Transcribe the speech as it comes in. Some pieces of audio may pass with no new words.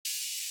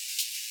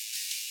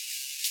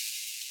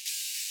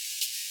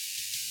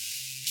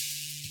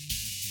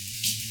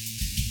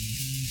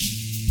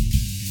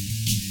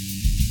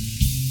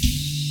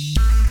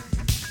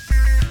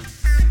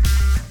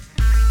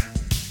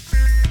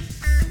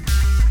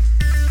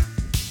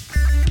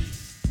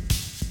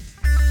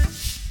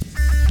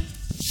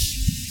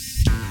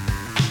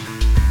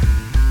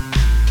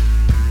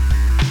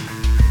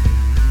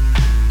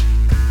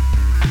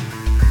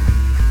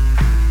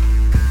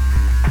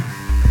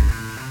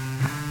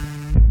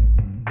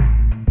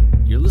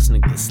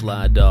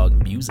Sly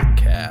Dog Music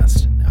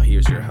Cast. Now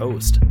here's your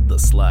host, the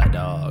Sly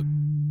Dog.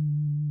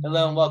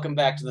 Hello and welcome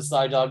back to the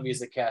Sly Dog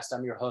Music Cast.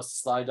 I'm your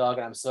host, Sly Dog,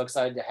 and I'm so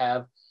excited to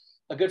have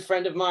a good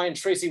friend of mine,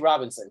 Tracy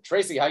Robinson.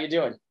 Tracy, how you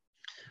doing?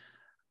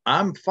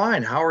 I'm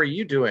fine. How are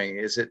you doing?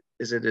 Is it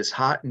as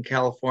hot in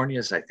California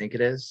as I think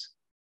it is?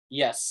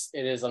 Yes,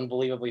 it is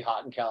unbelievably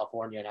hot in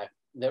California,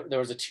 and there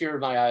was a tear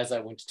in my eyes. I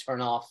went to turn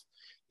off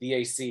the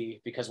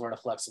AC because we're in a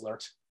flex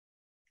alert.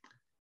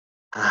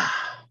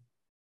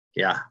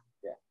 Yeah.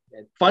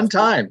 Yeah. Fun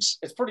times.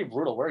 It's pretty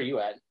brutal. Where are you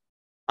at?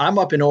 I'm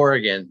up in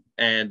Oregon,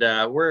 and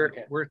we're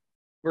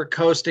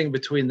coasting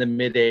between the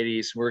mid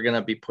 80s. We're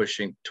gonna be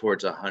pushing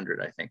towards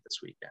 100, I think, this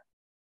weekend.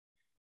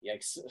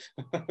 Yikes.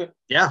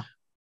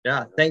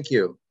 Yeah. Thank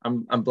you.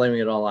 I'm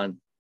blaming it all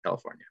on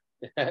California.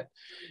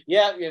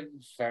 yeah,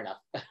 fair enough.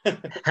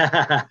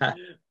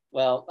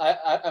 Well,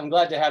 I'm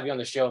glad to have you on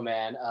the show,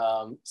 man.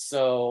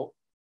 So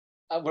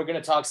we're going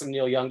to talk some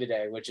Neil Young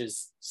today, which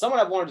is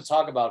someone I've wanted to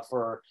talk about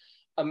for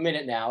a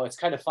minute now. It's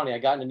kind of funny. I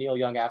got into Neil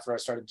Young after I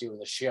started doing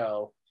the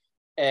show.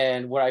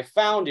 And what I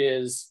found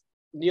is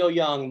Neil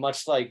Young,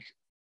 much like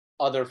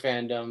other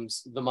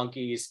fandoms, the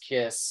Monkees,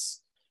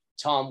 Kiss,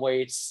 Tom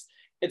Waits,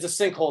 it's a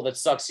sinkhole that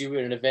sucks you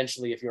in. And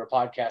eventually, if you're a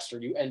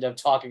podcaster, you end up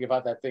talking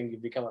about that thing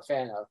you've become a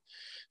fan of.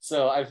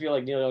 So I feel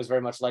like Neil Young is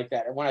very much like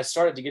that. And when I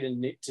started to get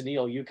into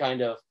Neil, you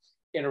kind of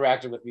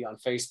interacted with me on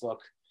Facebook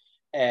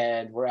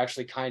and were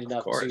actually kind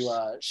enough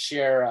to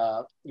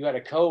share. You had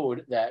a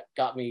code that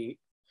got me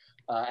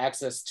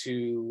access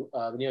to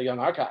the Neil Young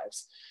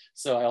archives.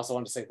 So I also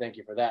wanted to say thank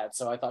you for that.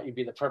 So I thought you'd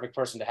be the perfect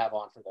person to have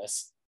on for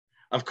this.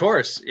 Of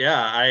course.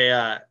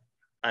 Yeah.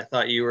 I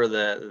thought you were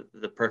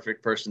the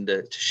perfect person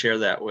to share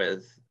that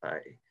with.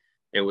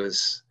 It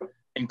was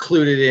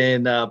included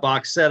in a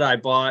box set I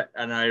bought,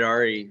 and I'd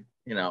already,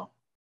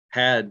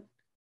 had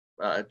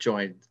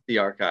joined the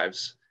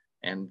archives.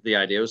 And the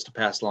idea was to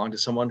pass along to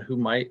someone who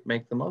might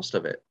make the most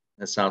of it.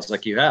 It sounds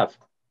like you have.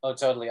 Oh,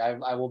 totally.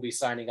 I will be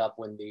signing up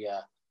when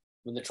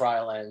the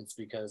trial ends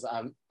because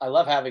I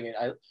love having it.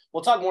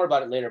 We'll talk more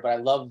about it later, but I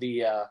love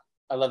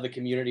the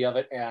community of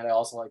it, and I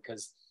also like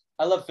because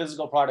I love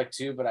physical product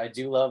too. But I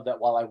do love that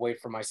while I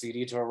wait for my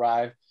CD to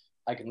arrive,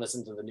 I can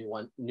listen to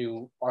the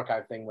new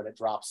archive thing when it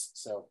drops.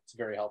 So it's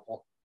very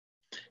helpful.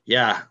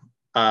 Yeah,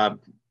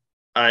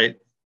 I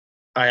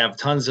have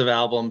tons of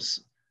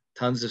albums,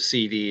 tons of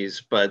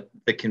CDs, but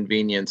the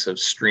convenience of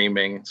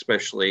streaming,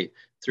 especially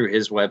through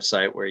his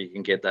website where you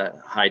can get that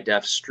high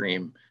def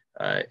stream,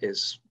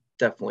 is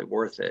definitely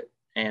worth it.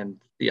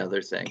 And the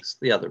other things,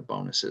 the other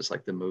bonuses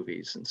like the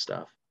movies and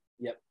stuff.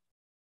 Yep.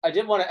 I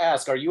did want to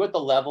ask, are you at the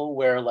level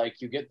where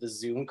like you get the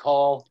Zoom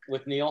call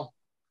with Neil?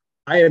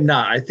 I am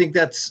not. I think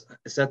is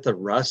that the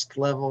Rust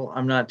level?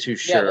 I'm not too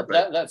sure. Yeah,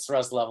 but that's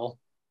Rust level.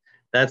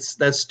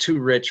 That's too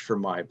rich for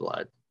my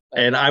blood.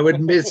 Okay. And I would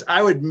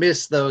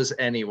miss those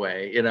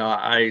anyway.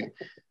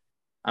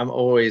 I'm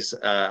always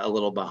a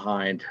little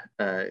behind.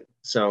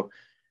 So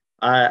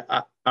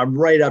I'm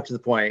right up to the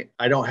point.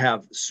 I don't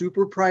have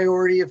super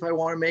priority if I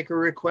want to make a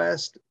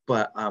request,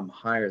 but I'm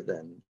higher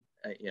than,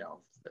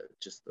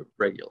 just the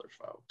regular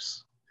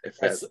folks. If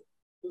that's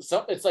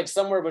so, it's like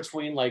somewhere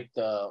between like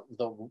the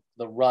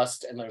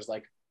Rust and there's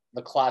like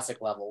the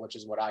classic level, which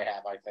is what I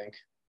have, I think.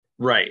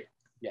 Right.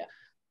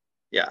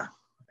 Yeah.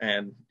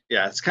 And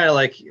yeah, it's kind of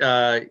like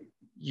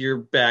you're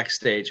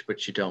backstage,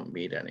 but you don't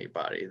meet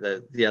anybody.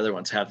 The other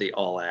ones have the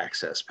all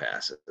access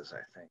passes,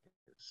 I think.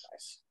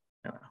 Nice.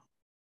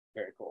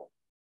 Very cool.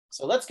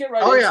 So let's get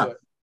right into it.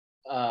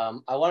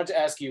 I wanted to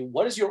ask you,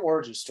 what is your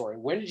origin story?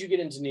 When did you get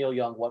into Neil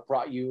Young? What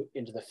brought you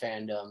into the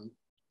fandom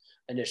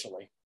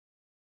initially?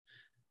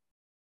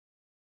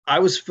 I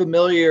was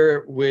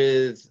familiar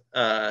with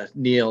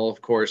Neil,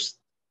 of course,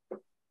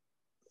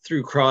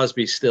 through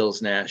Crosby,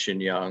 Stills, Nash,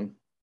 and Young.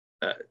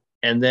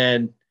 And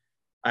then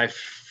I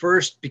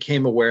first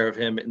became aware of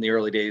him in the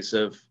early days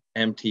of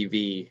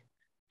MTV.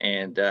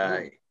 And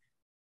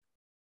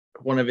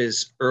one of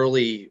his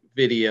early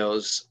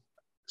videos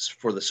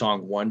for the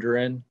song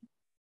Wonderin'.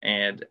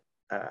 And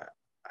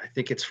I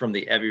think it's from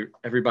the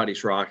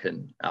Everybody's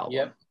Rockin' album.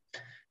 Yep.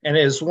 And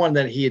it was one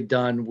that he had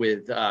done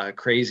with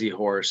Crazy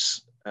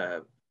Horse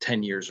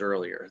 10 years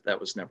earlier that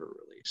was never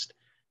released.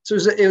 So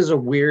it was a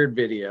weird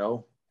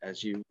video,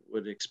 as you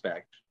would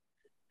expect.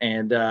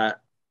 And I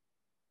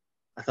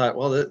thought,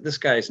 well, this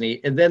guy's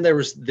neat. And then there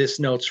was This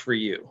Note's for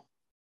You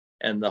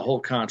and the whole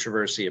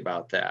controversy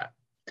about that.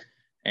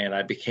 And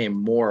I became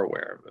more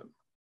aware of him.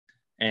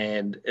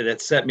 And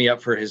it set me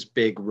up for his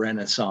big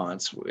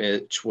renaissance,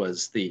 which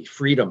was the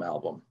Freedom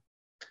album.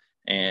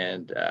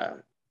 And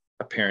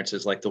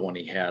appearances like the one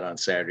he had on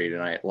Saturday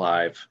Night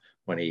Live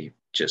when he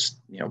just,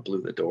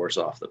 blew the doors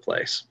off the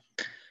place.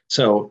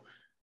 So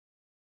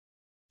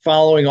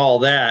following all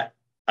that,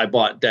 I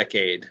bought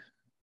Decade.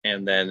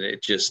 And then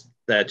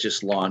that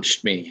just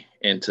launched me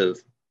into,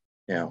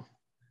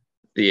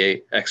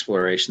 the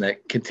exploration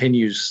that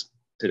continues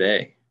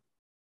today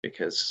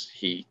because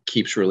he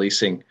keeps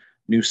releasing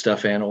new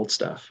stuff and old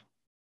stuff.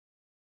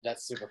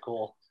 That's super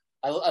cool.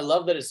 I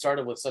love that it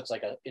started with such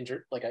like an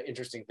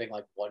interesting thing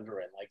like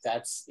Wonderin'. Like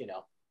that's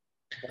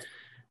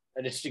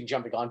An interesting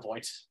jumping on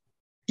point.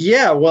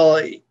 Yeah,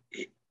 well,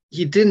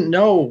 he didn't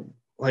know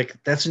like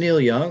that's Neil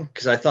Young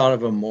because I thought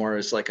of him more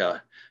as like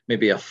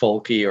maybe a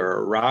folky or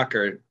a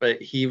rocker,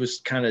 but he was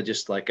kind of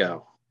just like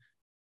you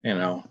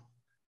know,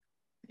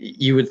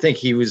 you would think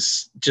he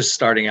was just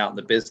starting out in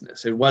the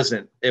business. It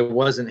wasn't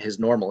his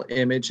normal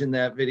image in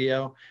that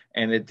video,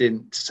 and it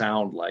didn't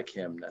sound like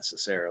him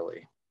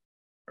necessarily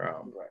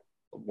from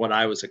what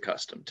I was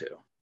accustomed to.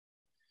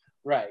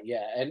 Right.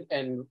 Yeah.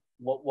 And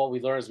what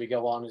we learn as we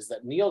go on is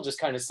that Neil just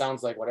kind of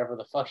sounds like whatever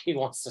the fuck he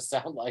wants to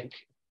sound like.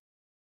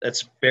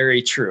 That's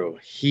very true.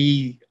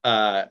 He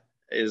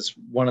is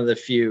one of the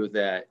few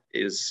that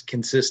is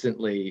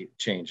consistently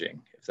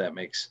changing, if that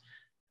makes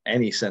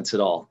any sense at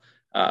all.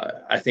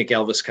 I think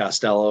Elvis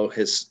Costello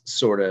has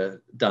sort of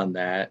done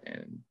that,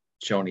 and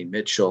Joni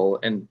Mitchell,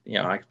 and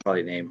I could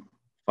probably name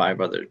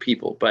 5 other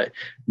people, but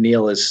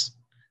Neil is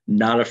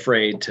not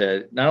afraid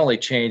to not only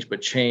change,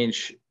 but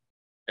change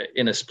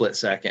in a split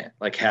second,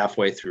 like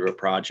halfway through a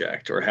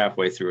project or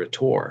halfway through a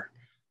tour.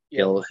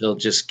 Yeah.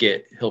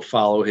 He'll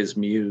follow his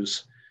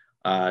muse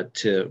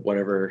to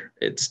whatever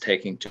it's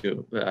taking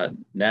to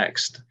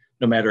next,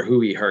 no matter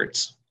who he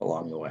hurts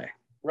along the way.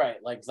 Right,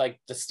 like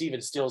the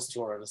Stephen Stills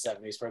tour in the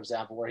 70s, for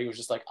example, where he was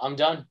just like, I'm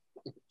done.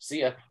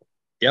 See ya.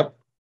 Yep.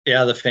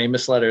 Yeah, the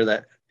famous letter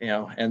that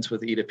ends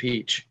with "Eat a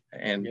Peach,"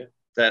 and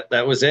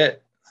that was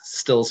it.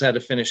 Stills had to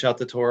finish out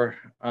the tour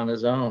on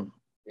his own.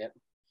 Yep.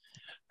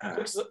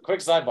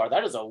 Quick sidebar.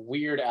 That is a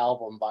weird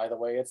album, by the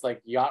way. It's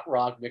like yacht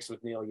rock mixed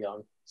with Neil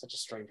Young. Such a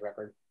strange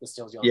record. The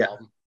Stills Young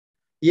album.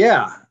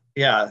 Yeah.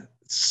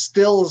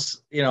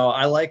 Stills,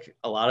 I like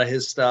a lot of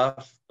his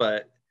stuff,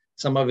 but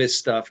some of his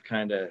stuff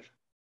kind of,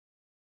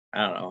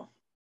 I don't know.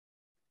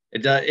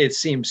 It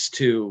seems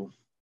to,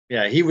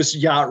 he was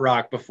yacht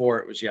rock before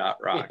it was yacht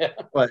rock,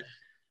 but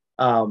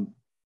and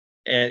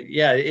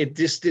it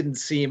just didn't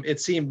seem.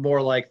 It seemed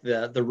more like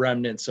the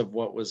remnants of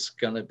what was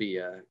going to be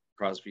a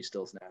Crosby,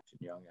 Stills, Nash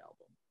and Young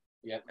album.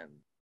 Yep. And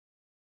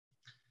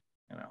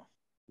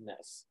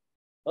nice.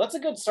 Well, that's a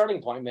good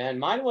starting point, man.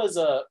 Mine was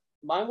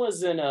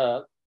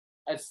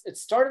it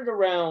started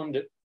around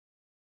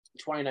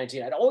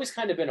 2019. I'd always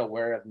kind of been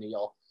aware of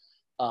Neil.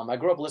 I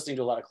grew up listening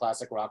to a lot of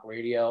classic rock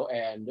radio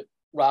and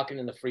Rockin'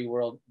 in the Free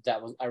World. I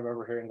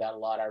remember hearing that a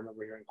lot. I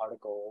remember hearing Heart of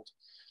Gold.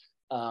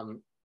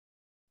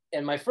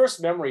 And my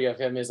first memory of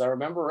him is I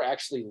remember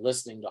actually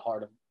listening to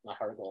Heart of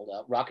Gold,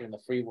 Rockin' in the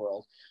Free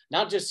World.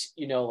 Not just,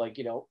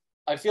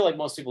 I feel like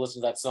most people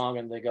listen to that song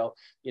and they go,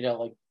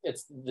 like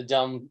it's the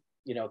dumb,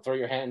 throw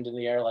your hand in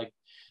the air, like,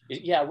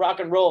 rock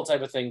and roll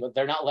type of thing, but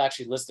they're not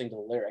actually listening to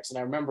the lyrics. And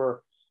I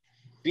remember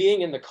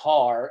being in the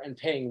car and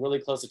paying really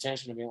close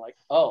attention and being like,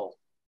 oh,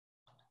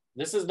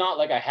 this is not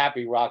like a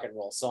happy rock and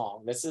roll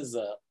song. This is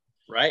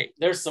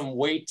there's some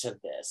weight to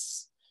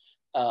this.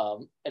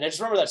 And I just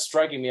remember that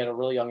striking me at a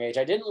really young age.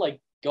 I didn't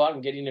go out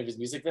and get into his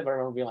music then, but I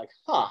remember being like,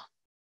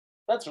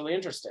 that's really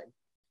interesting.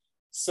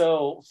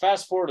 So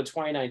fast forward to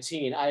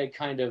 2019,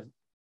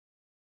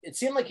 it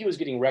seemed like he was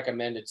getting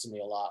recommended to me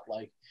a lot.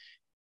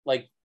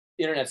 Like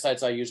internet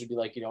sites I usually be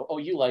like, oh,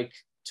 you like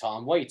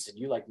Tom Waits and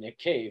you like Nick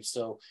Cave,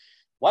 so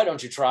why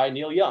don't you try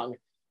Neil Young?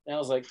 And I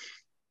was like,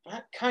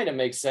 that kind of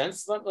makes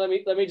sense. Let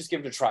me just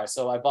give it a try.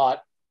 So I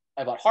bought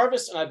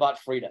Harvest and I bought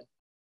Freedom.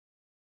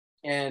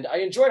 And I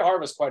enjoyed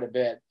Harvest quite a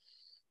bit.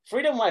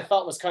 Freedom I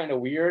thought was kind of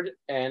weird,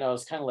 and I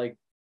was kind of like,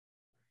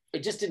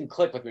 it just didn't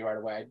click with me right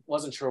away. I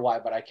wasn't sure why,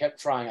 but I kept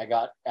trying. I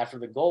got after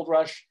the Gold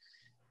Rush,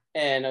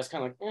 and I was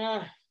kind of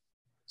like,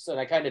 So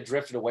I kind of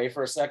drifted away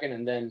for a second,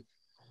 and then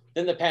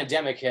the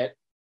pandemic hit,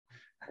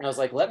 and I was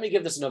like, let me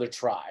give this another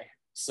try.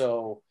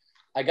 So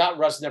I got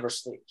Rust Never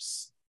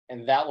Sleeps,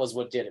 and that was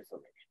what did it for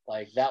me.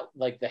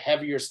 Like the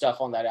heavier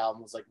stuff on that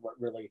album was like what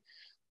really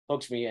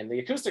hooked me in. The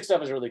acoustic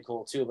stuff is really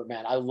cool too, but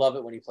man, I love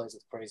it when he plays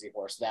with Crazy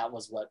Horse. That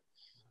was what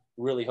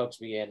really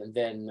hooked me in. And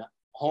then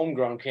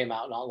Homegrown came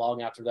out not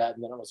long after that,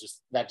 and then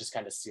that just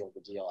kind of sealed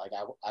the deal. Like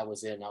I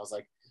was in. I was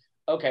like,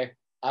 okay,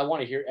 I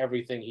want to hear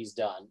everything he's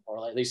done,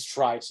 or at least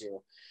try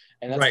to.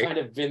 And that's kind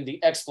of been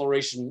the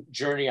exploration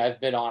journey I've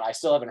been on. I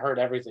still haven't heard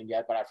everything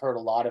yet, but I've heard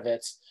a lot of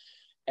it.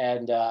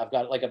 And I've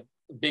got like a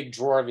big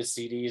drawer of his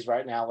CDs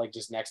right now, like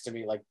just next to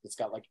me. Like it's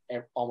got like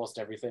almost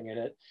everything in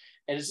it.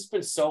 And it's just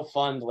been so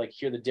fun to like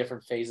hear the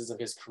different phases of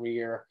his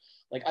career.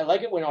 Like I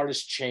like it when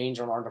artists change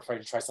or aren't afraid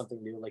to try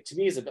something new. Like to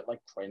me, he's a bit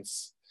like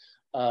Prince.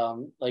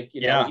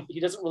 He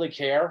doesn't really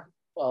care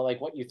like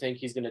what you think.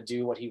 He's going to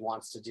do what he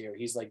wants to do.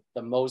 He's like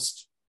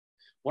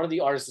one of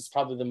the artists that's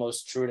probably the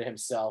most true to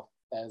himself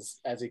as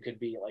he could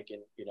be, like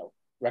in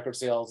record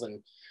sales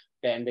and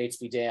band mates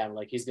be damned.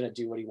 Like he's going to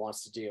do what he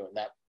wants to do, and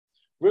that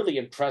really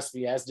impressed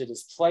me, as did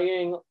his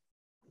playing.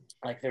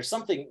 Like there's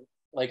something,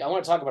 like I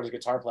want to talk about his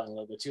guitar playing a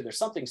little bit too. There's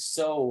something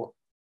so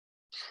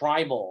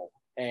primal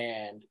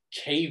and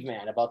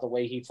caveman about the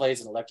way he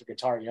plays an electric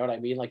guitar. You know what I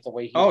mean? Like the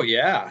way he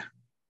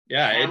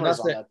hammers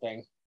on that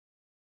thing.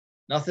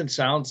 Nothing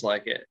sounds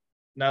like it.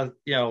 Now,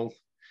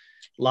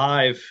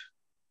 live,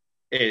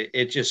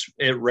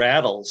 it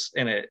rattles,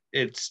 and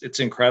it's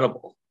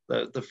incredible.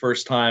 The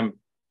first time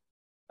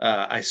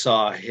I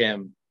saw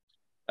him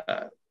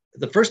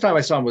the first time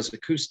I saw him was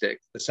acoustic.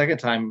 The second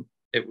time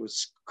it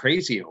was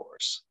Crazy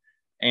Horse,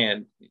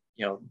 and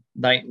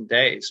night and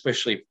day,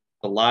 especially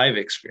the live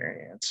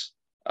experience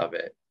of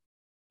it.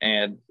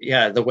 And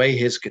yeah, the way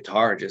his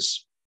guitar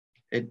just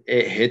it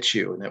hits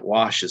you and it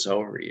washes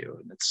over you,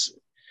 and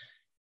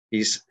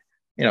he's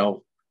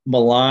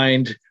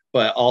maligned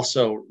but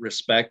also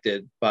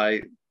respected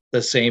by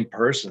the same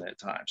person at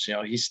times.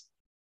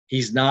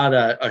 He's not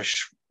a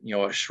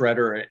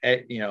shredder,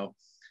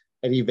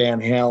 Eddie Van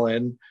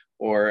Halen,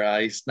 or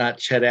he's not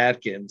Chet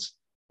Atkins,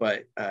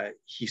 but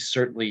he's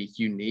certainly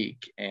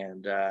unique,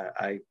 and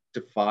I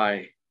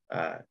defy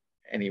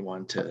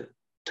anyone to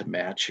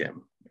match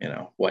him.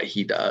 What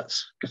he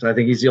does, because I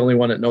think he's the only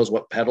one that knows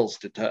what pedals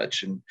to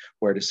touch and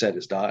where to set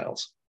his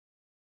dials.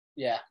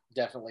 Yeah,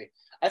 definitely.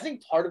 I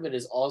think part of it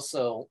is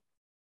also,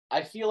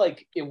 I feel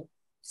like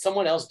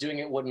someone else doing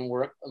it wouldn't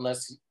work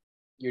unless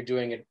you're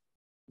doing it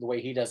the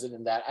way he does it.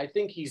 In that, I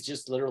think he's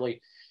just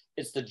literally,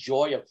 it's the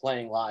joy of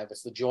playing live.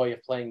 It's the joy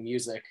of playing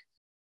music.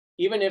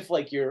 Even if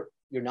like you're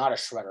not a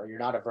shredder, you're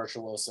not a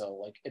virtuoso,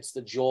 like it's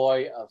the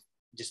joy of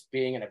just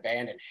being in a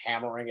band and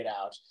hammering it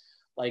out.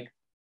 Like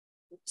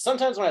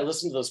sometimes when I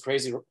listen to those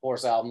Crazy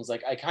Horse albums,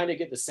 like I kind of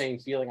get the same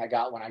feeling I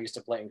got when I used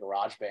to play in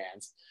garage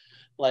bands.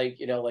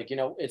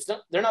 It's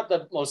not, they're not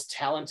the most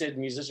talented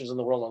musicians in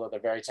the world, although they're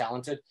very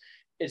talented.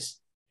 It's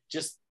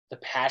just the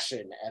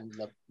passion and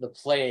the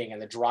playing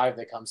and the drive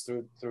that comes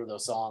through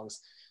those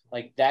songs.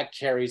 Like that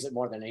carries it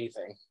more than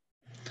anything.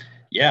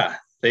 Yeah,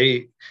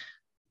 they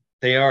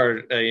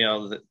are,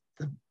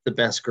 the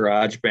best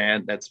garage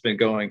band that's been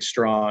going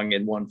strong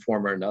in one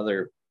form or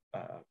another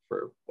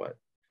for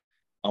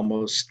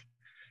almost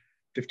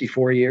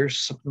 54 years,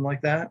 something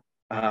like that.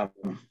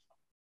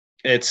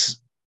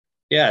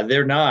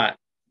 They're not.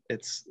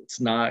 It's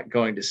not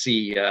going to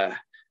see,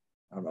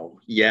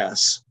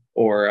 Yes,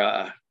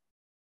 or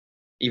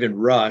even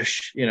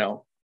Rush.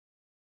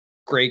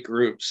 Great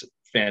groups,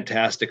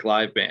 fantastic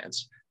live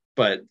bands,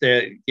 but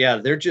they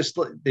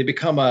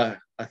become a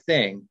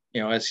thing.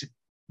 As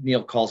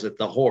Neil calls it,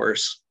 the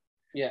horse.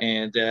 Yeah.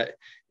 And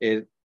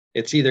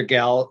it's either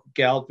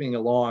galloping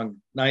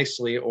along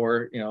nicely,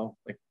 or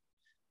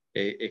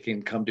it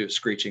can come to a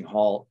screeching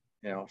halt,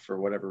 for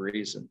whatever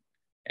reason.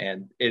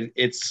 And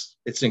it's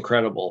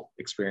incredible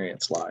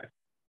experience live.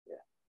 Yeah.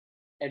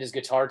 And his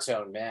guitar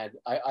tone, man.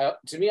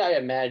 To me, I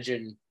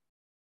imagine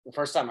the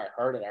first time I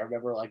heard it, I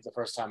remember like the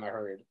first time I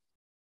heard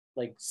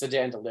like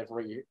Sedan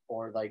Delivery,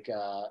 or like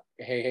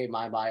Hey Hey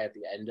My My at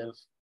the end of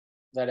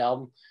that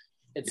album.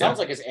 It sounds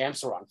like his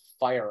amps are on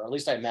fire, or at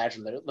least I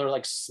imagine that they're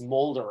like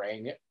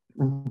smoldering.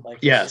 Like,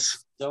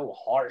 yes, so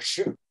harsh.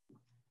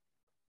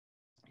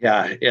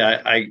 Yeah.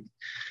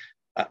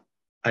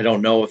 I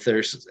don't know if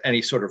there's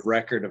any sort of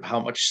record of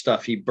how much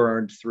stuff he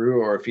burned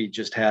through, or if he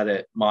just had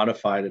it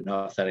modified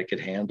enough that it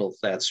could handle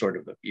that sort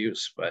of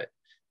abuse. But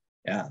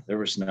yeah, there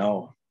was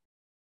no,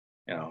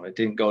 it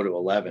didn't go to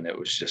 11. It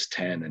was just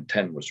 10, and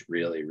 10 was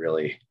really,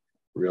 really,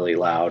 really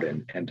loud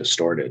and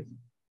distorted.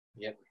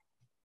 Yep.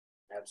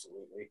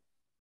 Absolutely.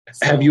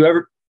 So, have you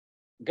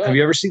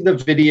ever seen the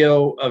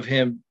video of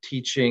him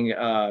teaching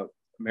Meryl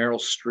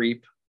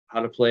Streep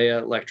how to play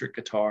an electric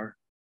guitar?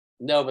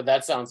 No, but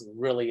that sounds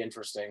really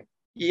interesting.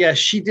 Yeah,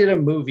 she did a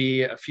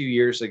movie a few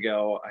years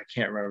ago. I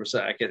can't remember.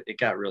 So it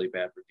got really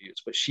bad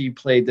reviews, but she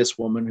played this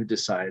woman who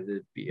decided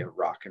to be a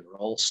rock and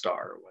roll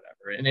star or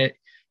whatever. And it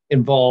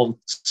involved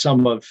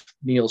some of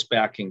Neil's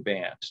backing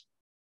band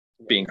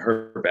being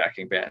her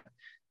backing band.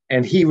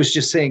 And he was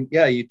just saying,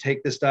 yeah, you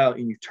take this dial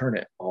and you turn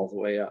it all the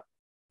way up,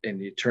 and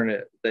you turn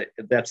it.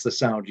 That's the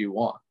sound you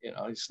want. It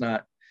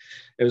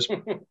was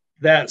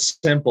that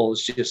simple.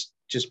 It's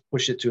just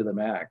push it to the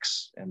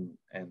max and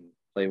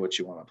play what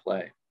you want to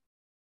play.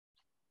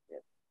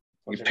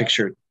 You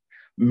picture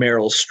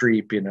Meryl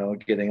Streep,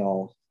 getting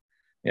all,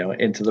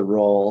 into the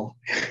role.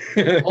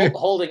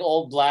 Holding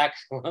Old Black.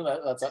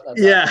 that's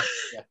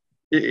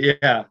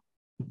yeah.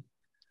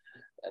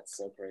 That's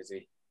so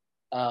crazy.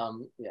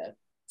 Yeah.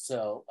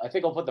 So I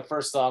think I'll put the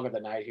first song of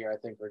the night here. I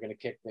think we're going to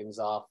kick things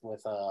off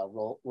with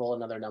roll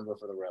another number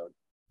for the road.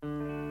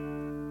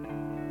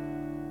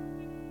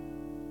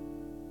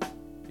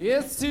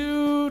 It's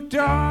too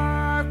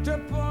dark to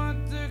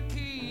put the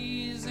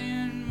keys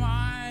in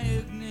my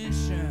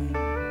ignition,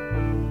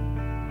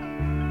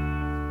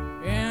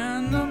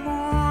 and the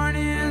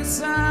morning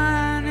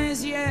sun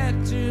is yet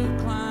to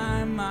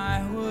climb my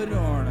hood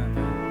ornament.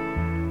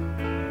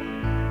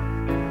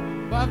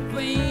 But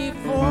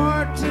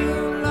before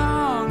too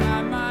long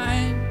I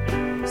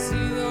might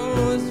see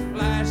those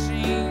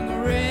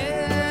flashing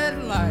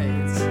red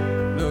lights.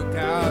 Look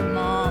out,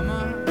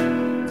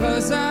 mama,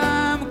 'cause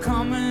I'm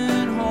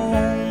coming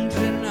home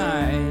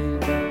tonight.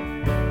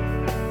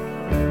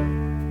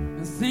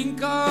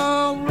 Think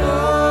I'll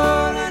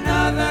roll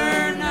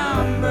another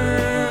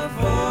number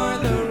for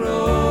the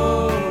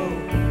road.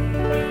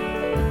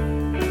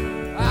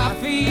 I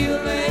feel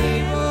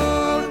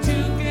able to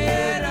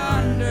get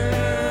under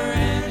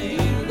any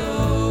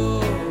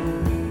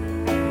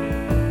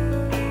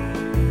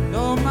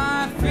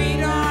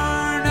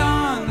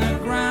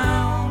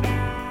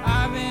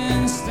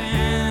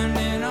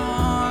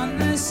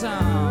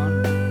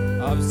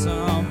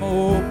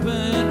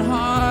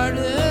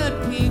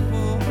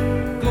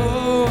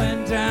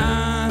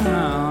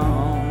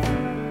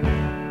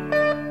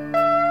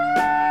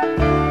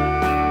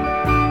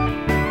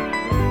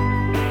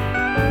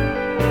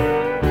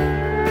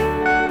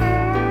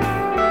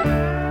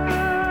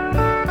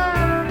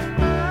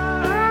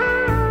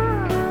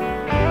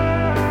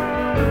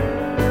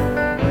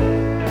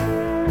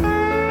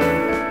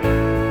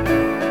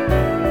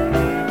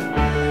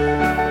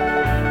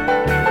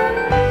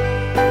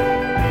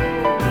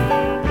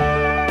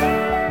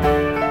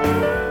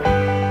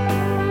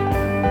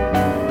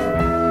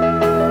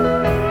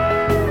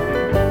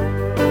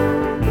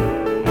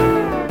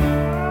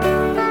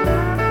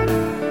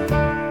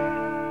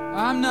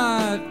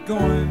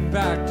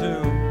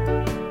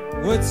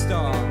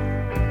star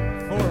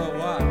for a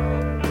while.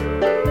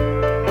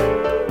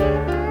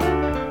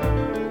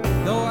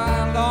 Though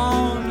I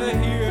long to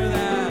hear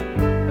that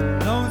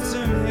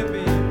lonesome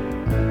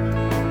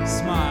hippie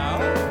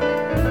smile,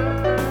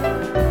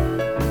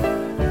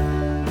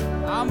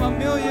 I'm a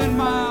million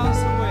miles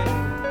away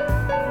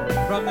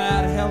from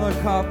that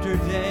helicopter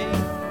day.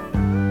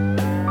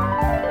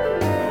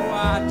 Oh,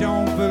 I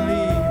don't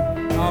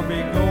believe I'll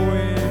be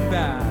going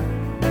back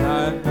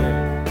that way.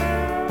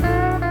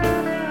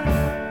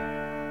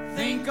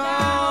 Think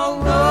I'll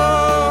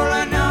roll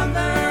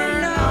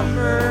another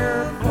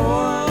number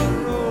for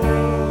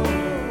roll.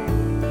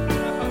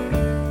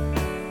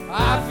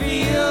 I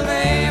feel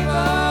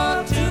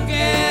able to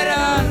get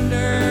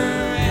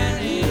under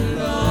any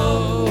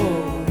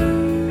load.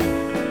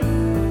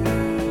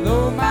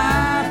 Though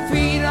my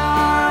feet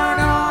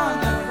aren't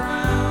on the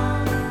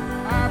ground,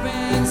 I've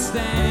been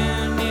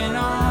standing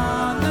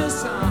on the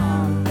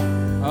sound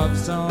of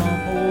some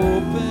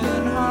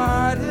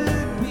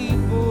open-hearted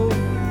people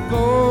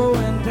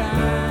going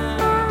down.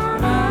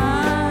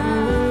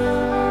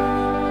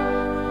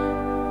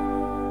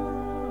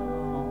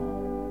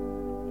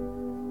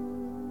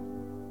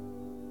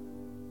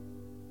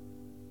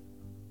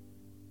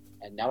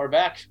 And now we're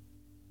back.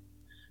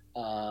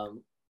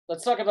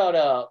 Let's talk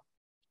about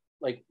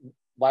like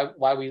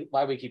why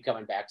we keep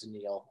coming back to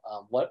Neil.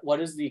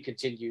 What is the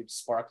continued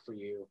spark for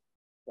you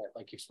that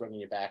like keeps bringing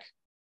you back?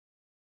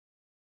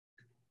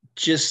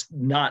 Just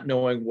not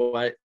knowing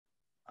what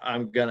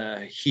I'm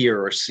gonna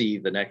hear or see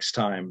the next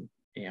time,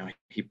 you know,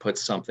 he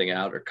puts something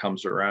out or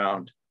comes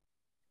around.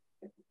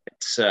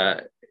 It's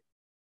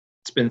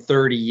been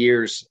 30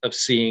 years of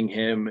seeing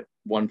him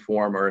one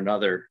form or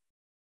another,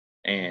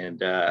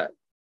 and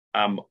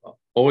I'm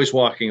always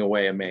walking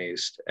away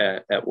amazed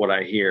at what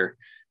I hear.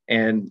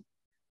 And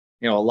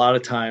you know, a lot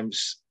of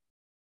times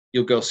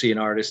you'll go see an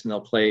artist and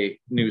they'll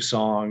play new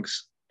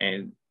songs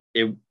and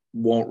it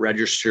won't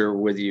register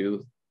with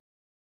you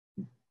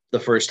the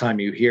first time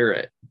you hear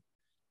it.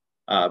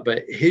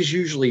 But his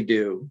usually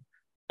do.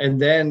 And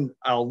then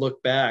I'll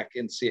look back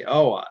and see,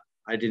 oh,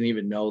 I didn't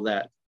even know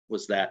that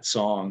was that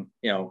song.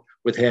 You know,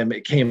 with him,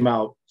 it came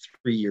out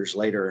 3 years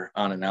later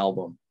on an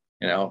album.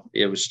 You know,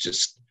 it was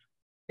just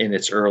in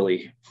its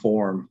early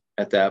form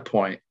at that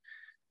point.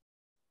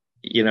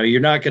 You know,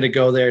 you're not going to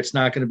go there. It's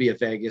not going to be a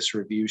Vegas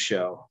review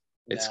show.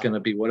 It's going to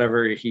be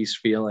whatever he's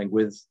feeling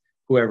with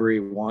whoever he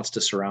wants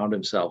to surround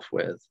himself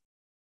with.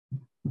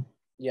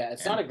 Yeah,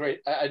 it's not a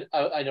great.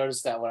 I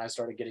noticed that when I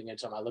started getting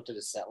into him, I looked at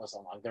his set list.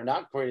 I'm like, they're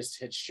not greatest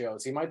hit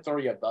shows. He might throw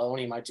you a bone.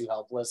 He might do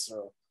Helpless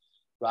or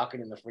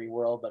Rockin' in the Free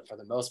World, but for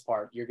the most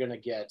part, you're gonna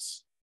get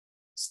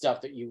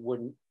stuff that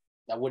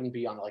wouldn't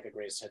be on like a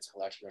greatest hits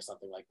collection or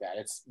something like that.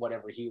 It's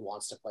whatever he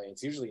wants to play.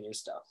 It's usually new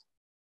stuff.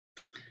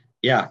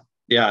 Yeah,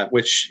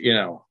 which, you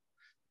know,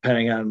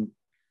 depending on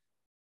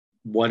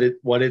what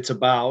it's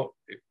about,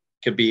 it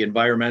could be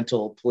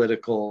environmental,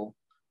 political.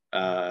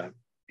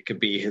 It could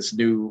be his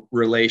new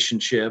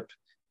relationship.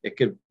 It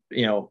could,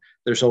 you know,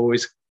 there's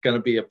always going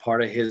to be a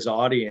part of his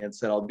audience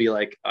that I'll be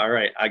like, all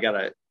right, I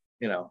gotta,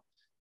 you know,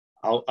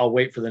 I'll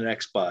wait for the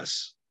next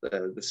bus.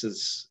 This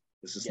is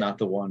not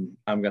the one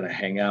I'm going to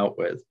hang out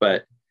with.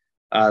 But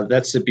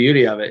that's the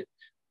beauty of it.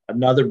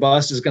 Another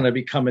bus is going to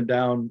be coming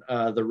down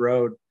the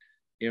road.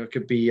 You know, it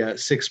could be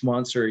 6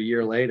 months or a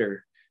year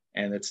later,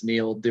 and it's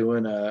Neil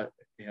doing a,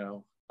 you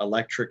know,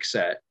 electric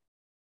set.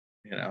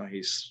 You know,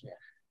 he's. Yeah.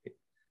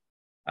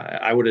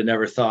 I would have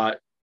never thought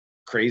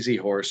Crazy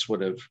Horse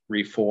would have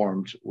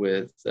reformed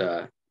with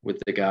the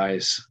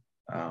guys,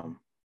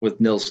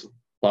 with Nils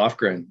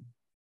Lofgren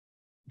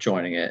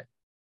joining it,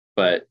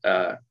 but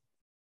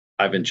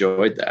I've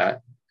enjoyed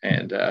that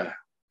and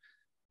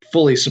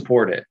fully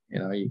support it. You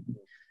know,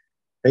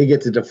 they get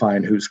to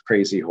define who's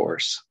Crazy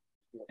Horse,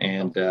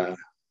 and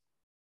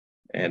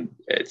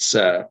it's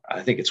I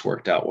think it's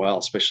worked out well,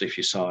 especially if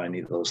you saw any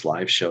of those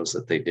live shows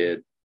that they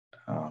did.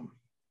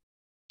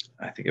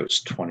 I think it was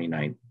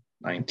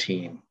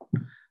 2019.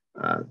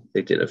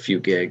 They did a few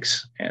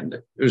gigs and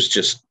it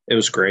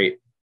was great.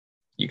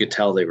 You could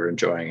tell they were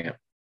enjoying it.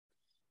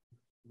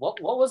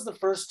 What was the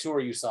first tour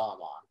you saw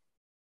him on?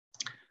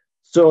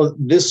 So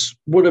this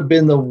would have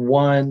been the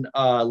one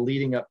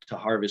leading up to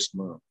Harvest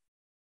Moon.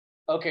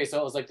 Okay, so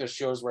it was like those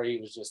shows where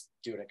he was just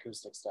doing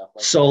acoustic stuff.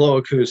 Like solo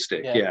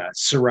acoustic, yeah.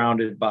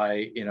 Surrounded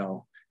by, you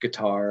know,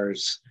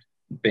 guitars,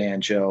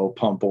 banjo,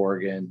 pump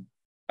organ,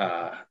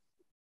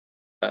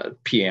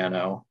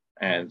 piano,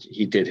 and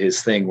he did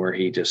his thing where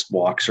he just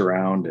walks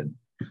around and,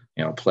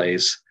 you know,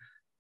 plays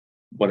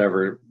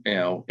whatever, you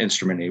know,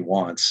 instrument he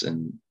wants.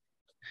 And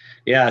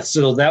yeah,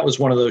 so that was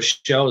one of those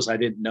shows I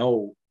didn't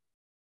know,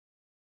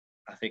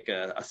 I think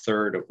a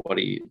third of what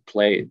he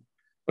played,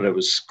 but it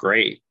was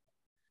great.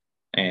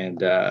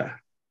 And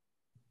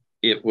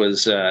it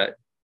was at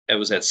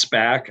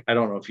SPAC. I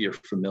don't know if you're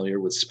familiar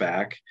with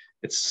SPAC.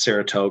 It's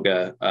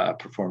Saratoga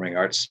Performing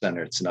Arts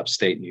Center. It's in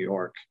upstate New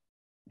York.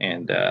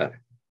 And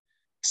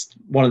it's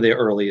one of the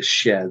earliest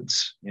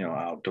sheds, you know,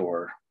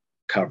 outdoor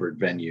covered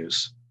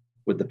venues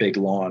with the big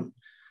lawn.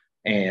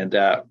 And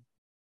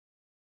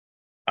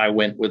I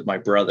went with my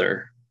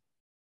brother,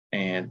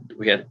 and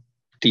we had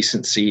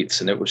decent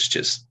seats, and it was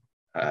just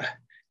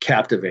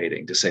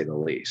captivating, to say the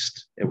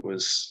least. It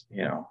was,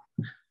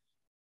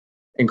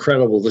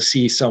 incredible to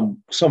see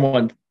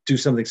someone do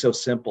something so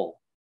simple,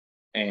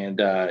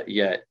 and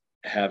yet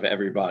have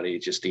everybody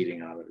just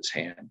eating out of his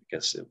hand,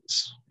 because it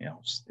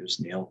was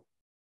Neil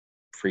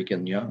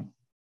freaking Young.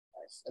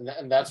 Nice.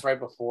 And that's right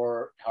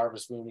before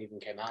Harvest Moon even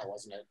came out,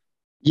 wasn't it?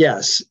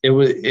 Yes, it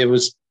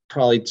was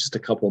probably just a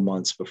couple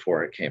months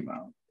before it came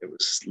out. It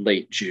was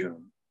late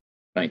June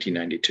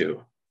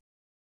 1992.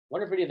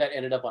 Wonder if any of that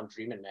ended up on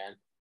Dreamin' Man.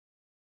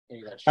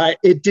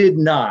 It did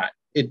not.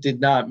 It did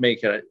not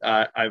make it.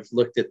 I've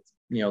looked at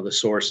the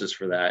sources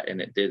for that, and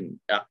it didn't.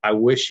 I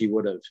wish he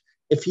would have.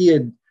 If he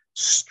had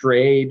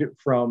strayed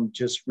from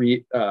just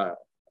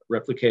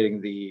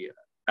replicating the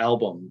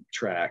album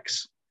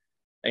tracks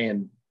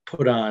and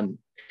put on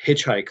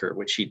Hitchhiker,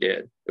 which he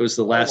did. It was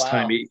the last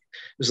time he. It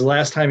was the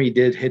last time he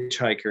did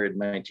Hitchhiker in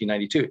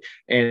 1992,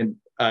 and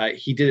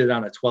he did it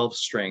on a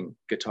 12-string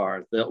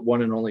guitar. The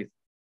one and only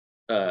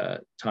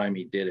time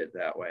he did it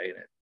that way,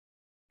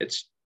 and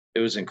it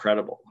was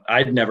incredible.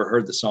 I'd never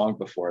heard the song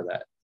before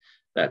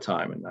that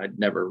time, and I'd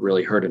never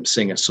really heard him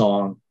sing a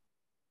song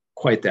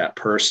quite that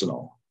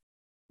personal.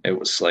 It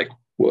was like,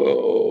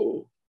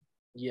 whoa.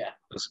 Yeah.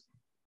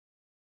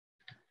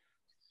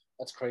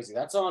 That's crazy.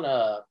 That's on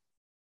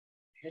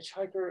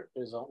Hitchhiker.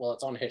 It's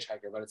on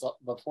Hitchhiker, but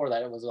before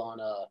that it was on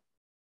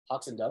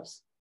Hawks and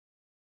Doves.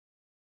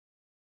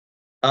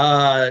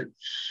 I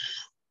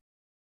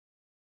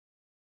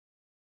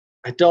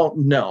don't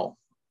know.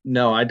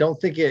 No, I don't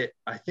think it.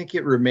 I think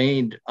it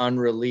remained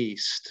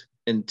unreleased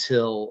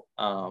until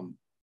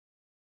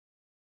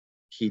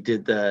he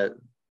did that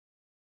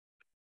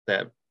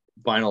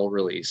vinyl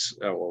release.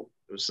 It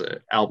was an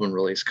album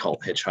release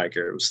called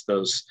Hitchhiker. It was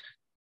those,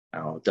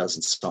 a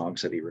dozen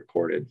songs that he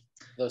recorded.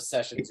 Those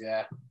sessions,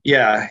 yeah.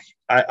 Yeah,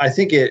 I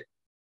think it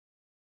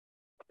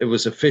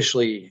was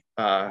officially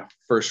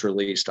first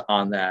released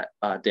on that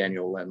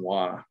Daniel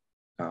Lanois.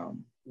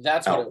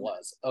 That's album. What it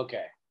was.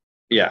 Okay.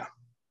 Yeah.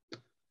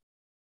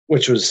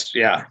 Which was,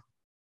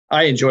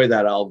 I enjoyed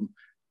that album.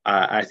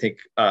 I think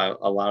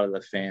a lot of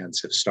the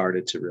fans have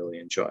started to really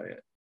enjoy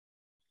it,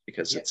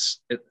 because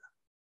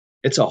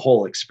it's a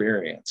whole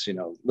experience.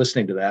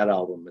 Listening to that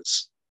album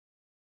is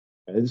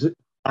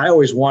I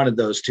always wanted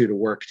those two to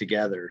work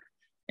together,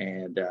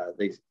 and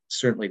they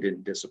certainly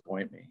didn't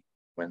disappoint me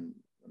when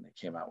they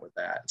came out with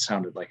that. It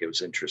sounded like it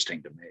was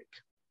interesting to make.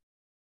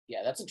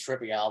 Yeah, that's a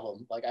trippy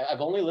album. Like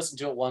I've only listened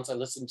to it once. I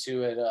listened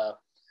to it.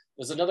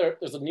 There's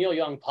a Neil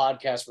Young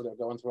podcast where they're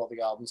going through all the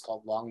albums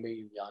called Long May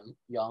You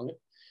Young.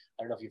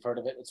 I don't know if you've heard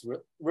of it. It's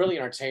really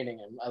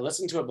entertaining, and I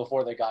listened to it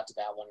before they got to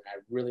that one, and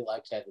I really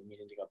liked it. I've been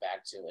meaning to go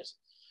back to it.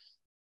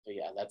 But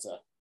yeah, that's a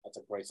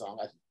great song.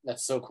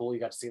 That's so cool. You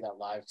got to see that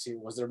live too.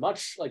 Was there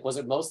much was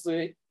it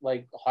mostly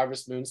like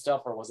Harvest Moon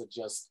stuff, or was it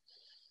just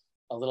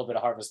a little bit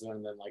of Harvest Moon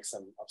and then like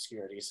some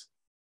obscurities?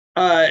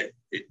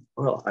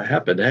 Well, I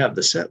happen to have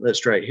the set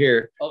list right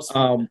here.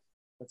 Oh,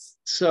 let's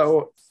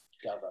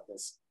forgot about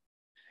this.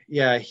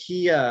 Yeah,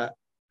 he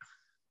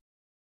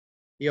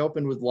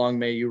opened with Long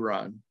May You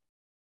Run,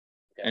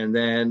 and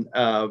then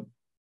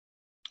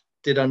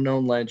did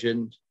Unknown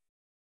Legend,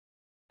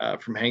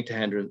 From Hank to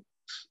Hendrix,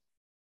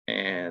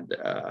 and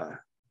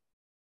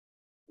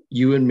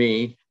You and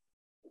Me,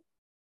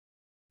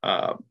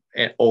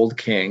 and Old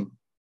King,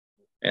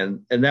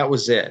 and that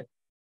was it.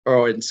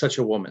 Oh, and Such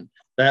a Woman.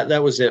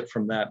 That was it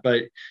from that.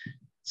 But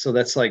so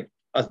that's like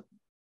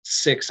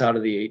 6 out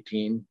of the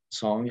 18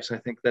 songs I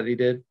think that he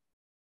did.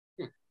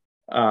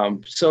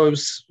 So it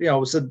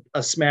was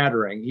a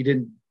smattering. He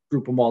didn't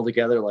group them all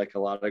together like a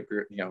lot of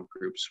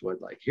groups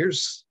would. Like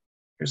here's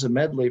a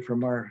medley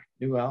from our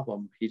new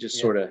album. He just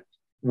sort of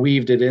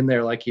weaved it in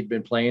there like he'd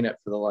been playing it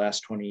for the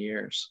last 20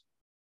 years.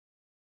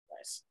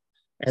 Nice.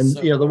 And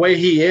the way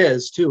he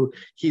is too,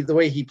 the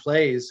way he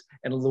plays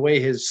and the way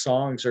his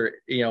songs are,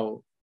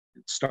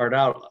 start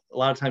out. A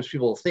lot of times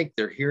people think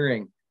they're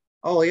hearing,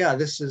 oh yeah,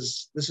 this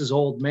is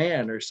Old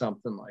Man or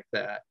something like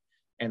that.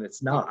 And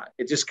it's not.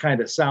 It just kind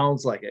of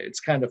sounds like it.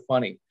 It's kind of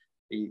funny.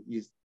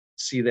 You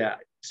see that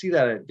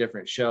at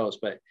different shows,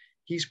 but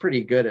he's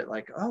pretty good at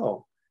like,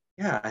 oh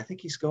yeah, I think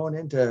he's going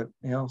into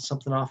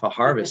something off of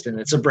Harvest, and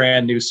it's a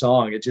brand new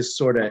song. It just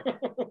sort of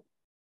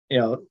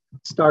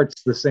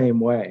starts the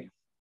same way.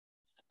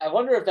 I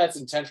wonder if that's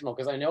intentional,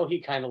 because I know he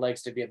kind of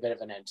likes to be a bit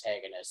of an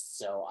antagonist.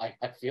 So I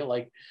feel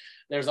like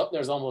there's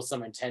almost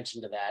some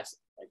intention to that.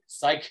 Like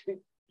psych.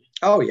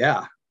 Oh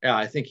yeah,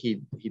 I think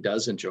he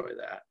does enjoy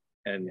that.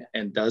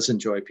 And does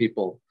enjoy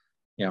people,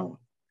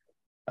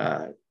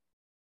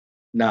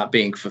 not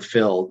being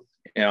fulfilled.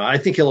 I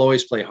think he'll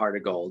always play Heart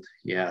of Gold.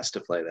 He has to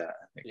play that.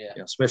 I think,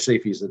 especially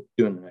if he's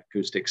doing an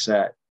acoustic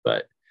set.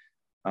 But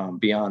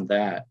beyond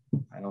that,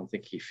 I don't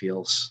think he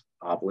feels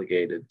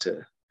obligated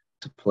to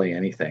play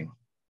anything.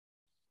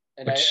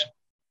 And I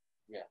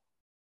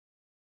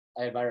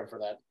admire him for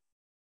that.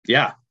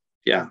 Yeah.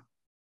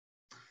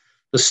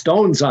 The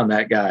stones on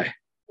that guy.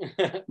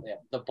 Yeah,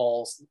 the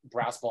balls,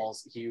 brass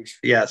balls, huge.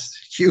 Yes,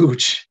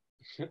 huge.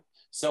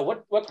 So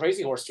what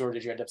Crazy Horse tour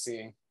did you end up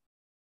seeing?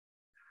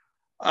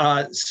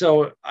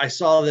 So I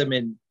saw them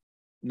in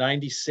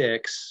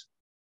 '96.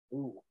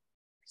 Ooh.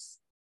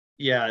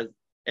 Yeah,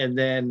 and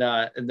then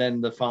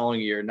the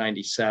following year,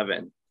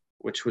 '97,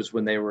 which was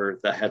when they were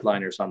the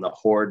headliners on the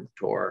Horde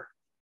tour,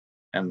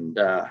 and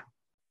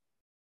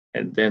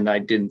then I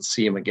didn't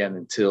see him again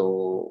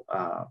until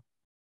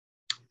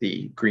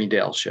the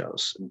Greendale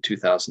shows in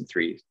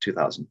 2003,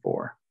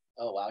 2004.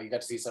 Oh wow, you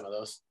got to see some of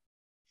those.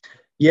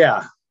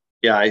 Yeah,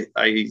 I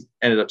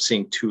ended up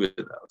seeing two of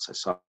those. I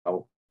saw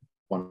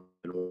one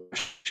in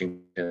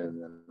Washington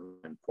and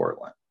in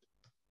Portland,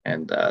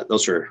 and that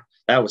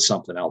was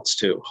something else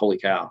too. Holy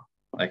cow!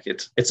 Like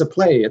it's a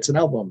play, it's an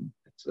album,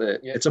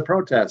 it's a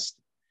protest.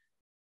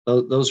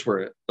 Those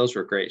were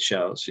great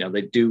shows. You know,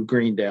 they do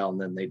Greendale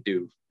and then they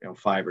do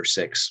 5 or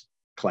 6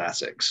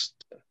 classics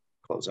to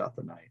close out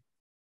the night.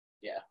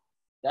 Yeah,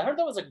 I heard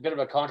that was a bit of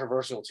a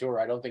controversial tour.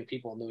 I don't think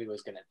people knew he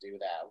was going to do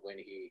that when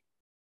he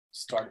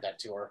started that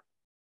tour.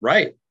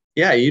 Right.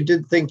 Yeah, you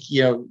did think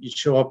you'd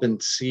show up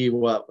and see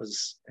what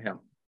was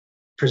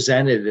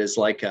presented as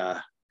like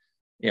a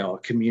a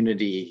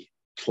community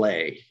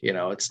play.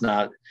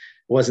 It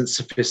wasn't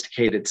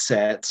sophisticated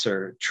sets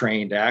or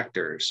trained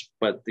actors,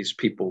 but these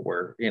people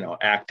were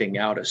acting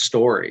out a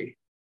story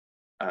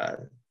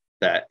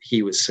that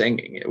he was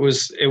singing. It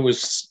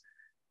was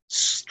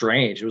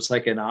strange. It was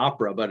like an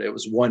opera, but it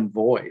was one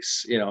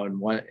voice, in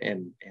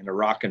a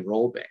rock and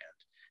roll band,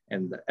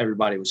 and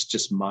everybody was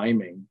just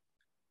miming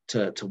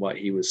to what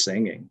he was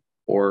singing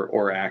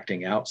or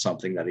acting out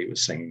something that he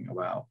was singing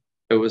about.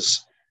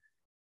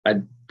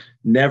 I'd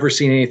never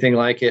seen anything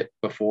like it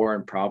before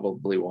and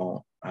probably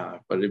won't,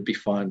 but it'd be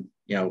fun,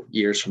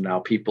 years from now,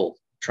 people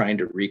trying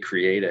to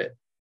recreate it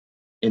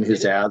in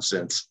his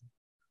absence.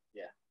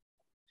 Yeah,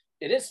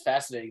 it is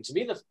fascinating to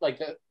me.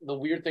 The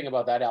weird thing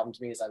about that album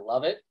to me is I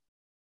love it,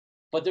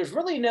 but there's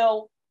really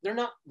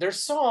they're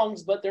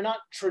songs, but they're not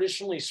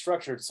traditionally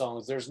structured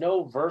songs. There's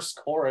no verse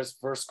chorus,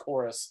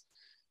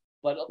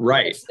 but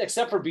right,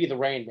 except for Be the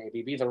Rain.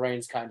 Maybe Be the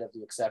Rain's kind of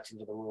the exception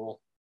to the rule.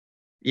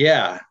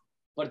 Yeah,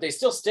 but they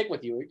still stick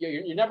with you.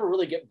 You never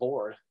really get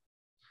bored.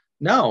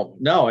 No,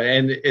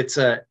 and it's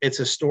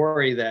a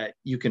story that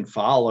you can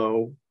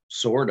follow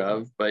sort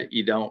of, but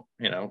you don't.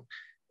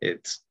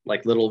 It's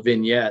like little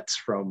vignettes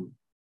from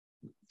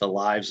the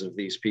lives of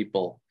these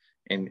people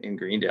in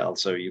Greendale.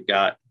 So you've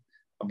got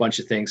a bunch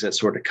of things that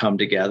sort of come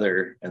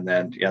together, and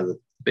then the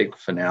big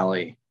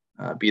finale,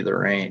 Be the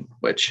Rain,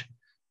 which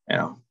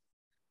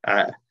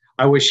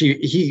I wish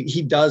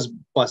he does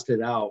bust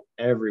it out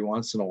every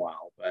once in a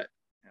while, but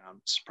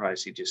I'm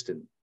surprised he just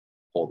didn't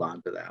hold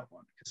on to that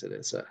one,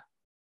 because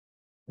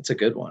it's a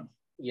good one.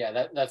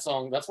 Yeah, that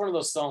song, that's one of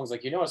those songs,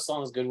 like, a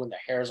song is good when the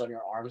hairs on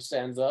your arm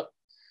stands up.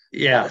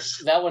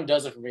 Yes. That one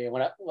does it for me.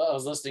 When I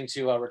was listening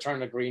to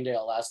Return to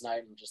Greendale last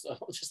night, and just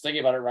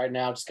thinking about it right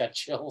now, just got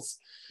chills.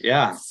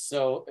 Yeah.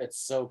 It's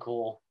so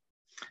cool.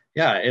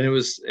 Yeah, and it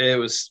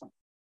was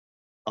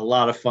a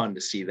lot of fun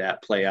to see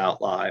that play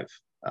out live.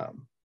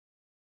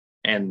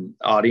 And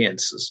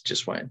audiences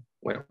just went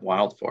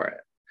wild for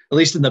it. At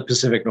least in the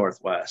Pacific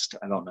Northwest.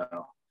 I don't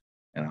know.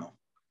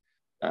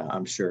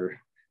 I'm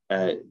sure.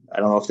 I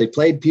don't know if they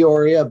played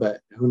Peoria, but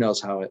who knows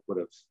how it would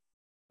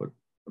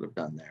have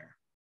done there.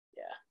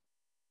 Yeah,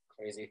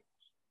 crazy.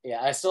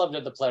 Yeah, I still haven't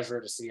had the pleasure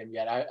to see him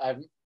yet.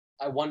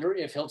 I wonder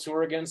if he'll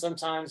tour again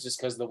sometimes, just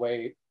because the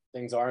way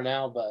things are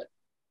now. But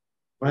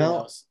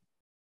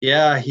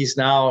yeah, he's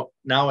now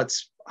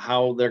it's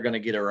how they're going to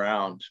get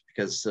around,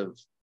 because of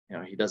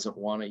he doesn't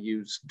want to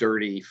use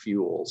dirty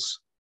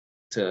fuels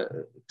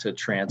to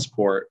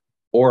transport,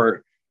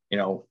 or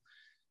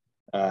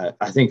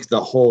I think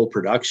the whole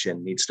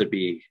production needs to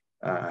be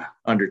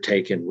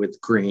undertaken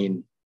with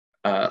green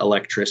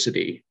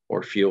electricity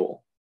or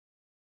fuel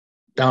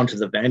down to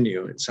the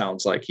venue. It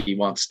sounds like he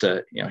wants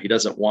to, he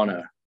doesn't want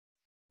to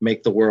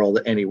make the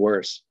world any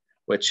worse,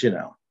 which,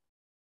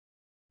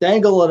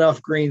 dangle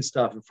enough green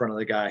stuff in front of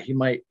the guy, he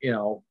might,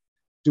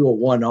 do a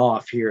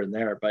one-off here and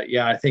there. But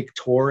yeah, I think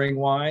touring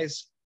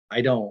wise,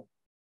 I don't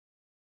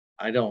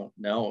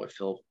know if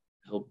he'll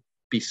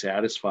be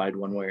satisfied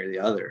one way or the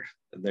other.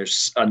 And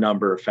there's a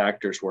number of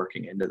factors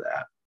working into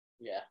that.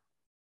 Yeah,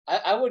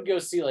 I would go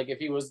see, like, if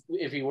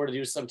he were to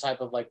do some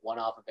type of like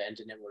one-off event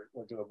and it were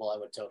doable, I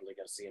would totally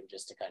go see him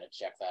just to kind of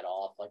check that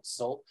off, like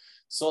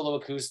solo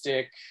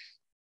acoustic,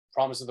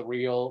 Promise of the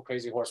Real,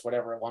 Crazy Horse,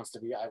 whatever it wants to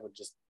be. I would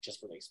just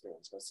for the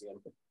experience go see him.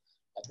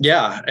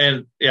 Yeah,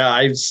 and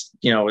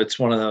it's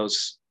one of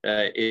those,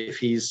 if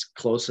he's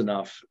close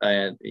enough,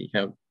 and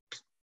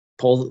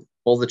pull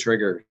the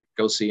trigger,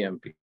 go see him,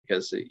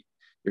 because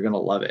you're gonna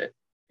love it.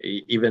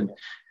 Even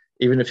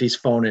if he's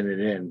phoning it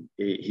in,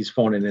 he's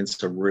phoning in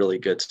some really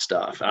good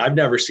stuff. I've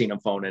never seen him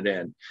phone it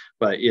in,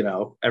 but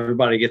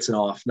everybody gets an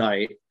off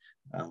night.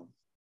 I don't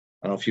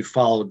know if you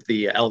followed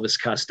the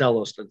Elvis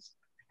Costello.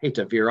 Hate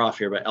to veer off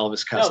here, but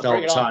Elvis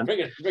Costello's bring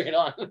it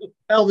on.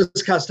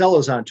 Elvis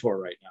Costello's on tour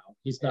right now.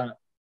 He's not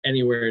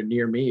anywhere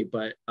near me,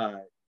 but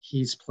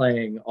he's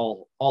playing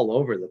all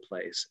over the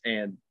place,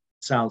 and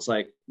sounds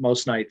like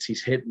most nights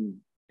he's hitting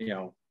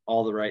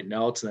all the right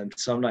notes. And then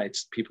some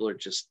nights people are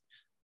just,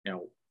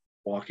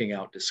 walking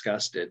out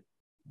disgusted.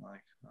 I'm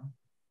like, well,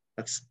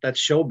 that's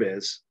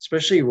showbiz,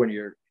 especially when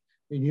you're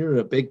in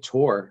a big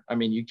tour. I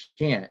mean, you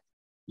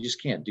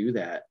just can't do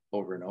that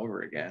over and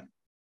over again.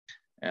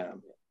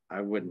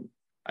 I wouldn't.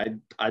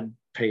 I'd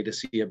pay to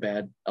see a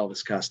bad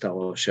Elvis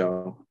Costello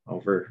show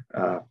over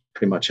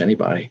pretty much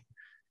anybody.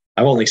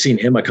 I've only seen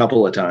him a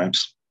couple of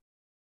times.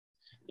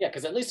 Yeah,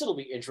 because at least it'll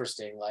be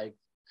interesting.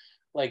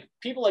 Like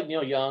people like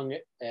Neil Young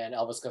and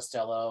Elvis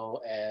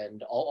Costello,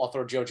 and I'll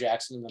throw Joe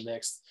Jackson in the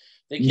mix.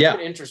 They keep it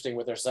interesting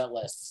with their set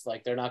lists.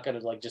 Like they're not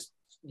going to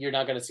you're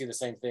not going to see the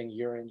same thing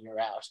year in, year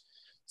out.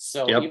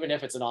 So even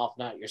if it's an off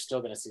night, you're still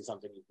going to see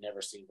something you've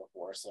never seen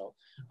before. So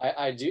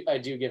I do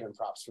give him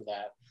props for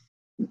that.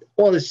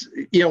 Well, it's,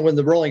 when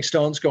the Rolling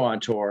Stones go on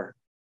tour,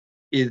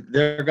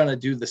 they're going to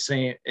do the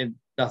same, and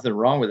nothing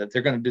wrong with it.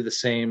 They're going to do the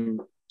same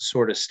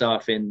sort of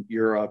stuff in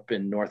Europe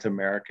and North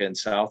America and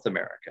South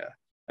America.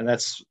 And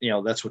that's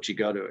what you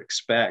go to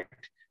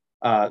expect.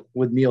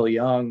 With Neil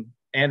Young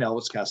and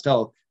Elvis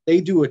Costello, they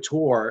do a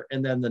tour,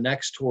 and then the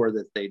next tour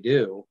that they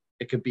do,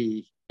 it could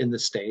be in the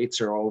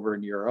States or over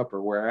in Europe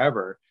or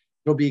wherever.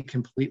 It'll be a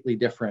completely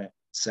different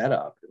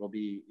setup. It'll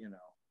be,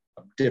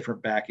 a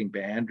different backing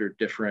band or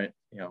different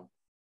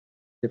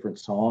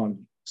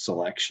song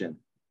selection,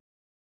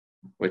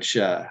 which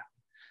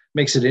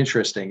makes it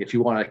interesting. If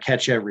you want to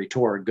catch every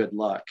tour, good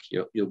luck.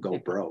 You'll go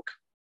broke.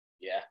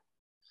 Yeah.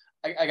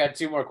 I got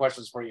two more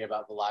questions for you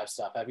about the live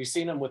stuff. Have you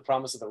seen him with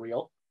Promise of the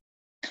Real?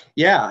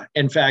 Yeah.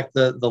 In fact,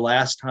 the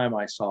last time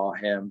I saw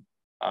him,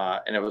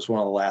 and it was one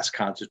of the last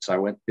concerts I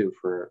went to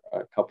for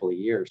a couple of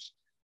years,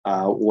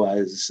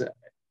 was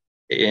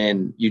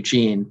in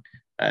Eugene.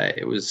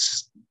 It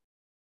was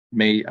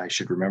May, I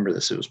should remember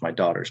this. It was my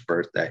daughter's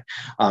birthday,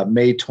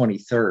 May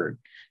 23rd.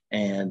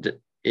 And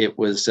it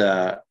was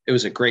a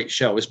great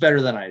show. It was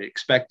better than I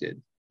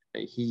expected.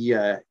 He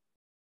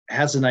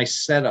has a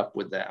nice setup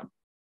with them.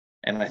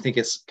 And I think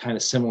it's kind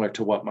of similar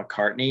to what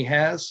McCartney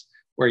has,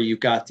 where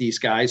you've got these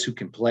guys who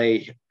can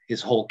play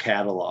his whole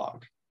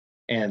catalog.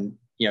 And,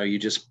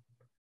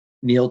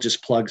 Neil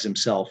just plugs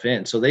himself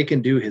in. So they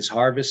can do his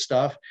Harvest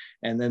stuff.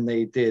 And then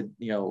they did,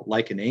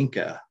 Like an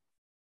Inca.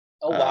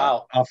 Oh,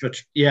 wow.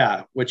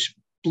 Which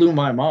blew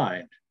my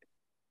mind.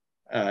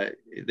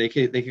 They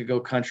could go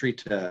country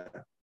to,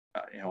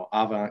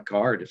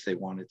 avant-garde if they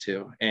wanted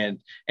to. And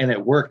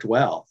it worked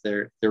well.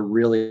 They're a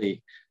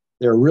really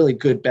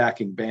good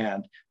backing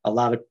band. A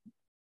lot of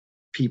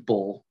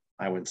people,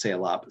 I wouldn't say a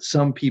lot, but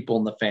some people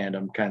in the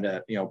fandom kind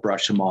of,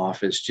 brush them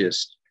off as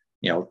just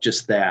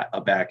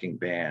a backing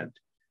band.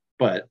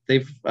 But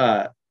they've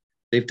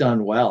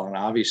done well. And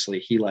obviously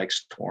he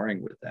likes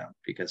touring with them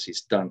because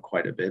he's done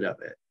quite a bit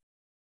of it.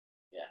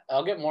 Yeah,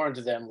 I'll get more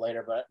into them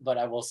later, but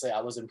I will say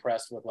I was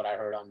impressed with what I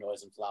heard on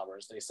Noise and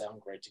Flowers. They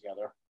sound great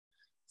together.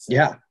 So,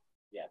 yeah,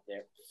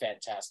 they're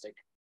fantastic.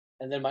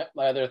 And then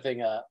my other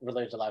thing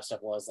related to live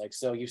stuff was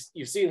so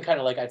you've seen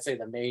kind of I'd say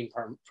the main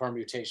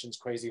permutations: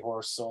 Crazy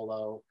Horse,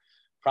 Solo,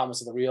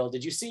 Promise of the Real.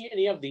 Did you see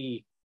any of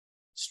the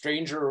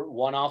stranger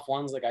one-off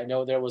ones? I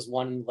know there was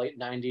one late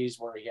 90s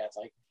where he had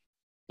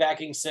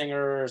backing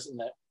singers,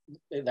 and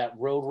that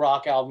Road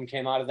Rock album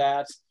came out of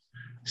that.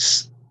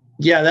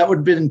 Yeah, that would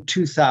have been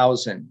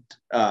 2000.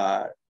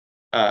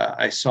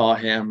 I saw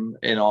him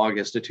in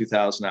August of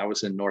 2000. I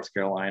was in North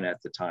Carolina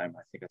at the time.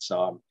 I think I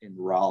saw him in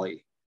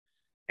Raleigh.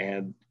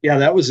 And yeah,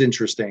 that was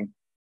interesting.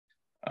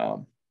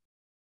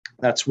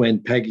 That's when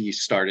Peggy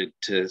started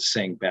to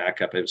sing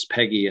backup. It was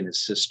Peggy and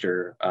his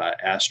sister,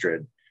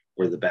 Astrid,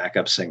 were the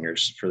backup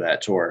singers for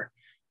that tour.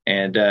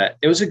 And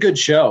it was a good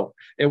show.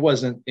 It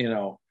wasn't,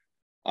 it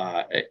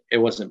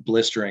wasn't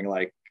blistering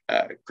like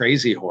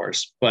Crazy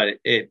Horse, but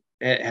it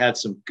had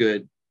some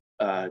good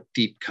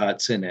deep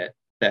cuts in it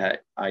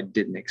that I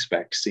didn't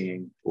expect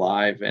seeing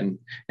live. And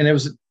it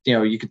was,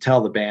 you could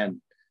tell the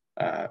band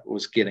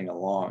was getting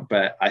along,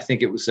 but I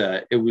think it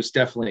was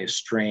definitely a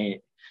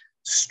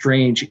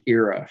strange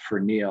era for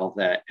Neil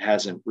that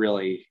hasn't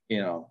really,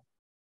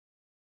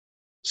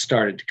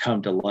 started to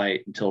come to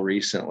light until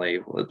recently,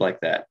 with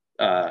that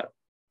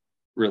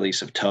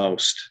release of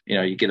Toast.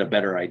 You get a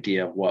better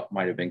idea of what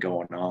might have been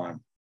going on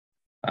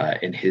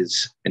in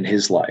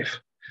his life.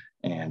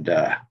 And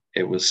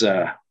it was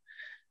a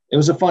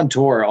fun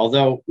tour,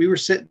 although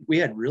we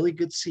had really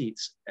good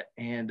seats,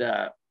 and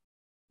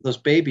those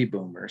baby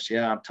boomers.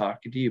 Yeah, I'm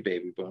talking to you,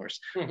 baby boomers.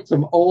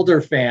 Some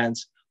older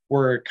fans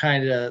were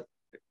kind of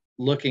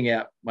looking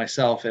at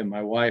myself and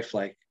my wife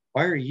like,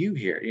 why are you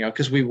here?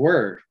 Because we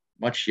were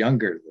much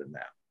younger than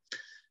them.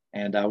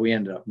 And we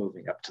ended up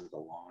moving up to the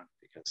lawn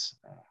because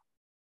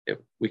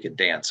we could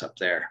dance up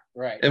there.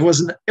 Right. It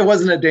wasn't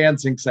a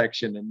dancing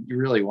section, and you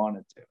really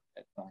wanted to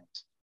at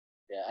times.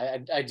 Yeah,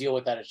 I deal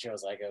with that at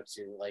shows I go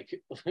to.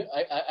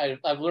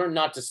 I've learned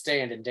not to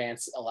stand and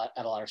dance a lot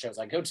at a lot of shows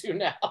I go to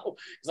now,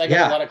 because I go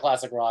to a lot of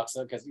classic rock,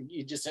 so because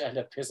you just end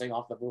up pissing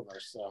off the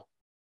boomers. So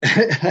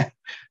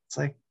it's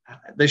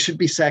there should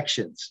be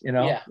sections,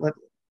 Yeah.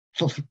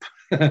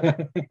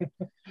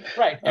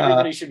 Right.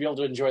 Everybody should be able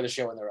to enjoy the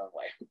show in their own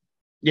way.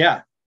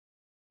 Yeah.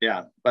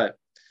 yeah. But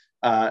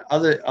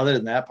other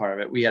than that part of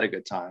it, we had a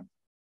good time.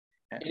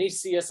 Any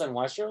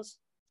CSNY shows?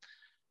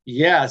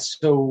 Yeah,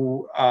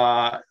 so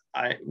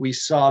we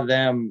saw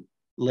them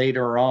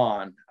later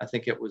on. I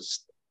think it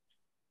was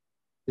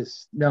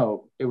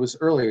it was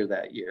earlier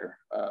that year,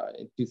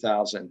 in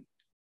 2000.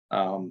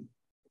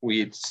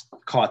 We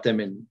caught them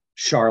in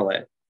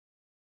Charlotte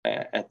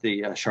at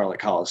the Charlotte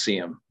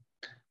Coliseum,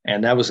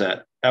 and that was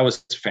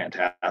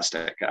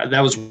fantastic.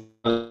 That was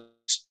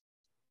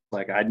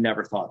like, I'd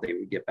never thought they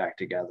would get back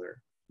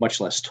together, much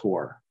less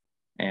tour.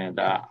 And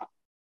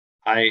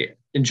I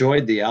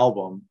enjoyed the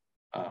album.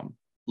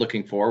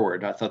 Looking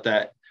forward, I thought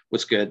that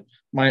was good.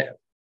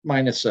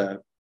 Minus a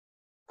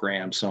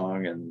Graham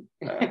song, and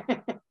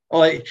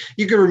well,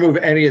 you could remove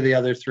any of the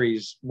other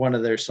one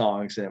of their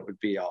songs, and it would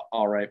be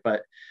all right.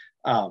 But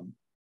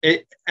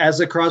it, as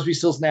a Crosby,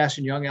 Stills, Nash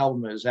and Young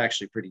album, it was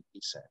actually pretty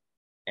decent,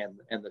 and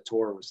the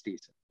tour was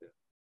decent too.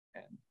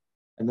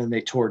 And then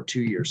they toured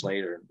 2 years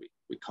later, and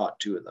we caught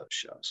 2 of those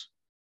shows.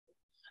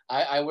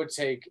 I would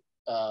take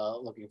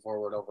Looking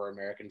Forward over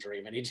American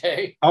Dream any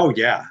day. Oh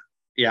yeah,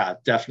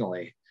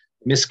 definitely.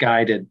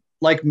 Misguided,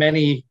 like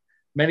many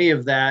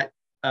of that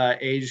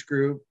age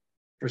group.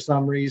 For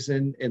some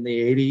reason in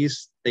the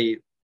 80s, they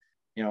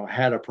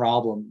had a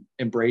problem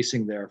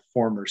embracing their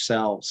former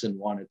selves and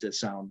wanted to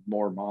sound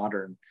more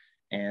modern,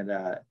 and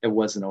it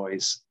wasn't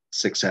always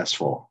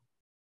successful,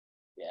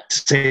 to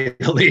say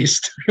the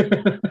least.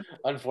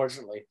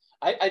 Unfortunately.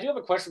 I do have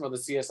a question about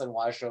the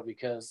CSNY show,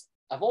 because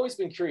I've always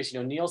been curious.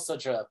 Neil's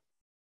such a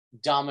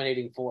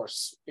dominating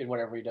force in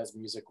whatever he does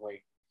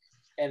musically,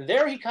 and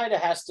there he kind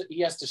of has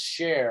to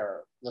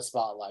share the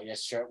spotlight. He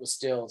has to share it with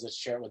Stills, he has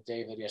to share it with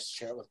David, he has to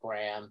share it with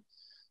Graham.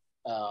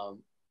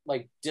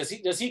 Like, does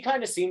he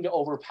kind of seem to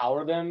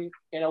overpower them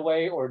in a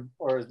way, or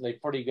are they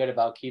pretty good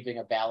about keeping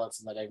a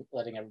balance and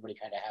letting everybody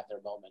kind of have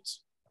their moments?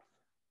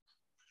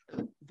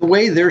 The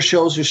way their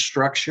shows are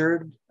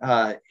structured,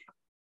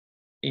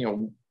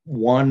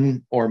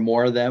 one or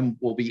more of them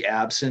will be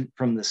absent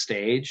from the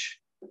stage,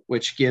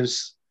 which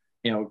gives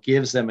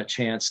them a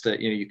chance to,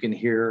 you can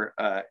hear,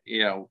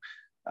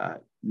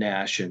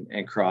 Nash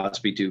and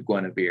Crosby do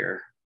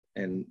Guinevere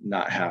and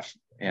not have,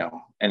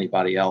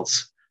 anybody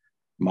else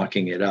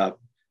mucking it up.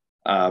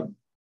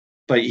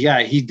 But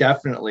yeah, he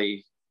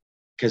definitely,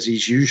 because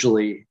he's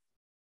usually,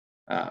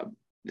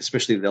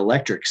 especially the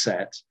electric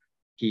set,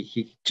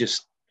 he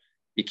just,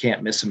 you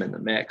can't miss him in the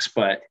mix.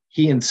 But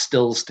he and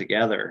Stills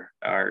together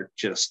are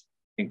just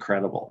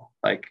incredible.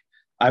 Like,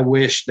 I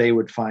wish they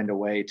would find a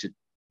way to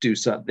do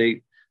something.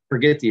 They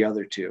forget the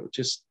other two.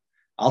 Just,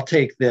 I'll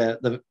take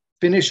the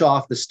finish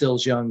off the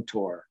Stills Young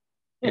tour,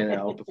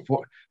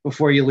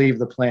 before you leave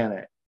the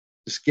planet.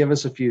 Just give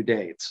us a few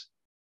dates,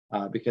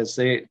 because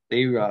they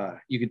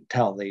you could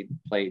tell they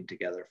played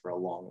together for a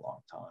long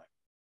time.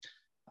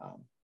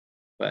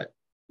 But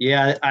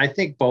yeah, I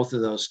think both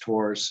of those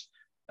tours,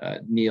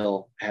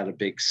 Neil had a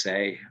big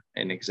say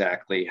in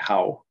exactly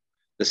how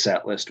the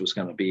set list was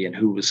going to be and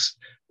who was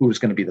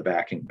going to be the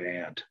backing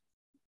band.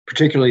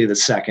 Particularly the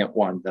second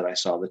one that I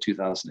saw, the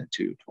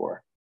 2002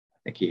 tour. I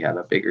think he had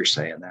a bigger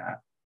say in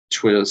that,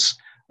 which was,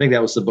 I think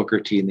that was the Booker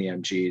T and the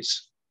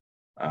MGs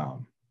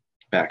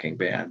backing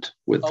band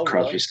with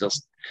Crosby, really?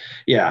 Stills.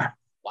 Yeah.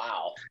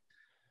 Wow.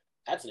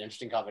 That's an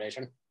interesting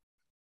combination.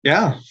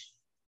 Yeah.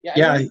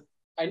 Yeah.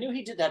 I knew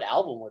he did that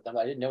album with them.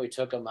 I didn't know he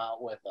took them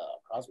out with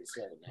Crosby,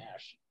 Stills, and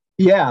Nash.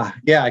 Yeah,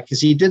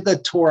 because he did the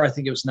tour. I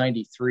think it was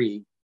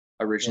 '93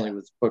 originally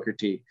with Booker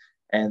T,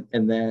 and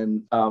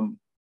then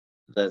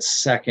the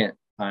second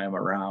time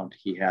around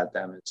he had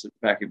them. It's a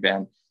backing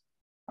band.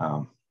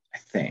 I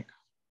think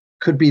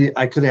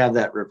I could have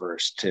that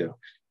reversed too,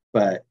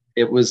 but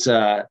it was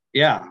they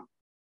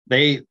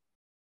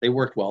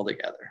worked well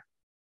together.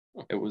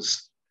 It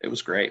was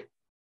great.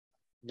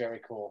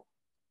 Very cool.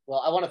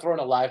 Well, I want to throw in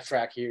a live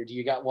track here. Do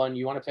you got one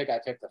you want to pick? I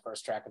picked the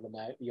first track of the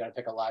night. You want to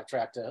pick a live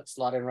track to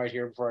slot in right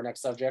here before our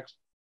next subject?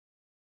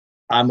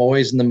 I'm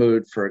always in the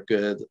mood for a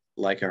good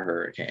Like a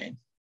Hurricane.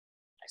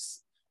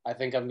 Nice. I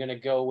think I'm going to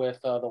go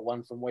with the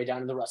one from Way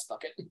Down in the Rust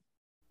Bucket.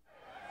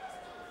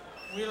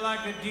 We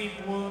like a deep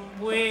wound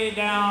way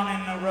down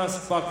in the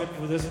rust bucket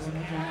for this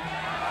one.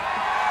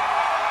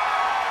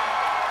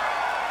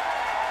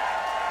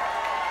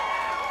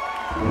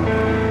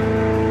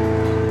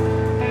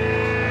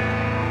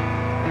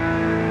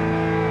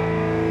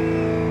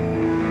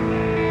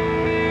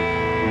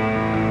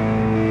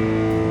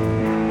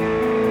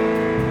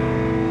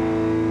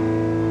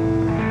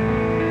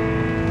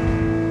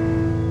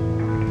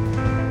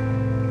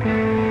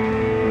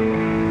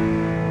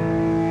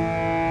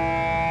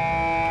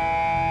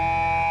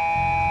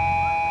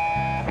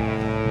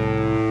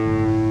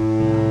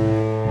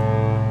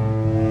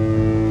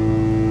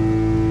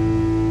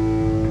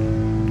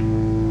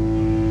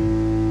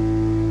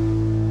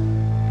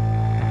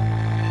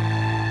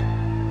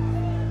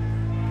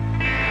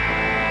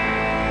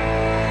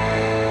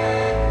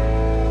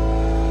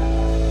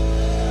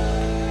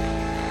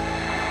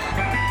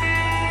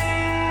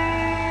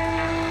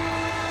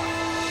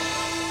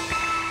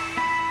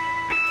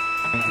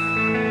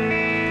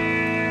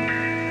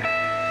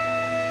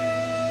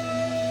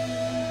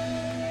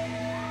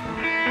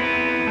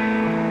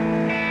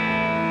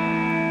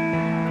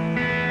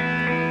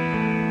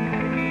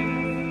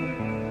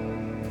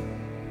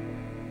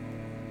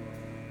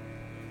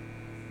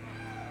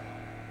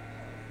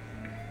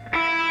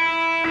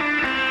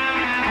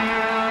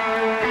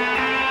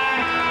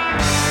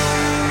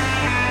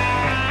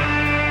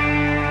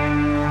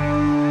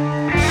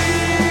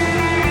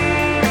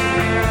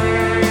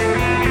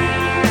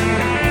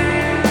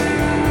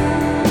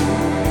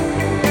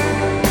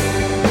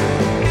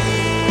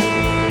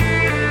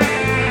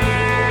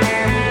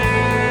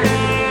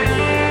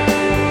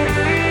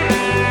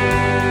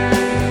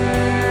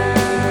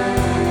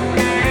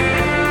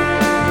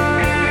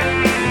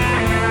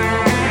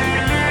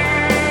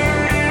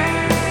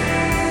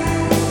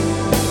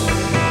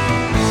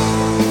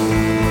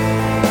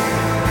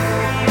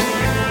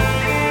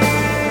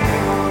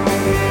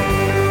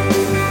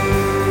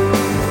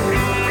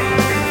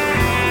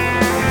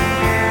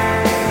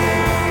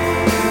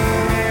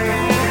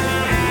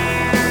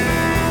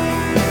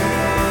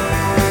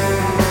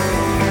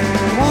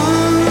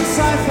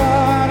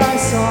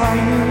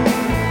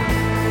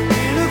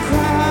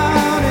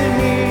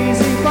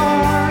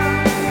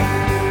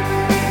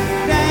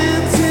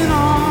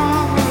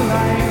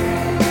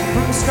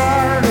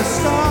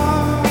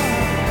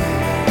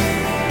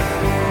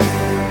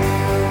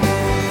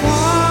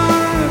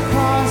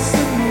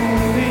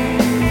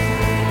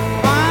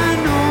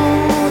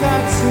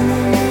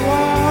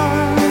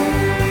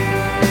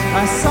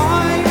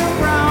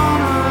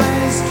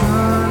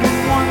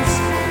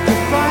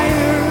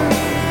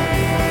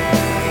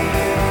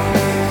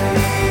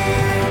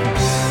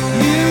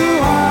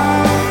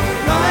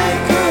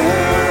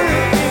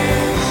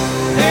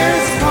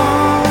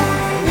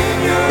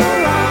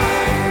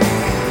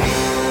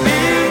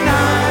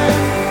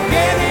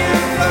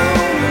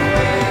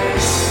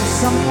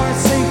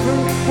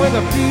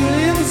 the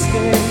feelings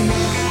stay.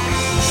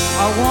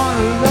 I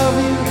wanna love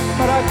you,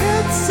 but I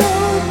get so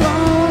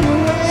blown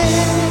away.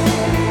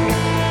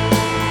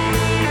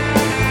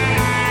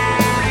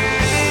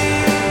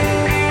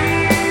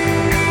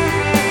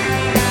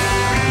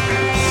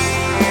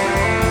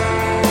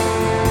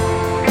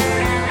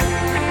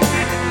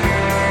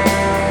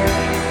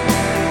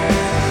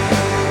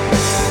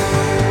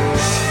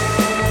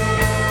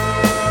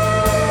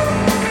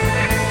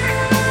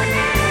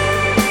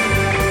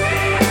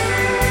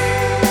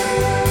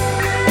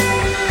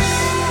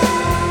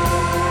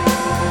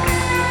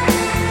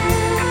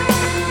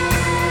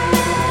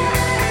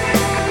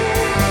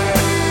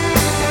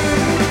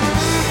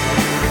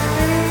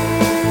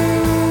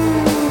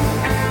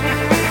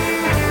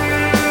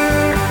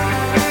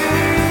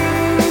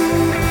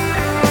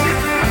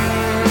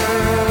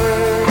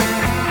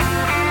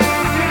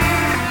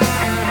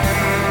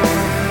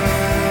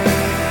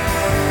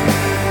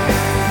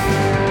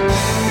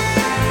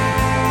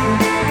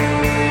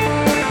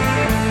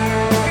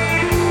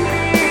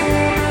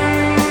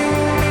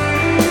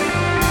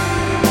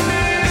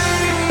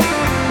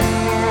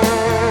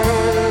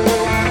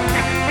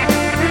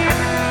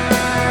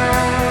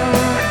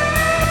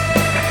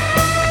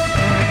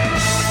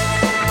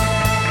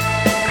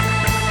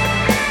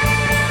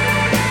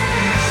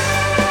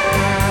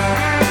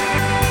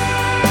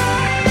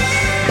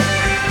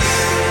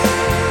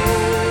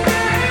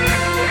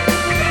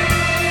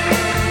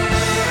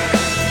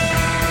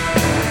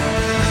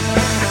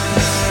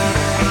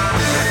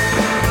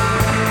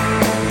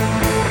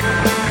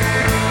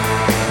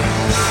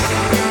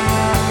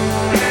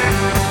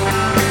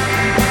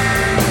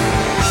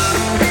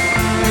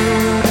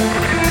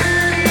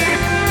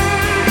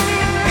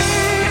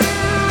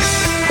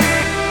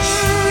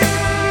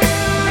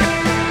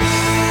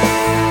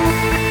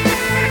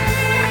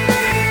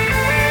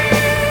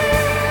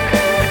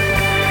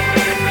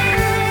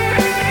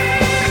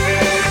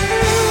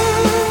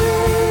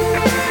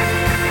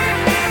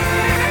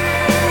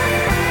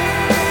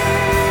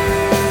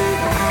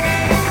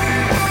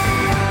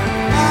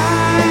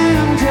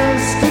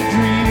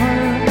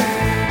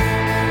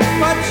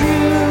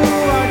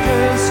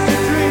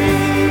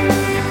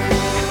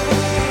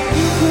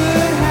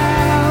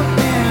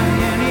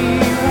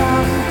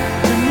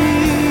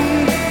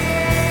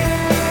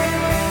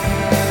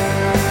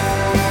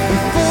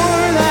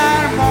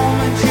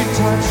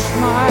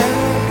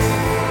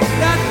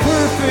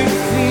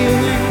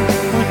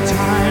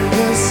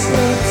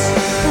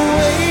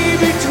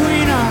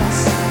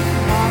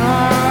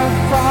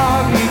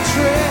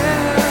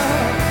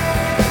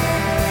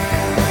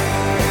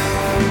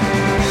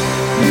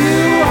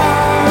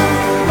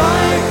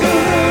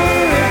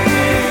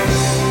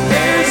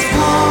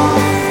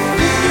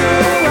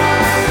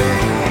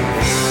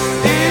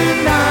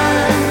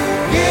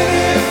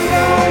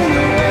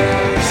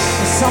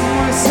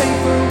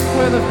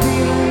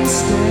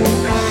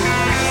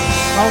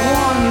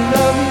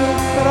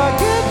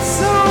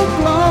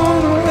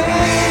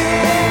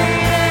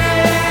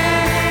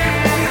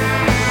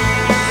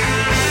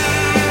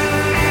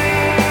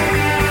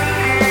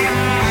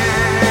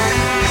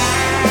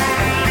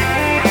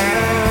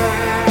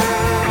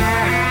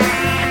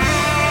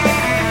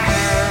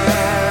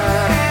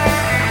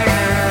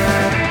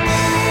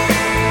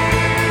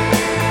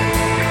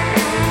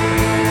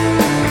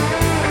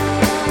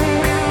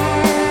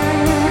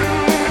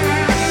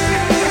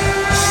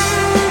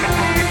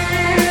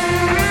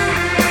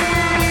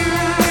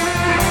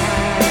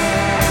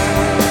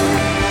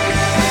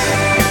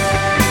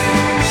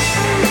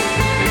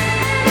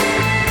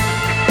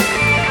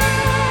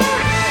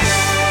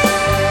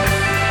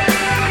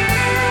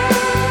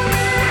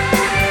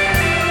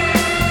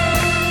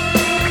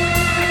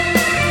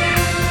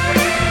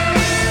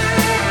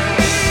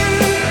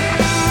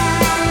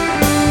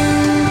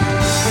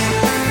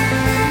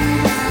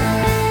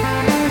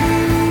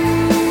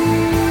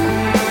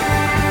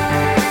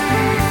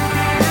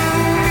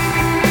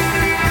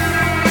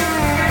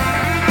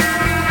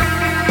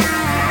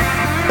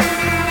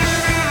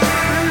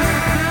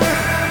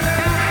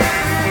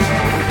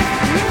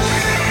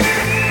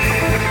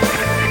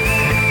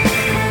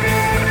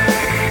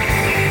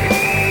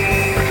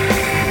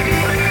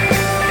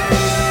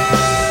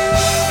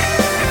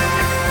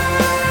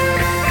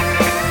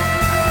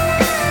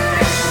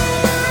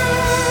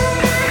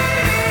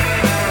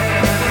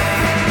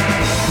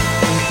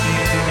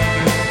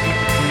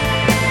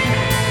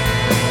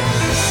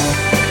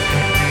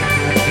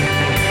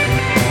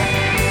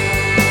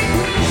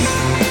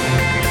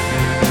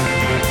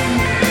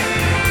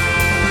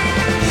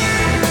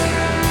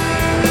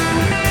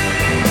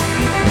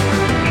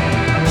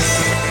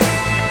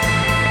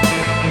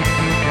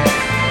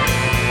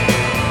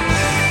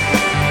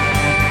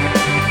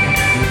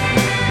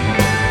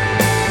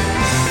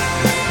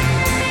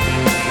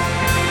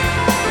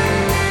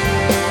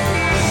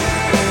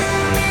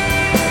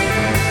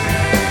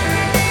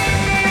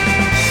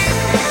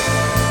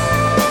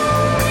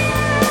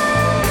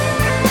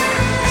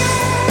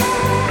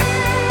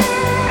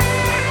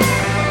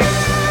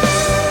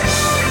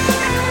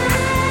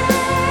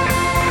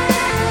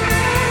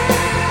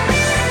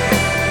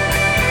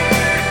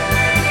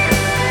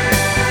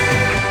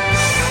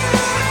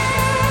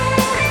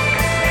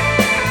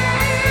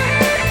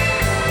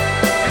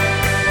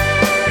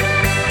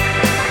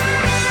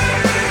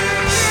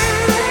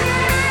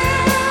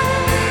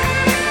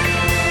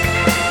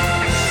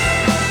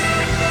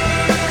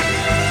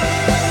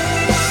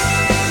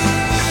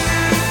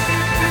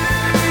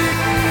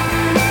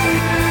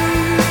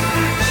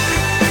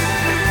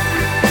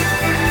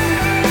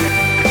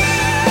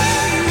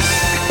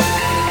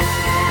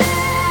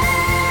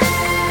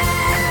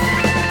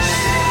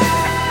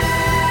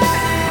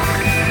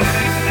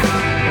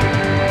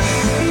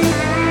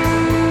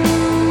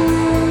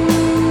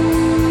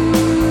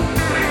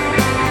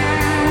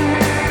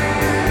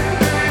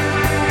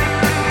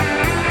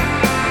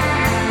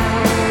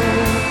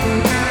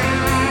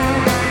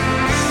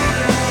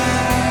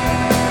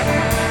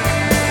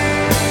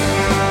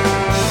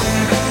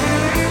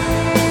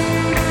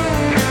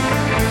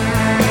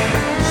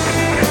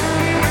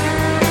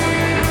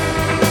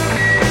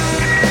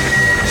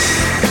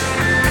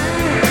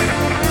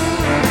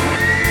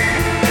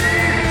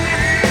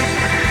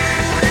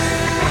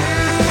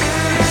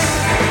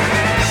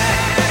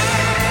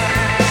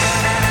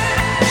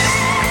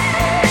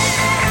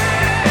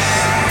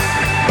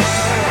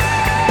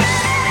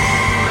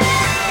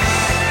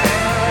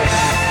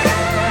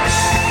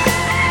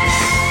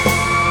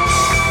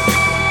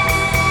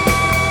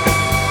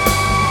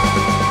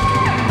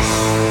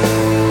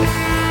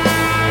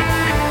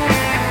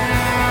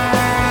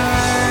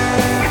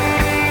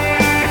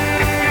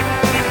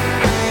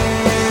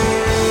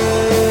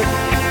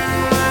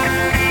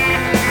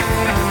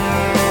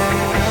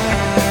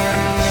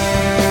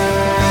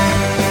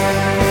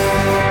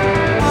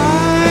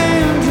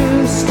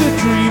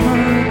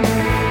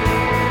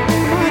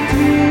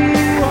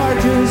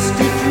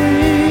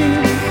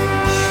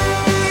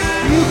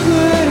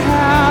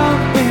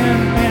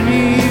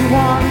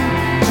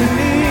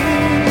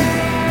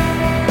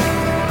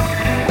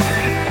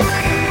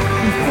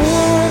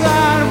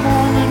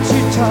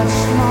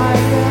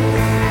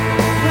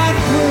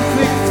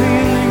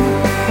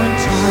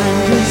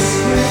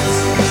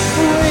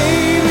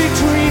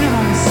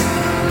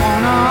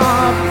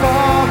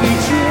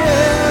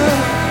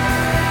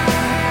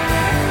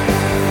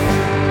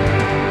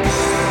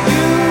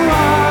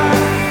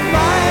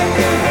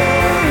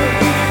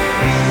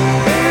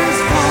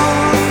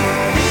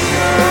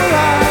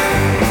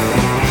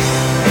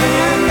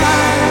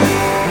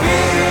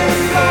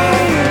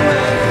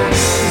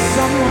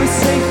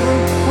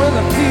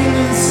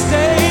 to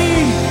stay.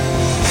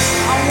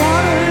 I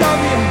wanna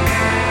love you.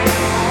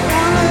 I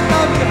wanna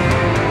love you.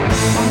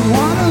 I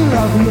wanna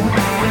love you.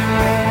 I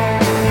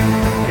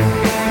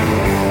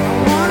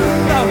wanna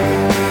love you.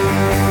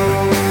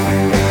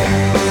 I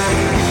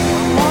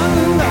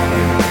wanna love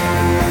you.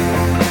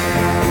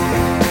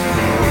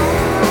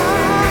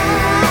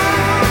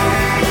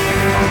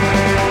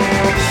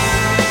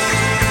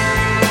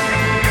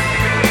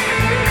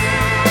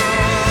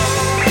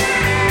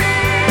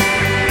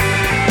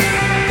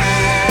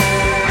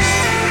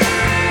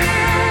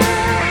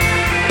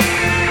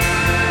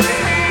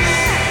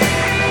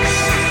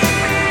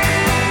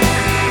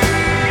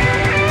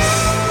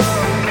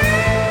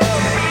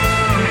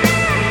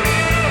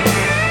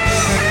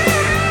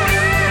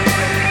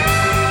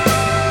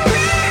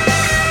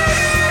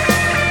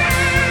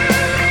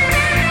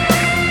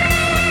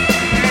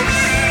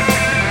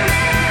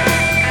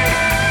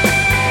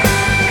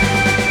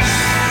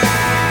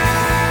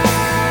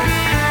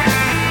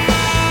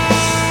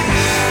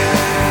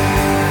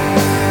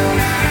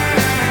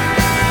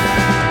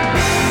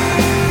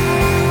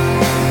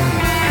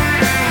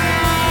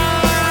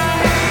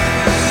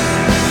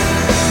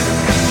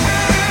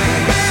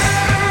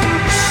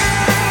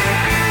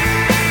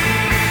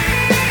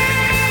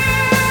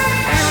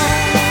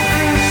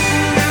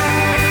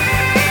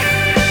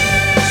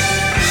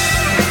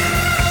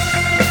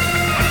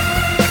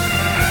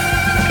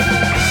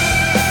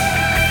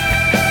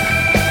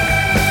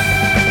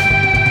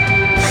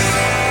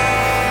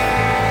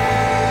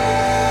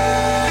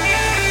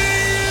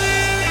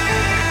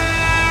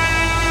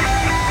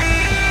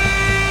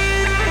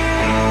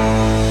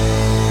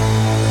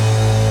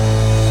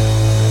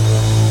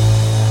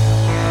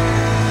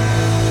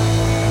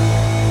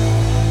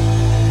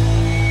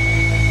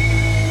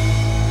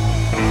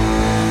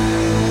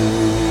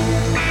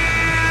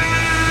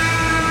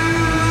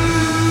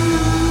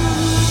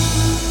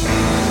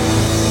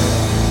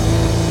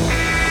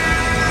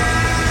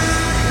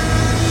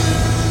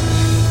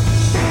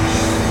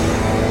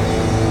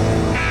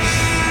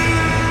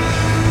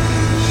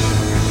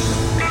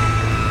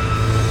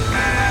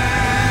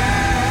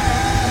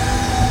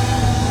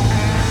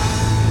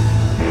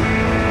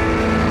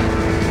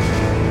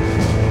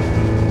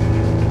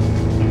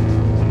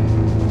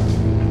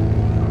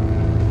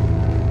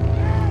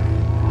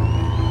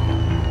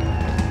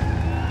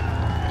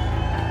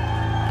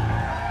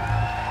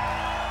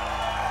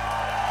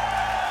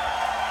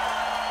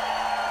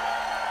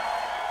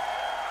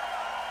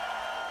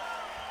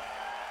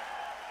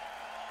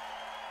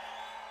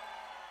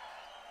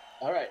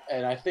 All right,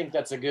 and I think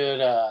that's a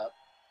good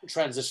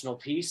transitional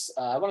piece.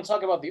 I want to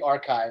talk about the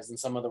archives and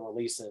some of the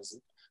releases.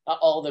 Not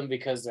all of them,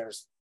 because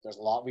there's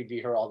a lot. We'd be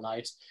here all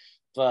night,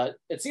 but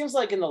it seems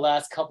like in the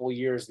last couple of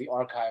years, the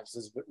archives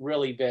has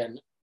really been,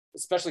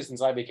 especially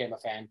since I became a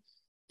fan,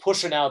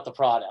 pushing out the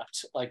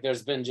product. Like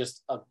there's been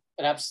just an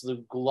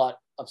absolute glut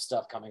of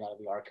stuff coming out of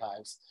the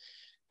archives,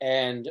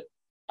 and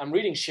I'm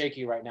reading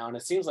Shaky right now, and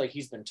it seems like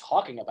he's been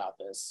talking about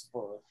this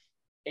for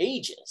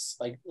ages.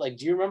 Like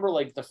do you remember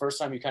like the first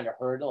time you kind of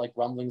heard like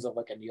rumblings of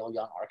like a Neil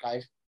Young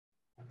archive?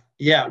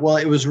 Yeah, well,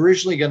 it was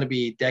originally going to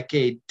be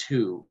Decade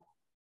 2.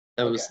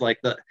 That was like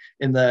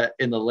in the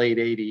late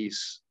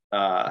 80s.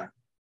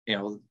 You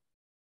know,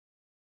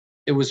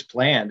 it was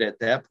planned at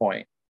that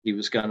point. He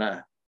was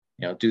gonna,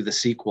 you know, do the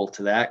sequel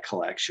to that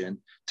collection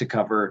to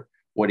cover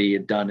what he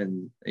had done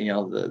in, you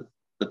know,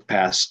 the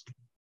past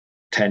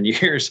 10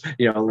 years,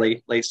 you know,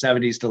 late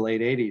 70s to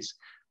late 80s.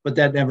 But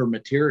that never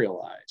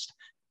materialized.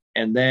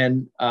 And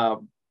then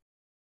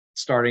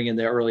starting in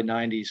the early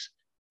 90s,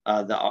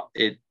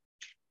 it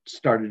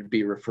started to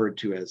be referred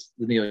to as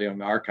the Neil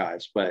Young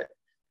Archives, but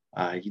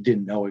you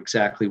didn't know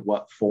exactly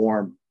what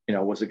form. You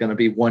know, was it going to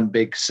be one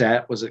big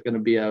set? Was it going to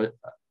be a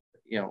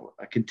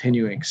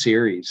continuing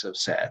series of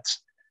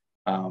sets?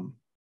 And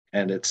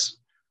it's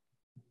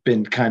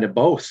been kind of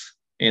both.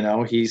 You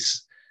know,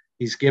 he's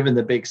given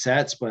the big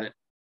sets, but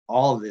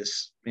all of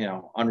this, you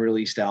know,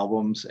 unreleased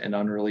albums and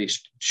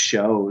unreleased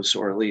shows,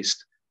 or at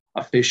least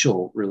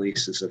official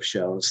releases of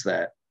shows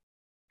that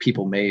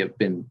people may have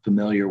been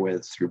familiar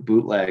with through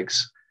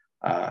bootlegs.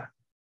 I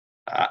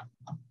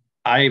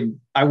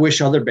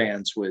wish other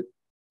bands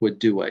would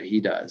do what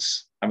he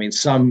does. I mean,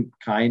 some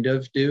kind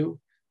of do,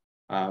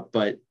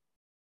 but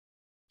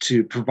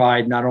to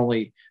provide not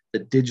only the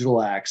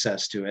digital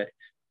access to it,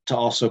 to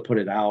also put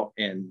it out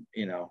in,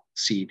 you know,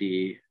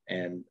 CD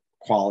and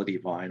quality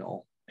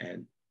vinyl,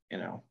 and, you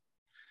know,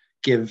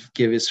 give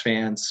his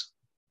fans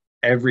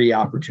every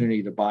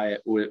opportunity to buy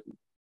it with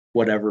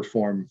whatever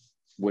form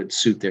would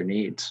suit their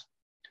needs,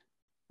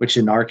 which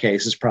in our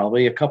case is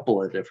probably a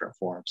couple of different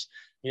forms.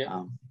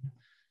 Yeah.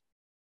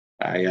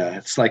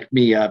 It's like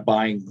me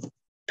buying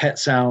Pet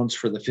Sounds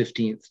for the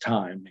 15th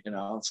time. You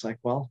know, it's like,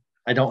 well,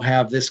 I don't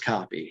have this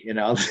copy, you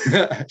know.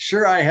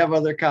 Sure, I have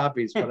other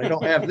copies, but I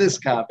don't have this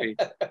copy.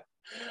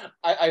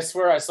 I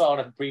swear I saw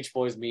on a Beach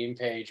Boys meme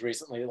page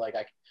recently, like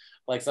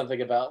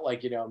something about,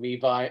 like, you know, me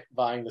buying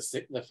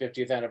the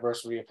 50th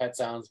anniversary of Pet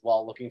Sounds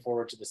while looking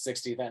forward to the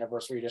 60th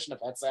anniversary edition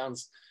of Pet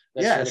Sounds.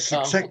 Yeah,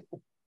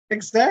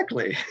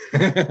 Exactly.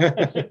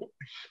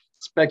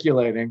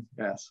 Speculating.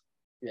 Yes.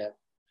 Yeah,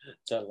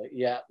 totally.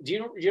 Yeah. Do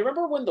you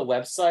remember when the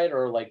website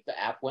or like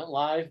the app went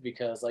live?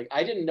 Because like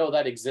I didn't know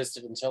that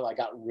existed until I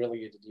got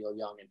really into Neil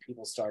Young and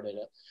people started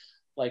it.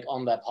 Like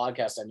on that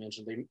podcast I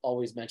mentioned, they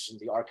always mentioned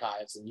the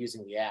archives and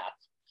using the app.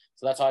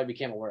 So that's how I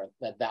became aware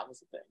that that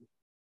was a thing.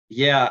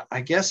 Yeah,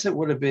 I guess it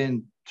would have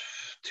been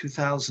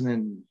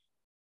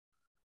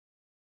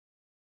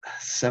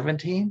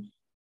 2017,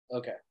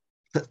 Okay.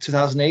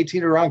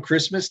 2018, around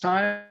Christmas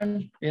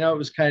time. It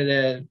was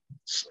it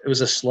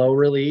was a slow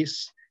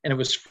release, and it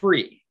was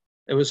free.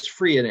 It was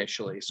free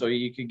initially, so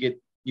you could get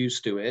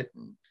used to it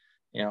and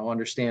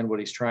understand what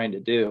he's trying to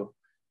do.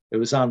 It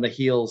was on the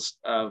heels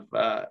of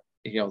the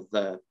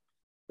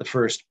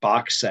first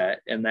box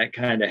set, and that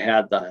kind of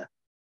had the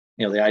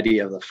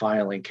idea of the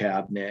filing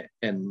cabinet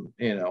and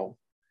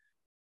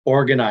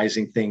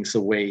organizing things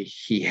the way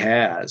he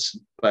has.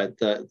 But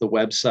the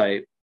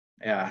website,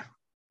 yeah,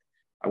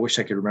 I wish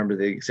I could remember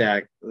the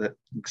exact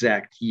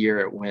year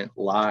it went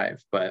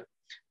live, but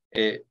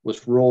it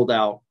was rolled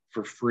out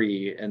for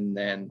free, and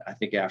then I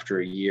think after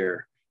a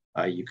year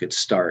you could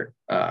start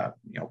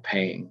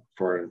paying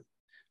for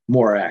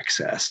more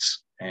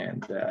access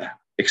and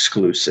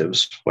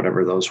exclusives,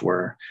 whatever those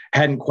were.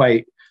 Hadn't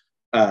quite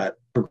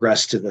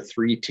progressed to the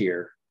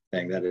 3-tier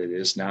thing that it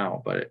is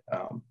now, but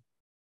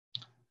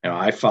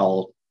I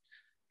followed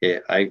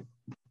it. I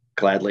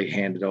gladly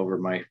handed over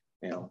my,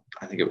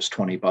 I think it was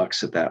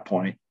 $20 at that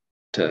point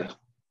to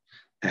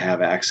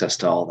have access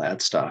to all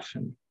that stuff,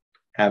 and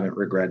haven't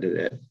regretted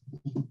it.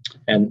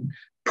 And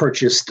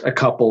purchased a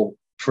couple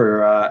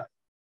for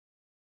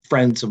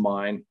friends of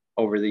mine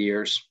over the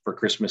years for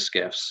Christmas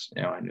gifts.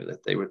 I knew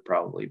that they would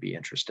probably be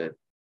interested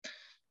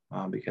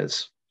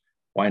because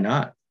why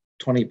not?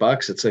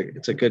 $20,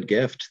 it's a good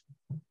gift.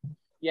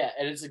 Yeah,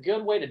 and it's a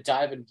good way to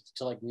dive into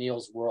like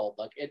Neil's world.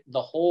 Like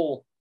the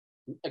whole,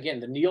 again,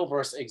 the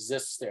Neilverse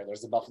exists there.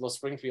 There's the Buffalo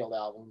Springfield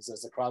albums.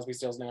 There's the Crosby,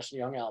 Stills, Nash &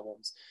 Young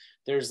albums.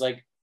 There's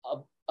like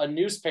a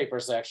newspaper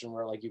section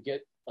where like you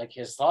get like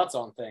his thoughts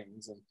on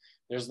things, and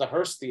there's the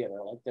Hearst Theater.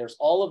 Like there's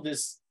all of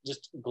this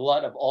just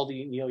glut of all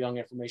the Neil Young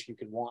information you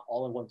could want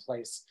all in one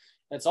place.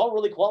 And it's all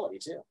really quality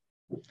too.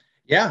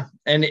 Yeah,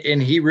 and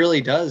he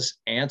really does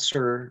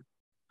answer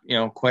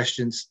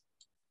questions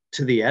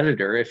to the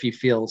editor if he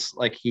feels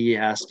like he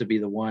has to be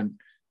the one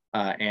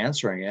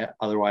answering it.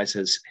 Otherwise,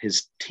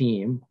 his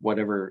team,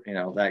 whatever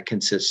that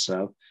consists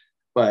of.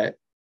 But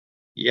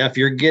yeah, if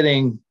you're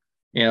getting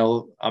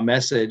a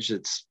message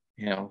that's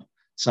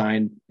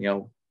signed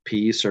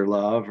peace or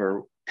love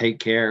or take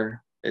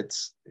care,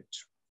 it's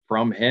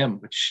from him,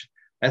 which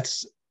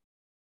it's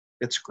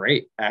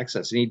great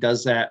access, and he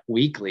does that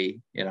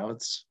weekly.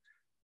 It's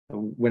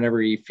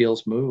whenever he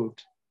feels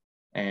moved,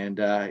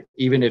 and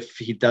even if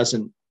he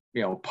doesn't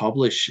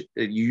publish,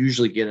 you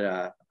usually get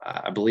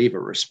I believe a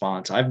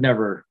response. I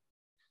would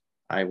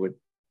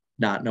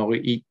not know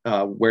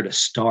where to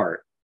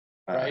start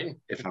Right.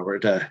 if I were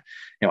to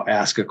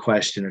ask a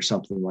question or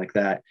something like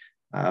that,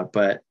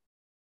 but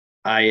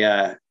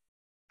I've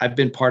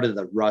been part of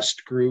the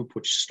Rust group,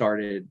 which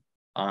started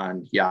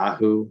on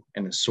Yahoo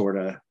and has sort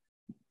of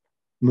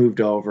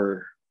moved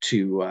over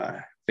to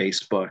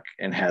Facebook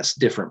and has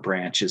different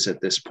branches at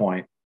this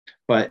point.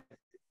 But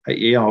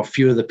a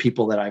few of the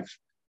people that I've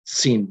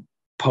seen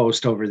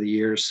post over the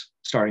years,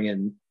 starting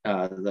in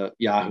the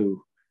Yahoo,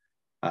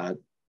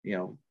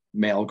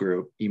 email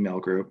group,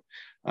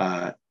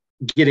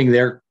 getting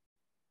their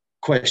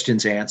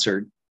questions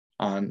answered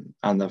on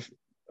the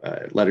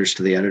letters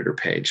to the editor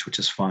page, which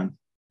is fun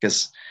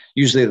because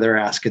usually they're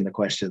asking the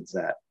questions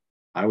that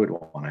I would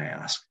want to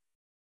ask.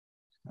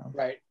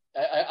 Right.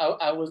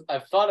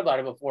 I've thought about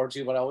it before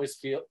too, but I always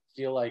feel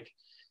like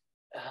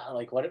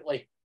what,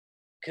 like,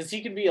 because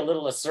he can be a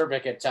little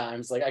acerbic at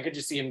times. Like I could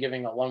just see him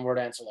giving a one-word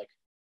answer, like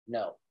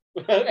no,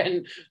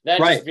 and that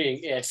Right. just being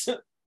it.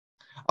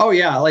 Oh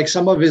yeah, like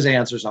some of his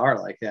answers are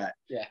like that.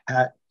 Yeah.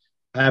 I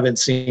haven't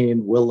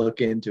seen. We'll look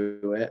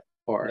into it,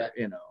 or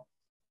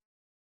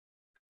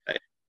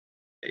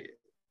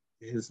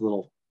his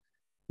little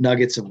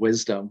nuggets of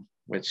wisdom,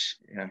 which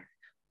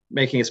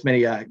making as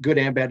many good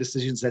and bad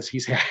decisions as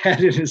he's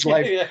had in his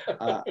life.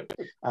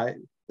 Yeah.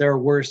 There are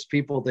worse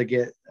people to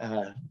get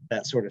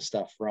that sort of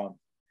stuff from.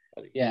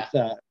 Yeah.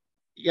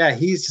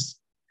 He's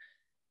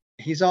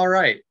all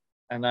right.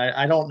 And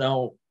I don't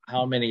know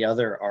how many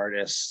other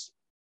artists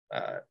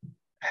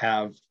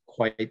have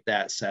quite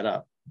that set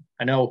up.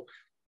 I know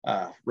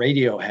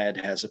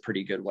Radiohead has a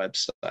pretty good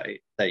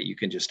website that you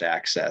can just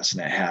access,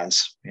 and it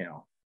has,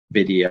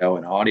 video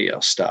and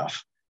audio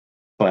stuff.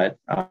 But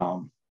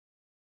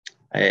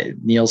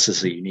Neil's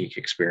is a unique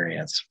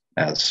experience,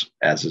 as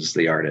is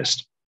the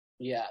artist.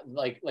 Yeah,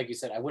 like you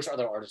said, I wish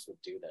other artists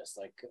would do this.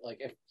 Like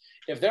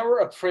if there were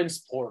a Prince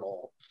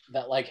portal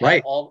that like had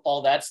Right.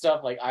 all that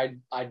stuff, like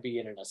I'd be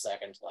in a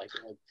second. Like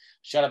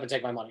shut up and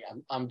take my money.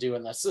 I'm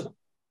doing this.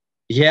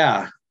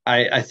 Yeah,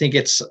 I think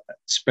it's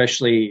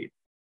especially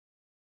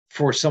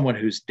for someone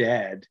who's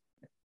dead.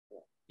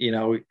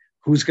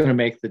 who's going to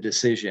make the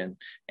decision,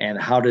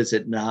 and how does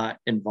it not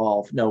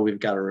involve, no, we've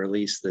got to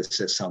release this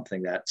as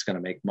something that's going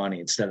to make money,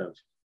 instead of,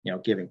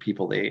 giving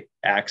people the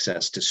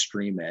access to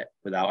stream it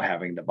without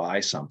having to buy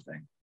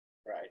something.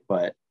 Right.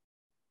 But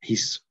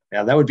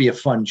that would be a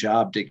fun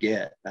job to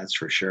get. That's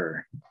for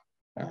sure.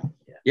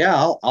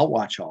 I'll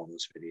watch all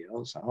those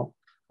videos. I'll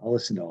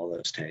listen to all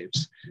those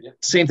tapes. Yep.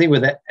 Same thing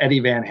with Eddie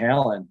Van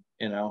Halen.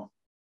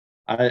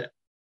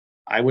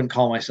 I wouldn't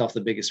call myself the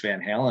biggest Van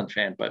Halen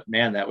fan, but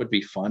man, that would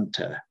be fun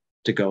to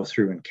go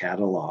through and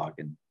catalog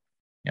and,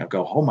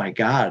 go, oh my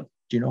God,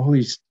 do you know who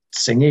he's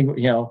singing,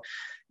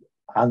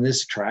 on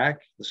this track?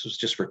 This was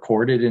just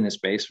recorded in his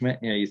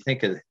basement. You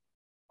think of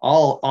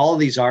all of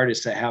these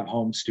artists that have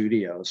home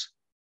studios,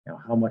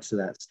 how much of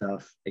that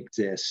stuff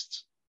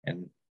exists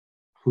and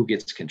who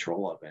gets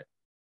control of it.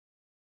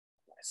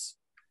 Nice.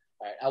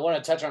 All right. I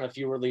want to touch on a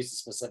few releases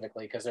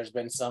specifically, because there's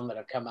been some that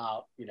have come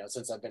out,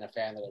 since I've been a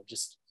fan, that have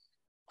just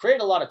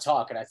created a lot of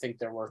talk, and I think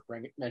they're worth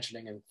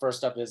mentioning. And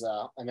first up is,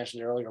 I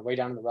mentioned earlier, Way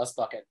Down in the Rust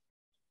Bucket.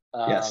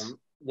 Yes.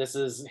 This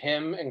is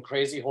him and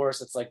Crazy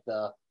Horse. It's like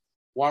the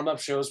warm-up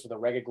shows for the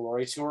Reggae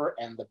Glory Tour,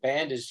 and the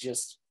band is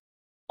just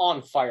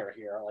on fire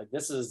here. Like,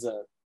 this is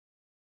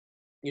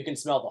you can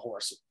smell the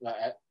horse.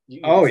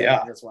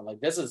 Yeah. This one, like,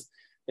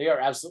 they are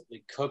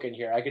absolutely cooking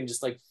here. I can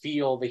just like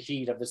feel the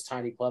heat of this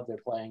tiny club they're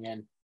playing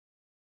in.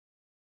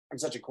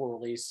 It's such a cool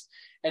release.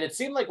 And it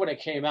seemed like when it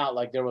came out,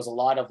 like there was a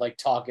lot of like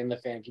talk in the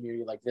fan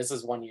community, like this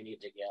is one you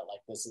need to get. Like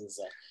this is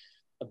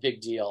a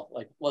big deal.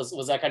 Like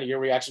was that kind of your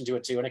reaction to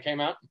it too when it came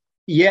out?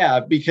 Yeah,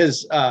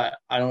 because I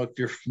don't know if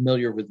you're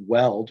familiar with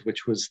Weld,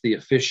 which was the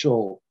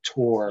official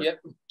tour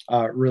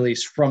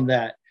release from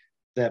that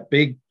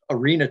big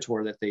arena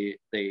tour that they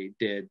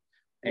did.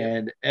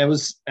 And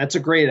that's a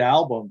great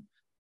album,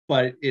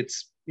 but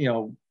it's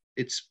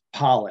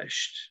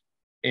polished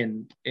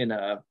in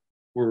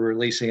we're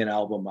releasing an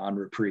album on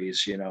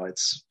Reprise.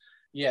 It's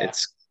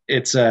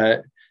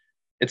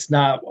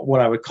not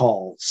what I would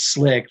call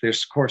slick.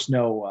 There's of course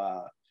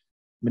no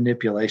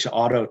manipulation,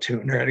 auto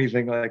tune or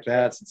anything like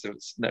that, since it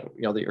was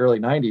the early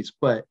 90s.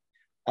 But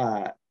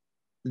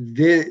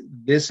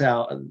this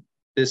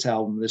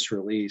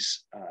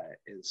release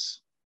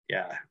is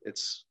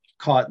it's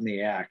caught in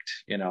the act.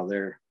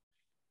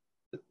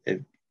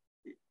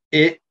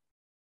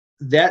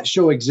 That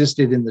show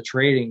existed in the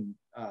trading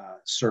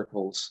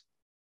circles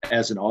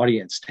as an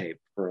audience tape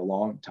for a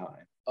long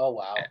time. Oh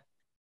wow.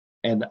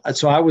 And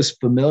so I was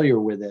familiar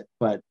with it,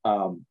 but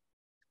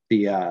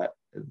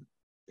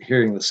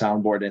hearing the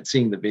soundboard and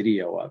seeing the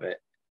video of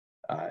it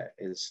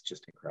is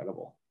just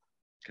incredible.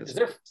 Is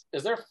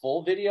there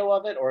full video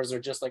of it, or is there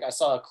just like, I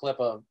saw a clip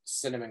of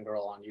Cinnamon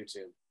Girl on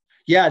YouTube?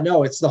 Yeah,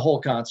 no, it's the whole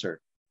concert.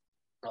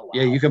 Oh, wow.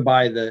 Yeah, you can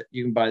buy the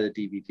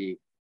DVD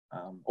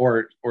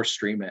or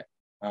stream it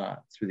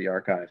through the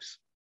archives.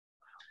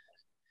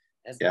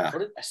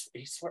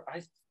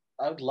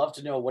 I would love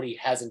to know what he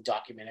hasn't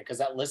documented, because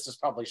that list is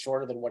probably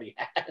shorter than what he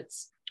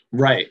has.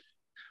 Right.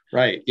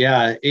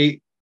 Yeah,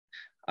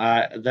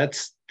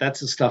 that's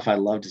the stuff I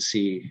love to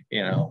see.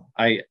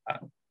 I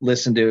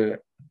listen to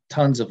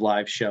tons of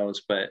live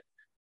shows, but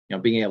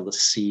being able to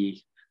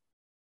see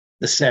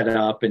the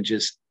setup and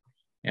just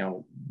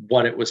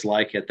what it was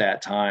like at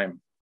that time,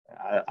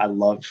 I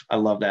love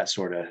that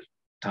sort of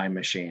time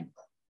machine.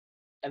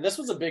 And this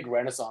was a big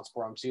renaissance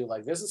for him too.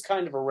 Like this is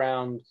kind of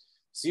around.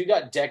 So you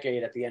got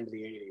Decade at the end of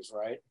the 80s,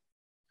 right?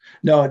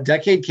 No,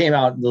 Decade came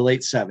out in the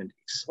late 70s.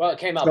 Well, it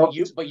came out,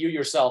 but you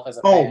yourself as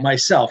a fan. fan.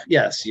 Myself,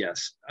 yes,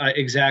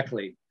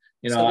 exactly.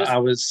 I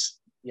was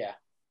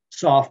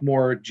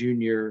sophomore,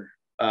 junior,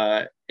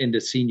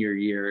 into senior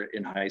year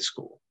in high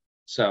school.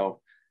 So,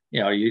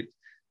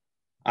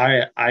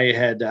 I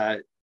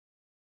had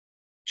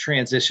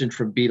transitioned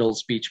from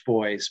Beatles, Beach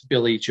Boys,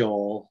 Billy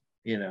Joel,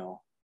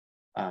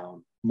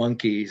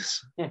 Monkees.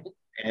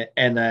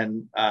 And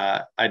then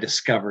I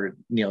discovered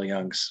Neil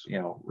Young's,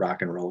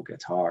 rock and roll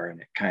guitar, and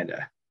it kind of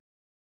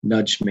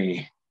nudged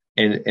me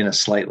in a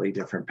slightly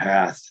different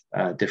path,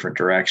 different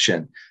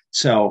direction.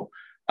 So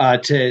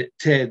to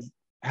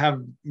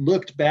have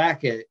looked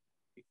back at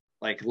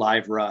like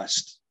Live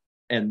Rust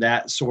and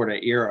that sort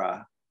of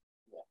era,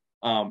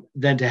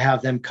 then to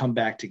have them come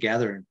back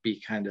together and be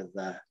kind of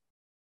the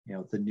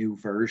new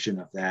version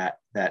of that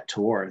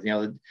tour,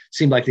 it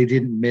seemed like they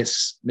didn't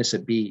miss a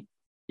beat,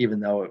 even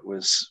though it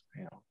was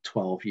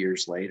 12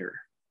 years later,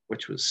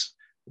 which was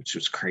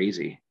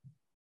crazy.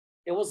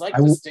 It was like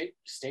the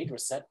stage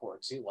was set for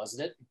it too,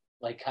 wasn't it?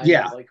 Like kind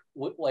of like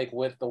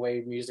with the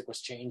way music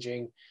was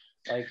changing,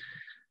 like,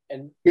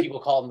 and people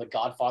call him the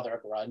Godfather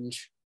of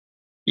grunge.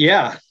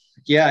 Yeah.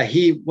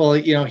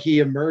 He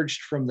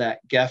emerged from that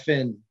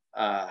Geffen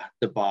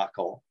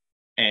debacle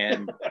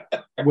and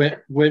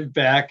went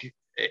back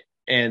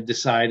and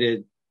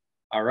decided,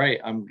 all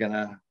right, I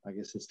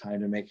guess it's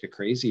time to make a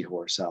Crazy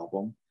Horse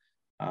album.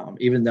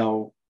 Even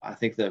though I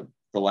think the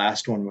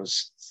last one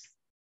was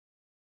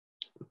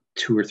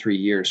 2 or 3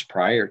 years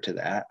prior to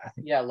that. I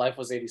think. Yeah, Life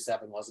was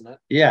 87, wasn't it?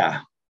 Yeah.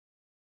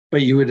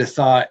 But you would have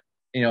thought,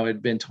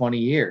 it'd been 20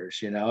 years,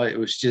 it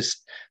was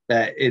just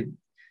that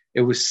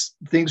it was,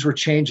 things were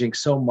changing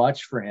so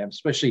much for him,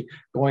 especially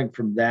going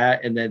from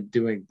that and then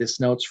doing This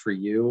Note's for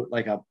You,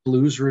 like a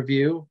blues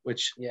review,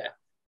 which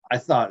I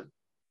thought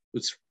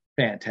was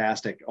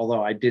fantastic.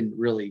 Although I didn't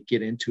really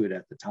get into it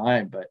at the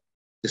time, but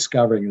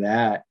discovering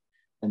that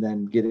and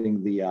then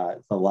getting the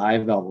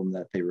live album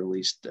that they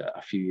released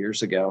a few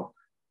years ago,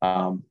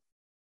 that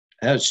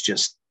was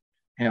just,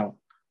 you know,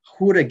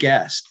 who would have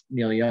guessed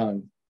Neil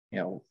Young, you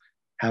know,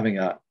 having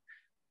a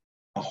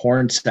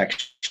horn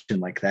section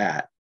like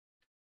that,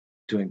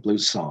 doing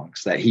blues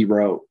songs that he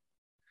wrote.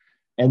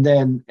 And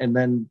then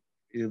the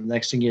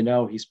next thing you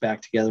know, he's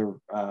back together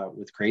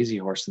with Crazy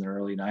Horse in the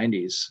early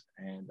 90s.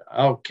 And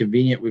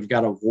convenient, we've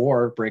got a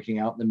war breaking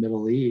out in the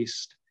Middle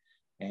East.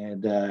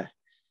 And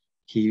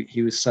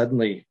he was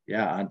suddenly,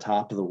 on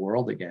top of the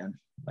world again.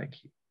 Like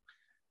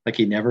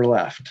he never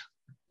left.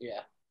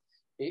 Yeah.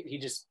 He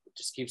just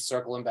keeps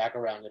circling back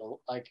around.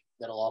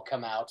 That'll all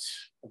come out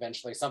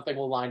eventually. Something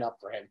will line up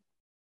for him.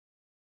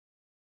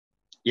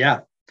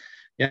 Yeah,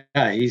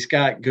 he's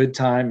got good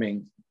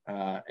timing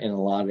in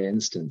a lot of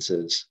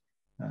instances.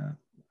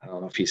 I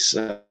don't know if he's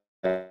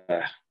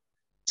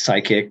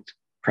psychic,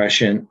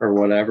 prescient, or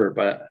whatever,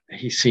 but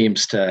he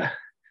seems to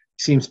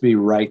be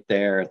right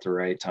there at the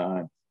right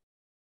time.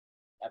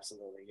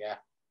 Absolutely, yeah.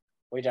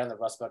 Way down the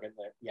Rust Bucket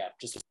there. Yeah,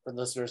 just for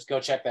listeners, go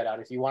check that out.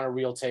 If you want a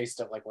real taste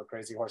of like what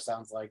Crazy Horse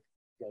sounds like,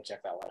 go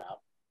check that one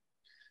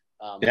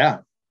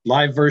out.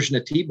 Live version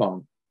of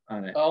T-Bone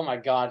on it. Oh my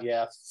God,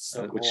 yeah,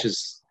 so cool. Which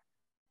is,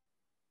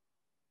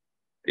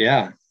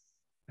 no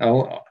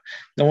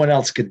one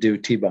else could do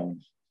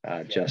T-Bone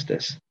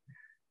justice.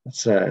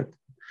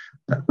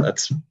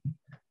 That's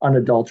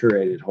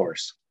unadulterated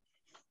Horse.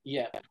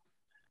 Yeah,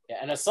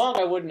 and a song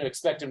I wouldn't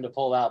expect him to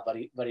pull out, but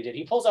he did.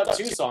 He pulls out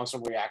 2 songs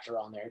from Reactor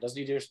on there. Doesn't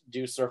he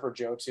do Surfer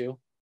Joe too?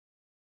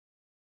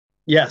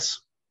 Yes.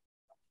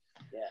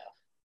 Yeah.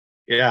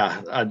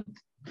 Yeah.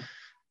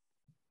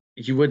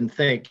 You wouldn't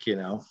think, you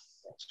know,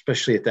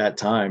 especially at that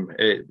time.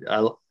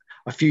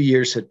 A few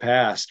years had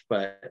passed,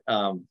 but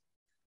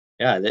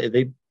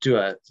they do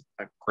a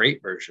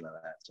great version of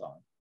that song.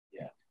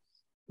 Yeah.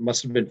 It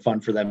must have been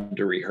fun for them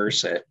to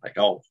rehearse it. Like,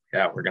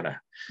 we're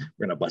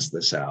gonna bust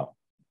this out.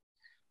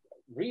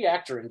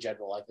 Reactor in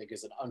general, I think,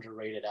 is an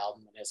underrated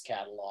album in his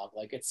catalog.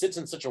 Like, it sits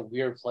in such a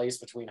weird place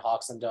between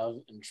Hawks and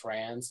Dove and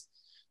Trans,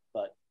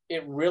 but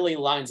it really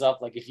lines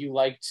up. Like, if you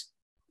liked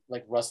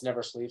like Rust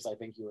Never Sleeps, I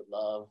think you would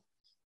love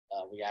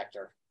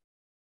Reactor.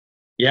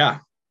 Yeah.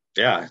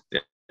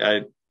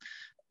 I'm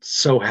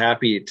so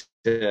happy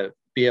to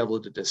be able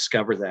to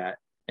discover that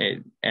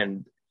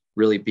and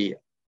really be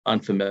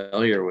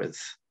unfamiliar with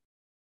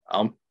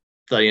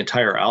the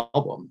entire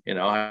album. You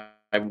know,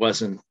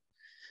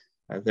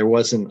 there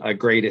wasn't a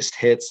greatest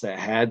hits that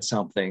had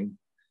something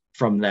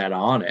from that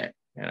on it,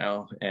 you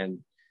know, and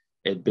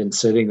it'd been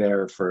sitting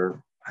there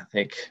for, I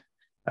think,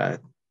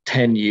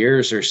 10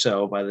 years or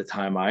so by the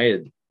time I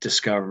had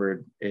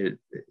discovered it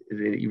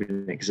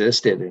even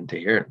existed, and to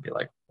hear it and be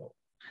like,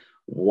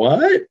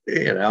 what,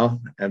 you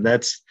know. And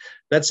that's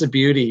the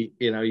beauty,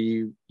 you know.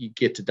 You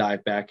get to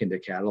dive back into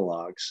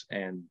catalogs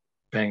and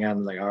bang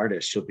on the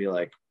artist, you'll be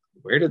like,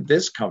 where did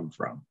this come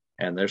from?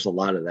 And there's a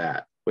lot of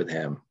that with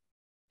him.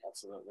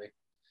 Absolutely.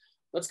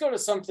 Let's go to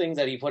something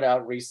that he put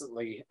out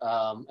recently,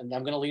 and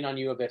I'm going to lean on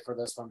you a bit for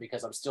this one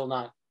because I'm still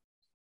not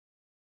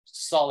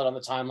solid on the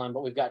timeline,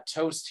 but we've got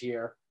Toast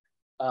here,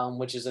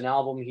 which is an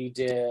album he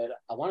did,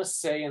 I want to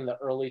say in the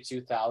early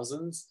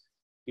 2000s.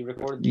 He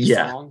recorded these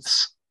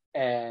songs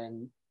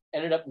and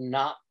ended up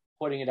not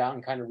putting it out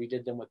and kind of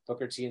redid them with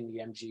Booker T and the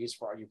MGs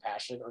for Are You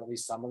Passionate, or at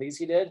least some of these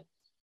he did.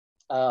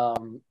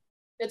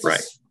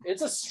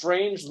 It's a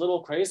strange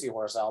little Crazy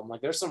Horse album.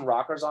 Like, there's some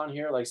rockers on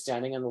here, like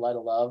Standing in the Light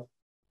of Love,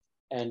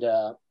 and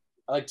I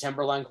like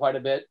Timberline quite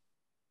a bit.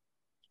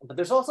 But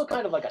there's also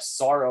kind of like a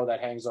sorrow that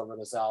hangs over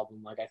this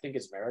album. Like, I think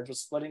his marriage was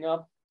splitting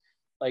up.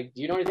 Like,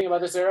 do you know anything about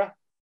this era?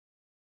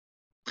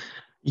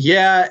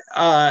 Yeah.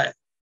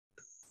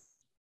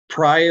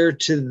 Prior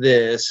to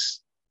this,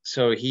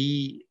 so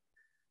he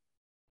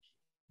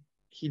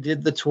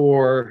did the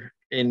tour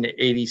in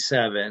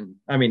 97,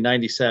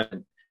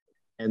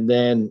 and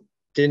then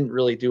didn't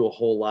really do a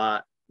whole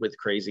lot with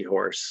Crazy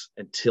Horse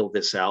until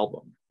this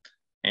album.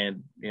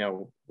 And, you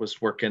know,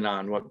 was working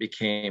on what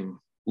became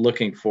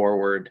Looking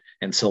Forward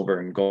and Silver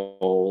and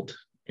Gold,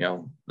 you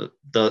know,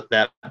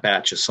 that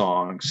batch of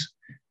songs.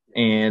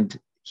 And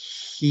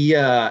he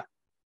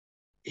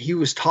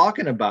was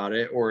talking about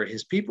it, or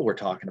his people were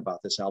talking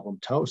about this album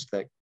Toast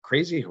that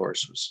Crazy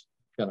Horse was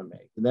gonna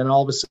make. And then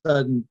all of a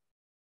sudden,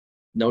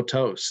 no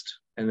Toast.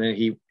 And then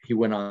he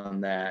went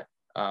on that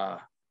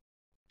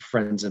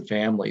Friends and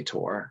Family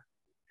tour,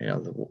 you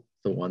know,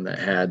 the one that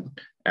had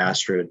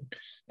Astrid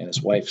and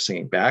his wife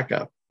singing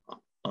backup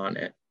on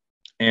it.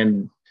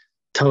 And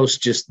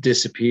Toast just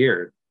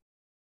disappeared.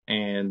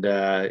 And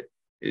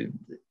it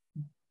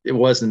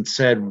wasn't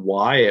said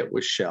why it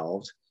was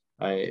shelved.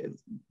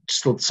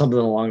 Just something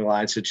along the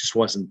lines, it just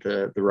wasn't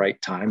the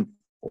right time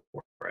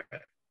for it.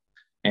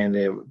 And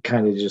it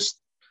kind of just,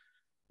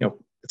 you know,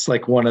 it's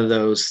like one of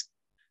those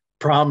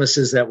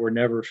promises that were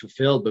never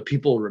fulfilled, but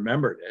people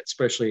remembered it,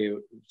 especially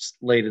it was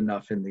late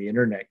enough in the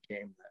internet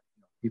game that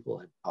people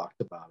had talked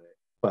about it,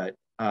 but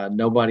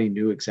nobody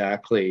knew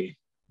exactly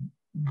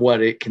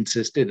what it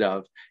consisted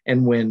of.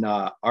 And when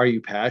Are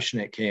You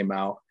Passionate came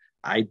out,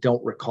 I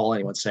don't recall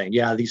anyone saying,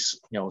 yeah, these,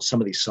 some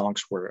of these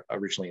songs were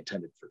originally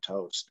intended for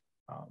Toast,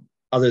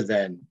 other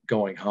than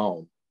Going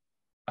Home,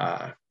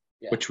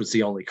 which was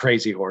the only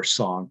Crazy Horse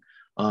song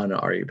on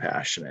Are You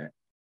Passionate.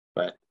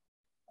 But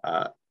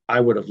I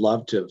would have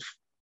loved to have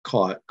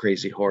caught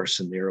Crazy Horse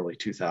in the early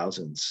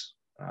 2000s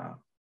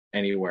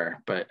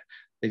anywhere, but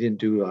they didn't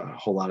do a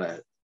whole lot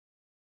of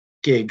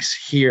gigs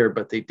here,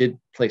 but they did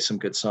play some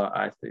good songs.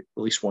 I think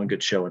at least one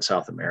good show in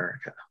South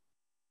America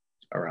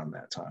around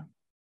that time.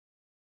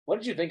 What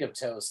did you think of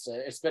Toast?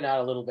 It's been out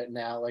a little bit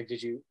now. Like,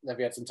 have you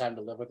had some time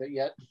to live with it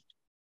yet?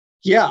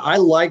 Yeah, I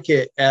like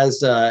it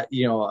as a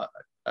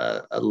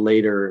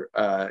later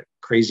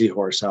Crazy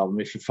Horse album.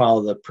 If you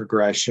follow the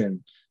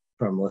progression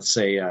from, let's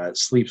say,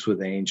 Sleeps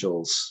with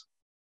Angels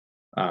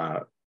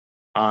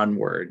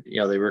onward,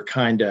 they were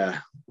kind of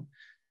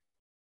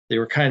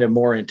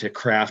more into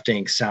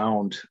crafting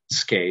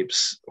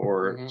soundscapes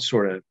or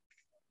sort of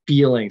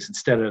feelings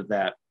instead of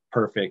that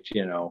perfect,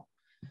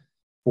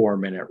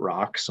 4-minute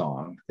rock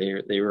song.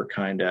 They were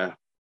kind of,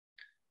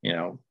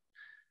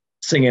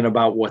 singing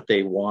about what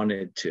they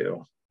wanted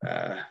to.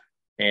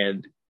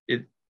 And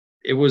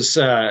it was,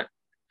 I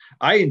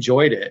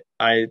enjoyed it.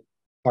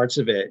 Parts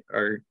of it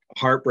are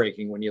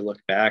heartbreaking when you look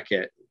back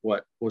at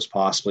what was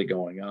possibly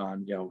going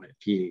on. If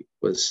he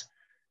was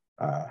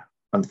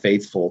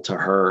unfaithful to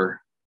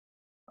her,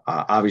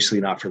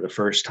 obviously not for the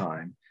first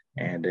time,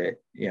 and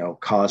it,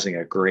 causing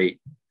a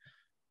great,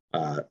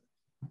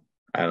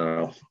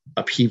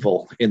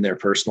 upheaval in their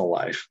personal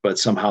life, but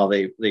somehow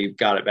they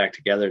got it back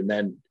together. And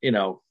then,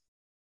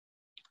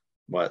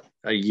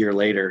 a year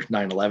later,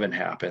 9/11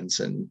 happens,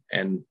 and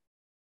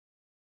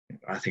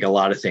I think a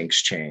lot of things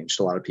changed.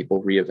 A lot of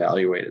people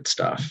reevaluated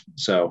stuff.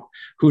 So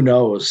who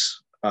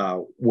knows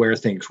where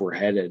things were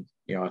headed,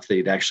 if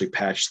they'd actually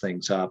patched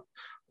things up,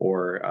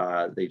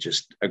 or they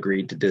just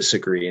agreed to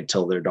disagree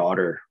until their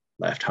daughter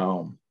left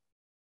home.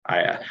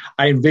 I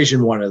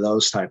envision one of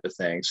those type of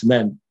things. And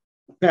then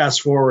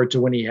fast forward to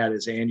when he had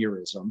his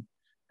aneurysm,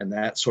 and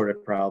that sort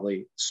of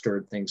probably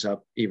stirred things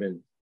up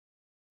even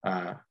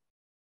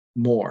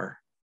more.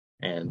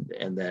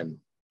 And then,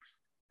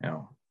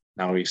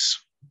 now he's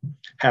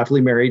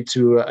happily married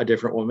to a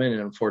different woman.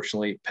 And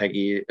unfortunately,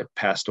 Peggy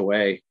passed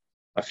away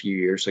a few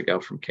years ago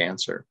from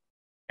cancer.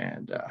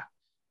 And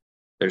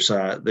there's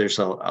a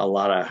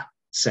lot of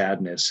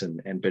sadness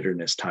and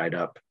bitterness tied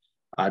up,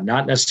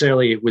 not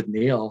necessarily with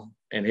Neil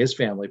and his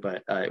family,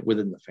 but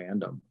within the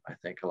fandom. I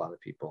think a lot of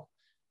people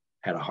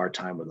had a hard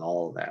time with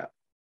all of that.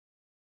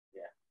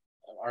 Yeah,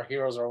 our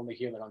heroes are only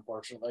human,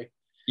 unfortunately.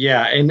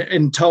 Yeah,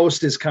 and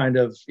Toast is kind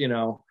of,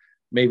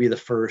 maybe the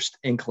first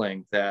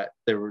inkling that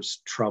there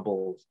was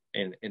trouble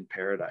in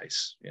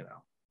paradise,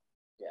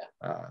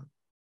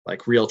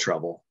 like real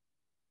trouble.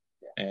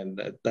 Yeah.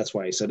 And that's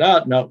why he said,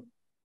 no,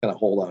 gonna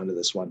hold on to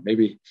this one.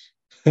 Maybe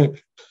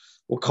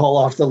we'll call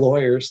off the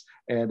lawyers,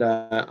 and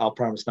I'll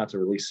promise not to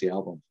release the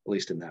album, at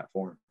least in that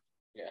form.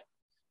 Yeah.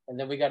 And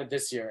then we got it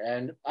this year,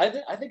 and I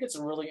think it's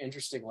a really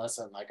interesting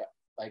lesson. Like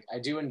I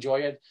do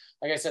enjoy it.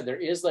 Like I said, there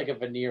is like a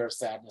veneer of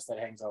sadness that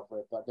hangs over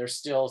it, but there's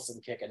still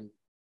some kicking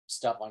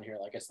stuff on here.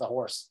 Like, it's the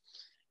horse.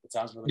 It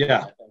sounds really good,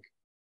 I think.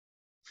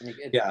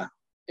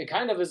 It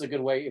kind of is a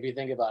good way if you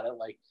think about it.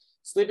 Like,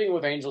 Sleeping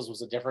with Angels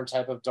was a different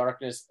type of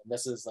darkness, and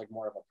this is like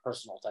more of a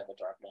personal type of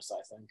darkness,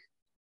 I think.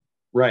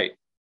 Right.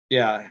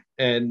 Yeah.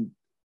 And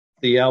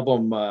the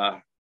album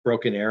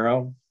Broken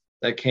Arrow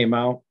that came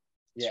out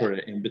sort of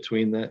in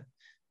between the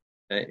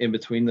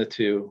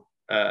two,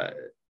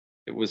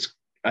 it was,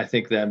 I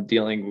think, them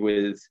dealing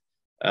with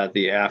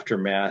the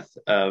aftermath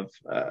of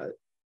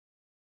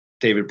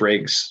David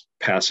Briggs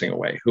passing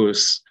away, who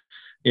was,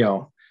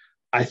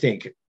 I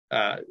think,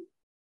 an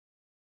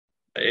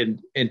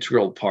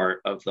integral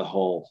part of the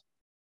whole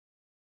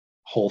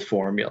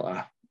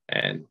formula.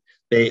 And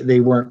they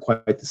weren't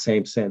quite the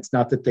same since.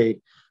 Not that they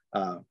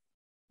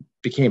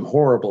became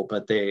horrible,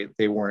 but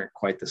they weren't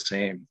quite the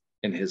same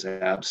in his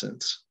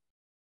absence.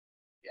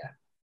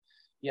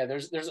 Yeah.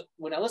 There's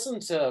when I listen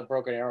to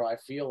Broken Arrow, I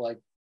feel like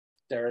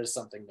there is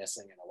something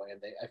missing in a way,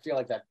 and I feel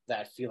like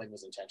that feeling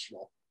was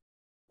intentional.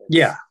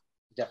 It's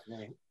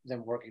definitely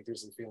them working through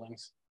some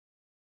feelings.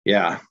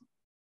 Yeah,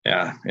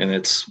 and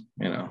it's,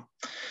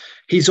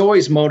 he's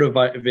always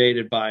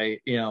motivated by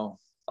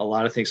a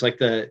lot of things, like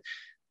the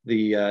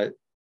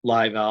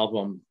live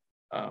album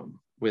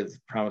with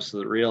Promise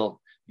of the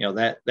Real.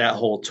 That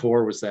whole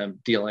tour was them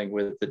dealing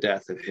with the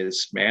death of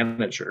his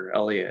manager,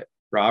 Elliot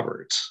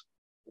Roberts.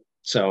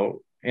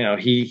 So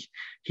he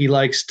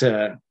likes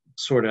to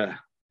sort of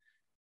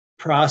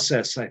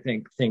process, I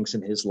think, things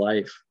in his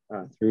life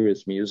through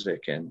his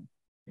music and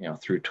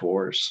through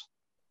tours,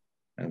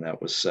 and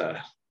that was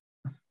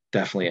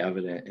definitely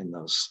evident in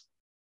those,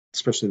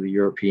 especially the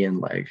European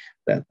leg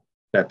that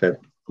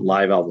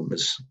live album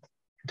is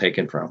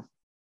taken from.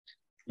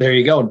 There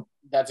you go.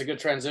 That's a good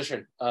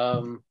transition.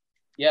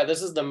 Yeah,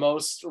 this is the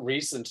most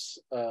recent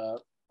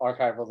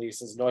archive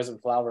releases, Noise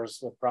and Flowers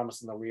with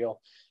Promise in the Real,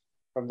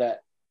 from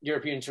that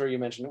European tour you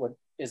mentioned. What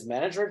is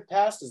Manager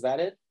Past? Is that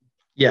it?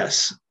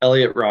 Yes,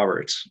 Elliot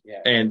Roberts.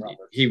 Yeah, and Roberts.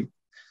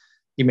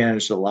 he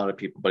managed a lot of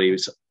people, but he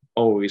was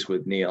always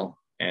with Neil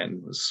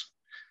and was,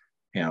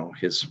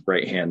 his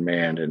right hand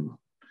man, and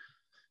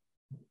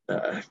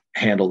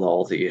handled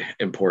all the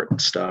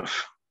important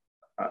stuff.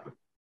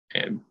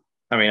 And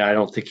I mean, I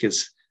don't think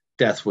his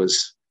death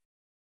was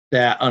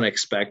that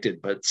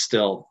unexpected, but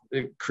still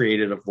it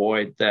created a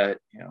void that,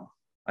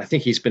 I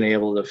think he's been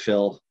able to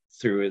fill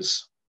through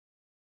his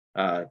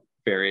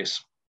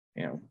various,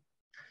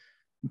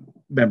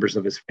 members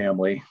of his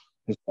family,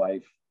 his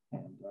wife,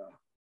 and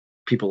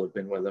people have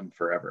been with him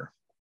forever.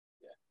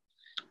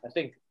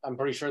 Yeah. I'm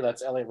pretty sure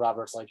that's Elliot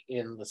Roberts, like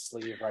in the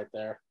sleeve right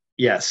there.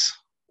 Yes.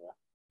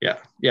 Yeah.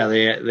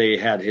 They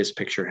had his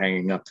picture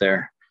hanging up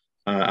there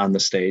on the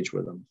stage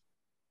with him.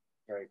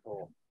 Very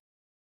cool.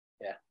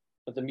 Yeah.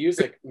 But the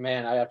music,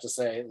 man, I have to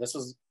say,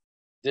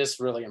 this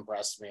really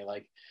impressed me.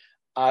 Like,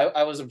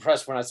 I was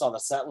impressed when I saw the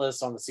set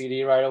list on the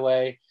CD right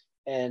away.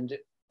 And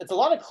it's a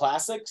lot of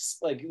classics.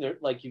 Like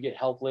you get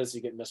Helpless,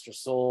 you get Mr.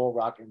 Soul,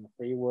 Rockin' the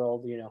Free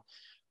World,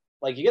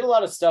 like you get a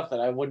lot of stuff that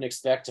I wouldn't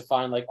expect to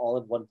find like all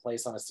in one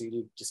place on a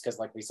CD, just because,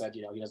 like we said,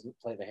 he doesn't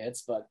play the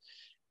hits. But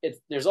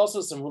there's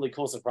also some really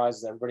cool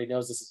surprises. Everybody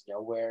knows this is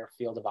Nowhere,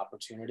 Field of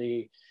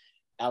Opportunity,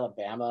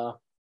 Alabama.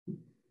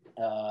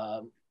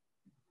 Are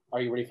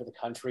You Ready for the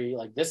Country?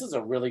 Like, this is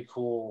a really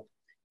cool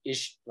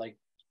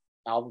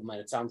album,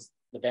 and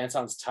the band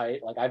sounds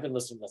tight. Like, I've been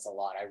listening to this a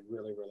lot. I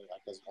really, really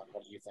like this one.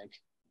 What do you think?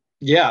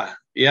 Yeah,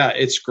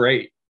 it's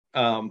great.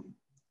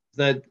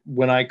 That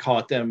when I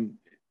caught them,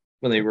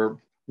 when they were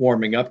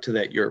warming up to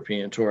that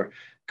European tour,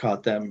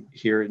 caught them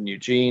here in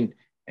Eugene,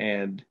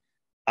 and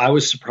I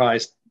was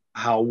surprised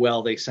how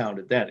well they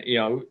sounded then.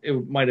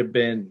 It might have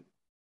been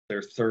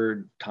their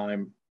third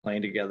time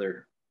playing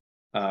together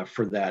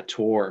for that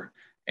tour,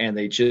 and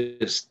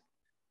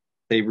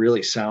they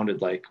really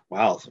sounded like,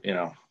 wow,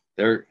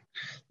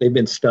 they've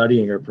been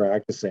studying or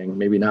practicing,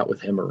 maybe not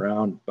with him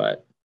around,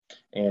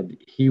 and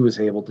he was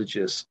able to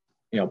just,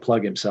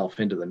 plug himself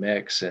into the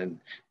mix,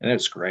 and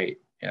it's great.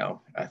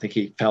 I think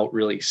he felt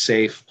really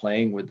safe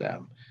playing with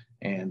them,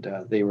 and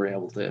they were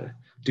able to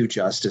do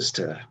justice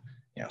to,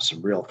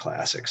 some real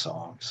classic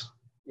songs.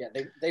 Yeah,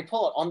 they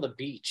pull it On the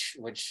Beach,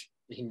 which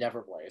he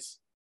never plays.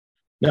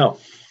 No,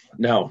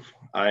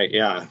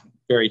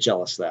 very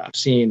jealous of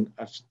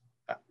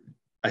that.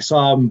 I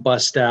saw him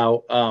bust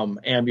out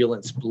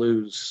Ambulance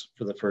Blues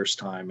for the first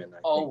time, and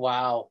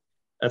wow.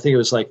 I think it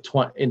was like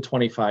in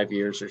 25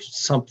 years or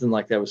something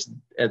like that. It was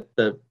at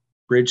the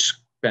Bridge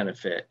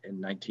benefit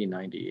in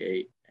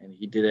 1998, and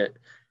he did it,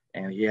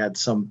 and he had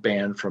some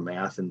band from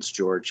Athens,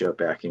 Georgia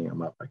backing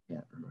him up. I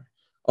can't remember.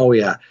 Oh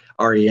yeah,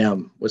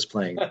 REM was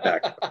playing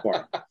back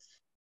before.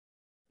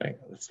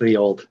 It's the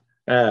old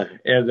and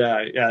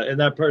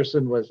that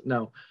person was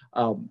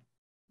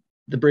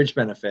the Bridge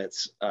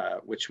benefits,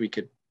 which we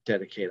could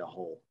dedicate a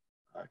whole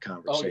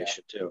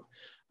conversation to.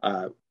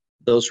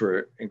 Those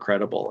were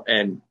incredible,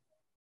 and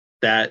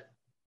that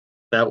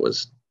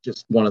was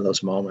just one of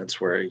those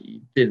moments where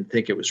you didn't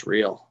think it was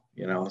real.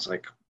 It's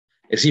like,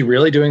 is he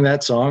really doing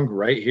that song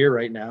right here,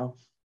 right now?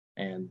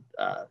 And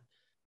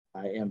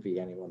I envy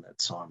anyone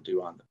that saw him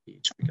do On the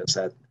Beach, because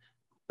that,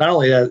 not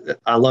only that,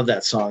 I love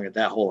that song, and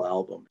that whole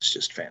album is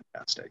just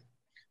fantastic.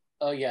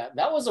 Oh yeah,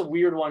 that was a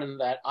weird one in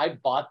that I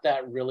bought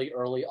that really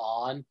early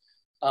on,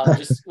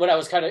 just when I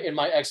was kind of in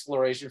my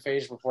exploration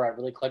phase before I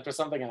really clicked with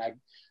something, and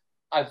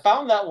I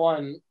found that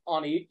one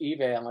on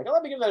eBay. I'm like,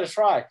 let me give that a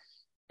try.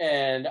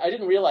 And I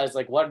didn't realize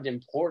like what an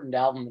important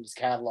album in his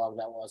catalog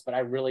that was, but I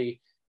really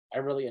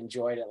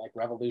enjoyed it. Like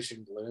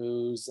Revolution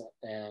Blues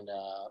and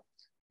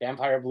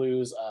Vampire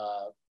Blues.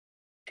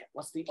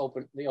 What's the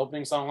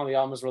opening song on the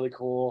album is really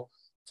cool.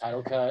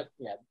 Title cut.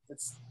 Yeah,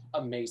 it's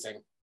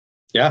amazing.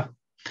 Yeah,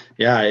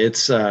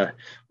 it's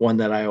one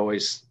that I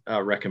always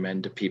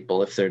recommend to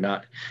people if they're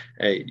not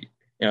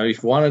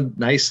if you want a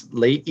nice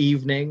late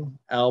evening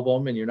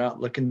album and you're not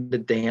looking to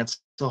dance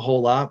a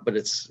whole lot, but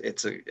it's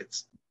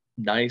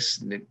nice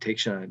and it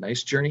takes you on a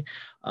nice journey.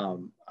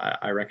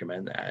 I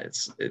recommend that.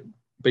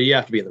 But you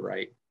have to be in the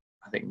right,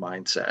 I think,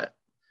 mindset.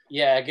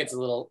 Yeah, it gets a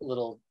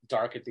little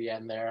dark at the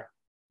end there.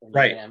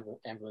 Right.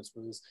 Ambulance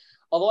Blues.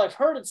 Although I've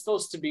heard it's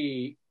supposed to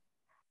be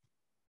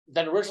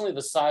that originally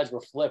the sides were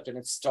flipped and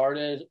it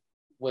started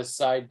with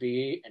side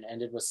B and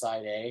ended with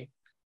side A.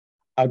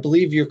 I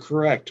believe you're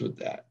correct with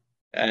that.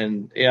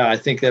 And yeah, I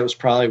think that was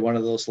probably one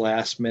of those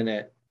last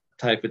minute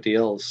type of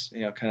deals,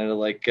 kind of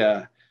like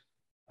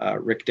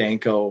Rick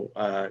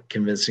Danko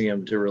convincing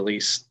him to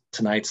release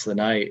Tonight's the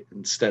Night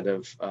instead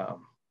of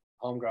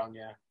Homegrown.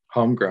 Yeah.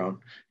 Homegrown.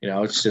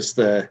 It's just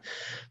the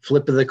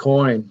flip of the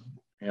coin.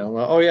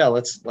 Oh yeah,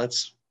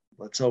 let's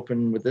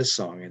open with this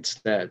song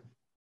instead,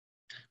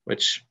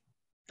 which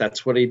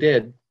that's what he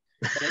did.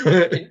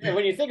 And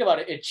when you think about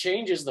it, it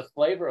changes the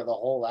flavor of the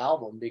whole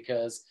album,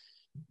 because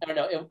I don't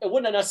know, it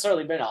wouldn't have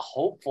necessarily been a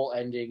hopeful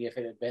ending if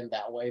it had been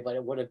that way, but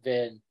it would have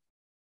been,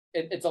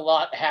 it's a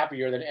lot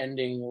happier than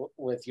ending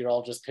with you're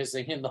all just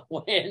pissing in the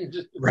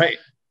wind. Right.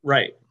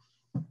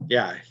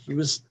 Yeah, he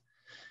was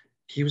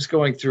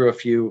going through a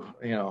few,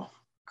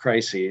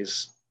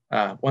 crises.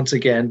 Once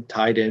again,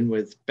 tied in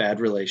with bad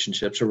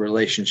relationships or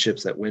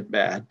relationships that went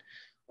bad.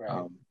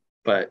 Right.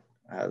 But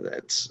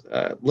that's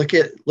look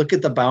at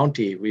the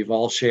bounty we've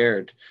all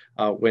shared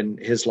when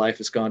his life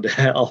has gone to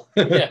hell.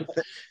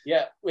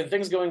 yeah. When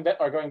things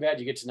are going bad,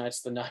 you get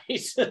Tonight's the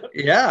Night.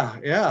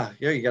 yeah.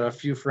 You got a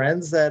few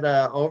friends that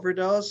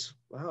overdose.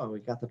 Wow, we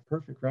got the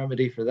perfect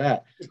remedy for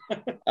that.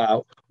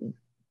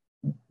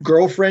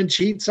 Girlfriend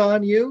cheats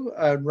on you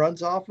and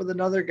runs off with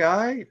another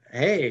guy.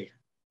 Hey,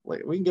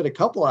 we can get a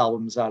couple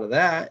albums out of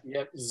that.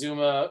 Yep,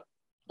 Zuma,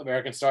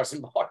 American Stars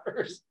and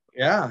Bars.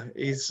 Yeah,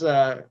 he's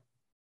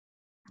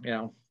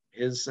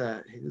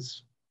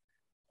his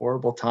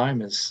Horrible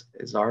Time is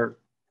our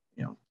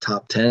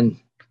top 10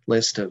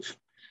 list of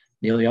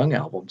Neil Young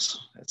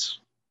albums. That's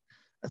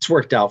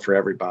worked out for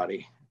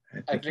everybody.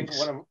 I think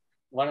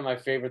one of my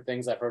favorite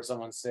things I've heard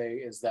someone say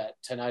is that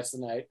Tonight's the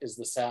Night is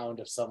the sound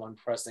of someone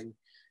pressing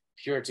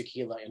pure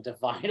tequila into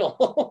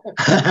vinyl.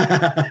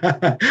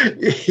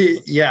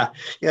 yeah.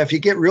 If you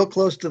get real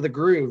close to the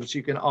grooves,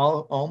 you can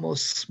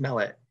almost smell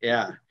it.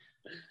 Yeah.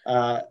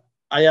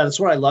 That's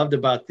what I loved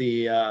about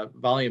the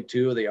volume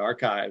 2 of the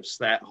archives.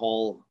 That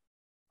whole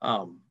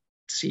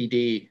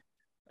CD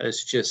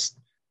is just,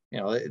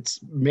 it's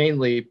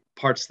mainly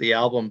parts of the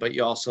album, but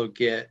you also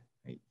get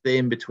the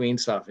in-between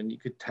stuff, and you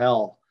could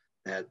tell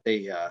that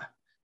they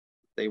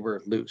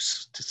were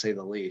loose, to say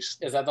the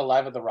least. Is that the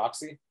Live at the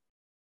Roxy?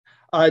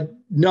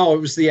 No, it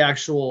was the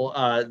actual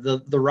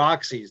the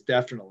Roxy's,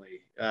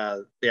 definitely.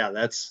 They're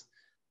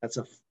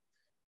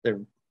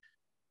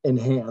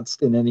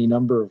enhanced in any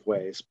number of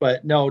ways,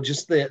 but no,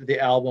 just the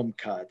album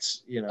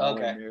cuts,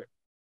 Okay.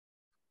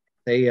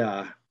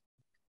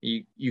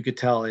 You could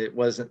tell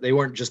they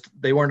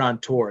weren't on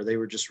tour. They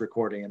were just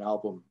recording an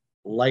album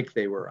like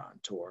they were on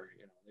tour.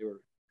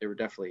 They were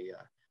definitely, I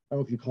don't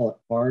know if you call it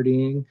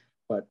partying,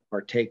 but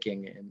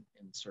partaking in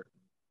certain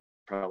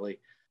probably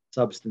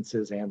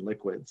substances and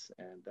liquids,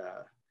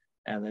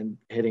 and then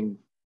hitting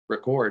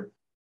record.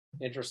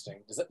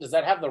 Interesting. Does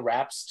that have the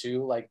raps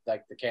too, like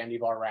the candy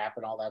bar rap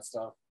and all that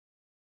stuff?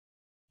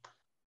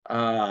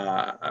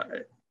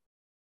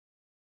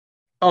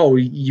 Oh,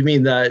 you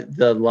mean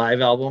the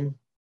live album?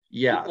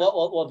 Yeah.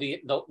 Well,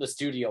 the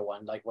studio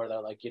one, like where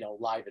they're like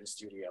live in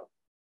studio.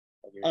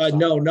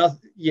 No,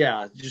 nothing.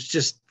 Yeah,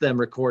 just them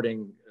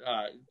recording,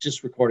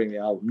 just recording the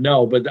album.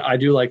 No, but I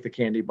do like the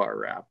candy bar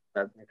rap.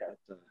 That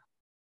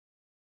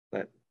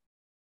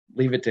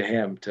leave it to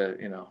him to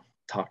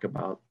talk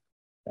about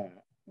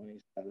that when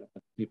he's got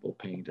people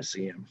paying to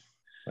see him.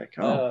 Like,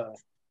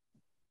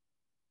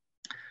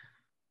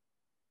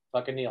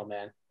 fucking Neil,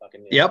 man.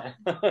 Fucking Neil. Yep.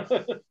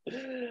 Man.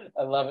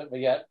 I love it. But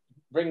yeah,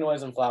 Bring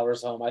Noise and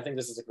Flowers Home. I think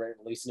this is a great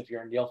release, and if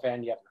you're a Neil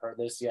fan, you haven't heard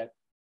this yet,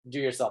 do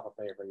yourself a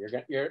favor.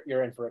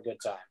 You're in for a good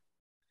time.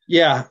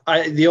 Yeah,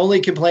 the only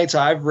complaints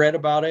I've read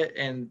about it,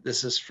 and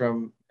this is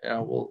from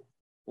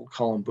we'll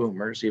call them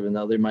boomers, even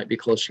though they might be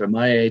closer to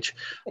my age,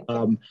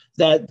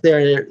 that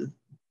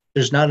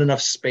there's not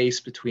enough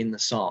space between the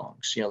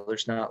songs.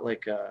 There's not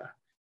like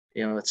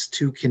it's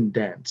too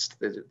condensed.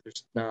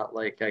 There's not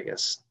like, I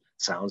guess,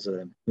 sounds of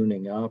them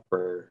tuning up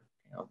or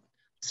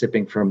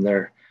sipping from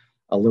their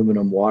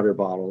aluminum water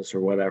bottles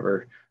or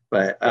whatever.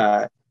 But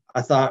I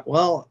thought,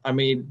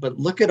 but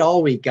look at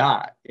all we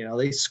got.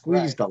 They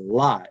squeezed a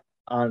lot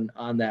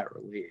on that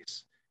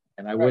release,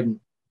 and I wouldn't.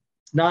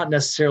 It's not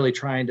necessarily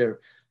trying to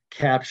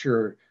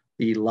capture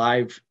the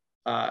live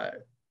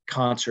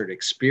concert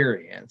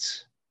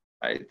experience.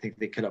 I think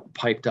they could have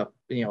piped up,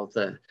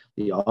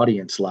 the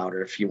audience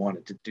louder if you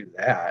wanted to do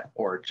that,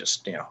 or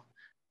just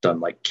done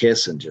like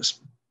Kiss and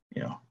just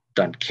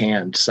done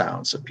canned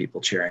sounds of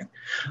people cheering.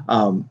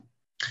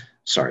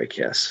 Sorry,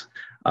 Kiss.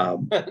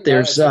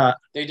 There's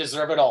they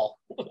deserve it all.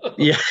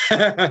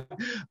 Yeah,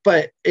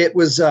 but it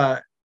was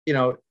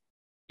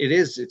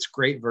it's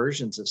great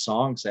versions of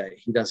songs that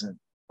he doesn't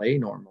play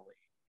normally.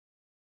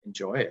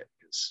 Enjoy it,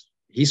 because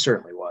he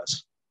certainly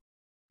was.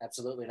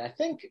 Absolutely. And I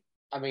think,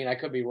 I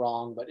could be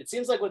wrong, but it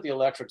seems like with the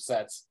electric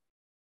sets,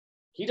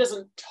 he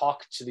doesn't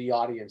talk to the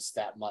audience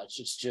that much.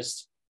 It's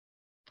just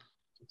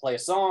play a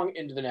song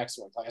into the next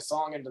one, play a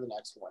song into the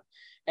next one.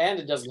 And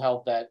it doesn't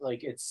help that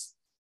it's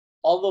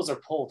all those are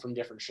pulled from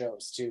different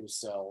shows too.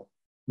 So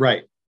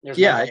right. There's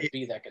not going to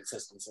be that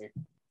consistency.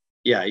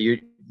 Yeah,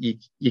 you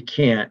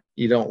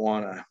don't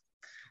want to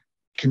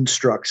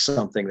construct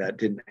something that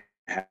didn't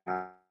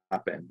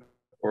happen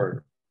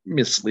or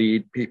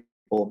mislead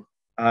people.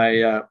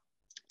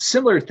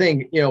 Similar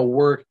thing,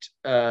 worked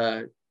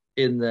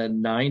in the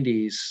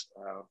 90s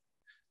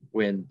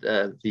when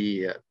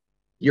the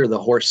You're the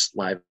Horse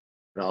live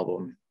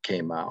album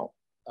came out.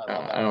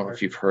 I don't know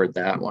if you've heard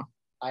that one.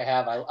 I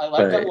have. I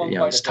like that one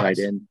quite it's tied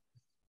in.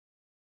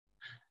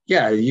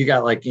 Yeah, you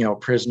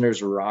got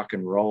Prisoners of Rock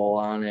and Roll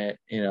on it.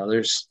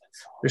 There's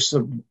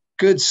some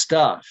good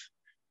stuff.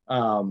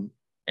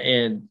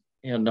 And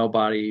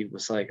nobody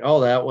was like,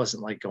 oh, that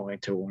wasn't like going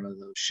to one of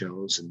those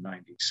shows in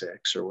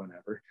 '96 or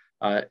whenever.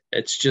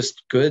 It's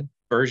just good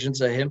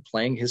versions of him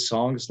playing his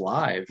songs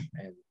live,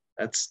 and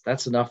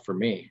that's enough for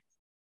me.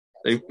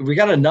 We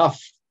got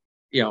enough,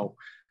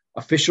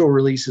 official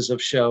releases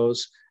of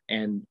shows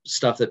and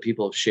stuff that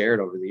people have shared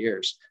over the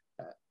years.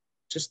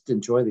 Just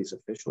enjoy these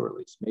official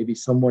releases. Maybe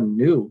someone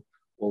new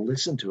will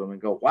listen to them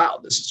and go, wow,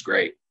 this is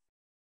great.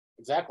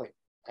 Exactly.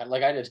 Kind of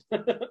like I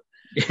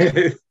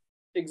did.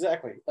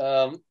 Exactly.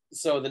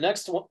 So the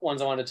next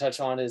ones I want to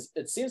touch on is,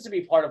 it seems to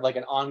be part of like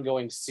an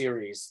ongoing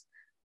series,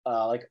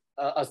 like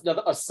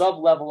a sub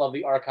level of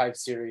the archive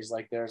series.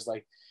 Like there's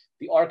like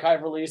the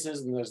archive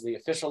releases, and there's the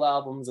official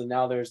albums, and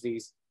now there's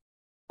these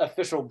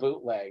official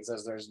bootlegs.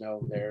 As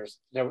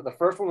the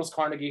first one was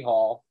Carnegie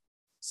Hall,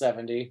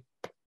 70.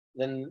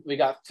 Then we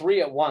got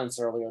 3 at once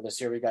earlier this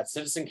year. We got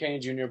Citizen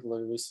Kane Junior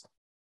Blues.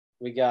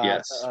 We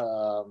got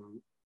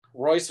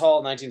Royce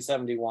Hall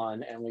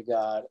 1971, and we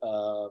got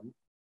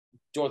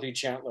Dorothy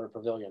Chandler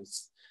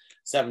Pavilions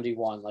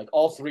 71. Like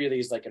all 3 of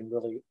these,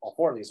 all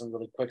 4 of these in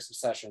really quick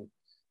succession.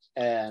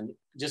 And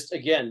just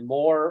again,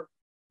 more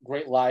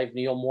great live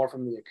Neil, more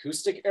from the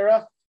acoustic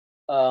era.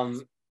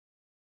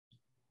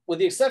 With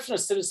the exception of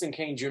Citizen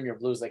Kane Jr.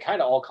 Blues, they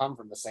kind of all come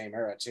from the same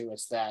era too.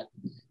 It's that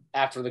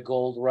after the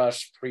gold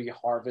rush,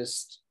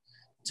 pre-harvest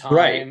time.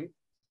 Right.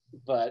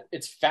 But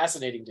it's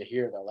fascinating to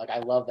hear though. Like I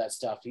love that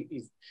stuff.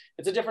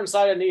 It's a different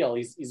side of Neil.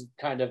 He's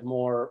kind of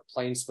more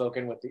plain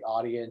spoken with the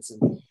audience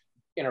and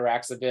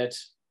interacts a bit.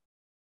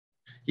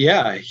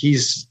 Yeah,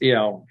 he's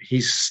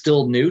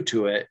still new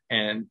to it,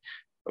 and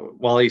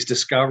while he's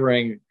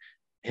discovering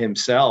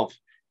himself,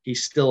 he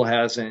still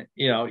hasn't,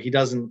 he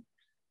doesn't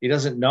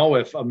know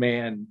if A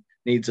Man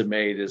Needs a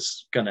Maid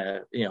is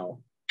gonna,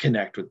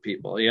 connect with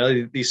people.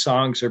 These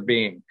songs are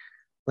being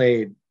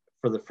played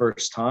for the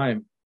first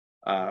time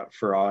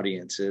for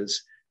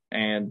audiences,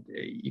 and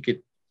you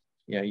could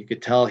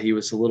tell he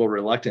was a little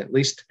reluctant, at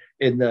least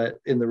in the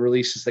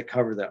releases that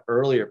cover the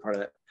earlier part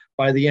of it.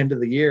 By the end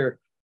of the year,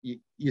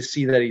 you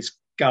see that he's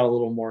got a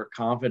little more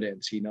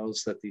confidence. He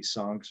knows that these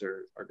songs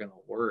are going to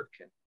work,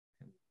 and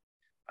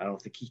I don't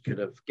think he could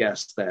have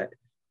guessed that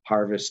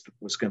Harvest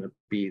was going to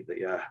be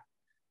the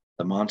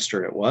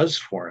monster it was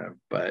for him.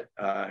 But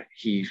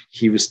he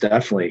was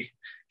definitely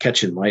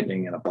catching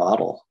lightning in a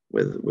bottle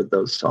with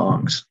those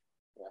songs.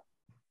 Yeah.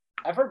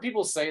 I've heard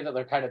people say that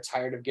they're kind of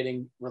tired of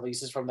getting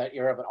releases from that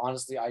era, but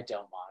honestly, I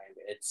don't mind.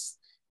 It's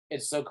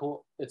so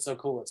cool. It's so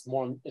cool. It's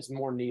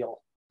more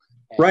Neil.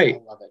 Right.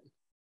 I love it.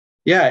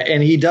 Yeah,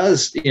 and he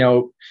does,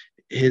 the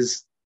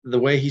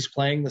way he's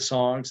playing the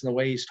songs and the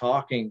way he's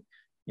talking,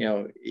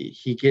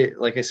 he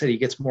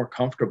gets more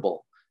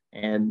comfortable,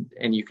 and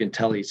you can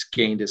tell he's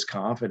gained his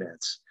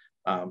confidence.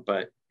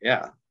 But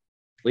yeah,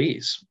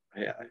 please,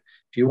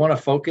 if you want to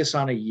focus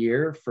on a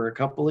year for a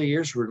couple of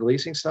years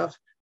releasing stuff,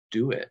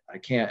 do it. I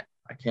can't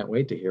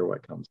wait to hear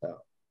what comes out.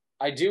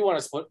 I do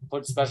want to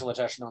put special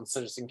attention on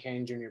Citizen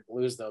Kane Jr.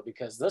 Blues though,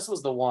 because this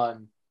was the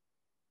one.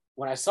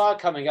 When I saw it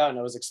coming out and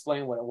I was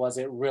explaining what it was,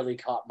 it really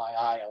caught my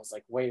eye. I was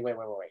like, wait.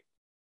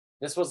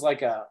 This was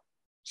like a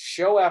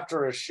show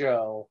after a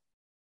show,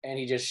 and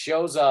he just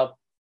shows up,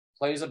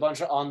 plays a bunch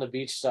of On the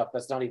Beach stuff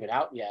that's not even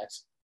out yet,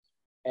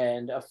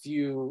 and a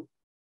few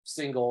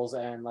singles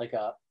and like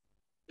a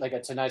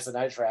Tonight's the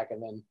Night track,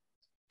 and then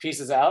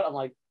pieces out. I'm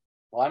like,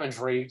 well, I'm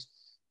intrigued.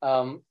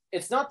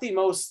 It's not the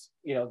most,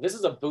 this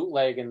is a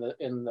bootleg in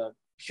the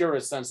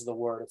purest sense of the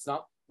word. It's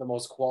not the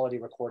most quality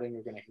recording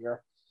you're going to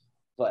hear,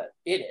 but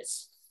it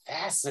is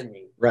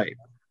fascinating. Right.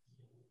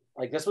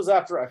 Like this was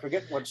after, I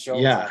forget what show it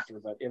was after,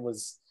 but it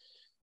was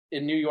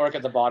in New York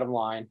at the Bottom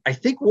Line. I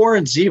think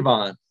Warren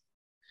Zevon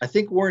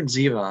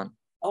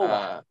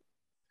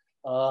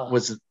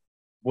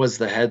was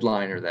the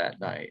headliner that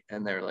night,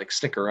 and they're like,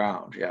 stick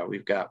around. Yeah,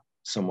 we've got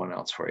someone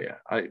else for you.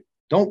 I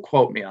don't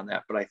quote me on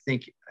that, but I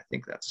think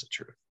that's the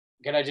truth.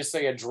 Can I just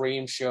say a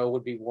dream show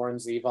would be Warren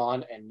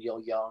Zevon and Neil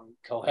Young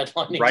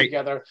co-headlining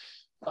together?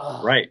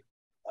 Right.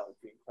 That would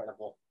be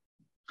incredible.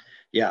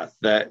 Yeah,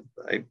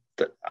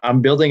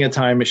 I'm building a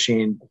time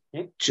machine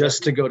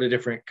just to go to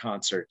different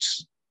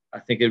concerts. I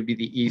think it would be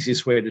the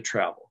easiest way to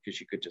travel,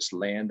 because you could just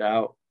land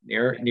out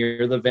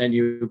near the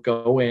venue,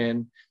 go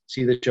in,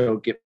 see the show,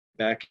 get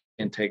back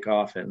and take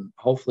off, and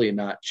hopefully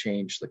not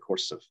change the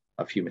course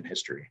of human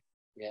history.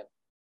 Yeah.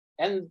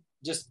 And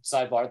just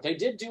sidebar, they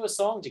did do a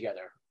song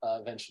together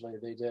eventually.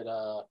 They did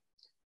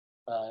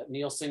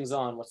Neil Sings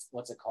On,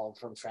 what's it called,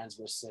 from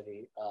Transverse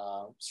City?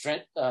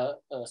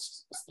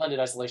 Splendid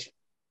Isolation.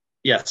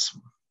 Yes.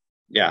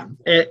 Yeah.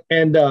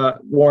 And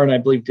Warren, I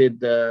believe, did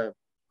the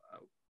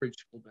Bridge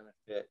to Full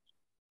Benefit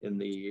in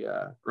the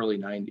early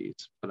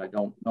 90s, but I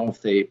don't know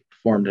if they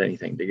formed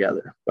anything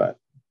together. But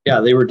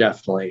yeah, they were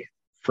definitely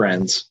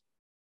friends,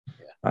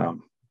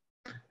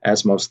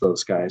 as most of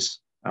those guys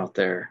out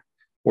there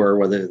were,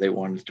 whether they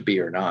wanted to be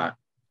or not.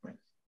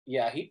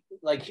 Yeah,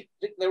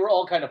 they were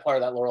all kind of part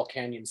of that Laurel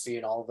Canyon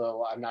scene,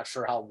 although I'm not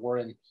sure how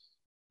Warren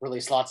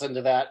really slots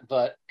into that,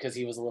 but because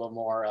he was a little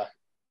more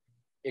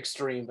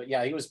extreme. But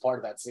yeah, he was part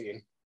of that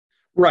scene.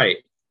 Right.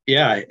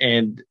 Yeah,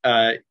 and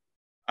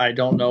I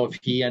don't know if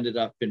he ended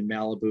up in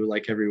Malibu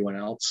like everyone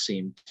else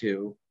seemed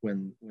to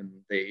when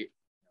they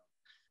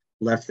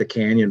left the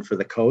canyon for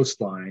the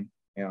coastline.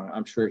 You know,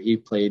 I'm sure he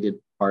played a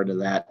part of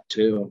that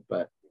too.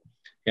 But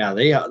yeah,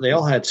 they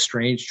all had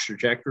strange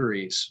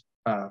trajectories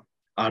out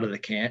of the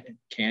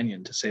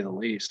canyon, to say the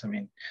least. I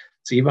mean,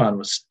 Zevon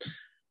was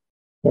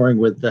touring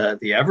with the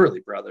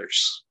Everly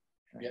Brothers.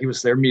 Yep. He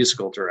was their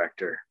musical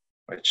director,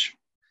 which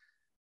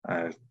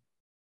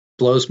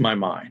blows my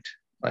mind.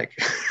 Like,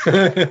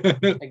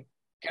 can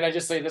I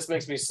just say this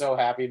makes me so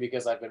happy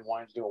because I've been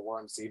wanting to do a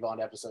Warren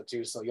Zevon episode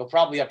too. So you'll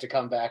probably have to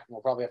come back and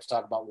we'll probably have to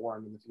talk about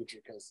Warren in the future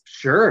because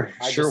sure,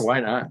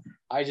 why not?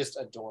 I just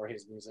adore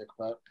his music.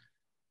 But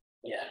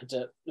yeah,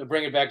 to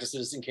bring it back to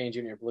Citizen Kane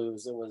Jr.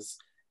 Blues, it was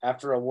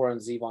after a Warren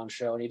Zevon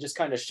show, and he just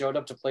kind of showed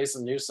up to play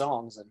some new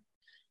songs, and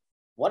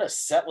what a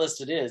set list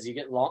it is. You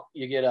get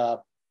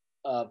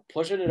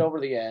Pushing It Over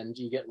the End,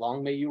 you get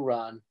Long May You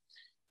Run,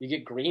 you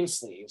get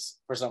Greensleeves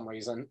for some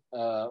reason,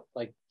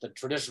 like the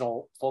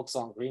traditional folk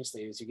song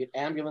Greensleeves. You get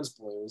Ambulance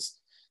Blues,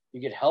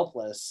 you get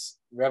Helpless,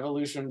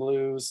 Revolution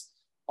Blues,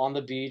 On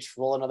the Beach,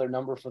 Roll Another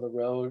Number for the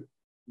Road,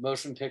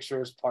 Motion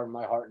Pictures, Pardon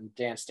My Heart, and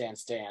Dance,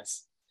 Dance,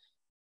 Dance.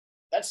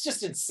 That's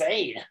just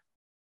insane.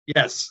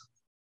 Yes.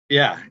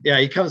 Yeah.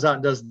 He comes out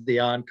and does the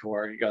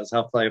encore. He goes,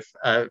 I'll play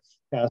a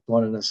fast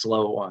one and a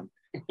slow one.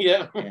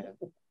 Yeah.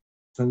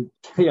 So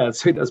he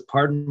does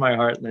Pardon My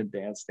Heart and then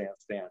Dance,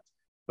 Dance, Dance.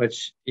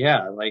 Which,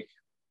 yeah, like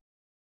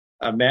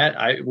Matt,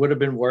 I would have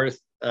been worth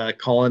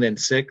calling in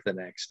sick the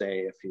next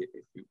day if you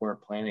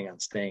weren't planning on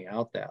staying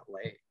out that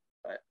late.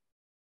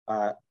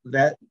 But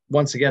that,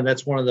 once again,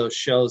 that's one of those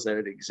shows that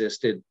had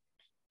existed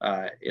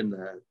in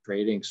the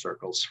trading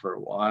circles for a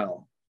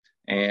while.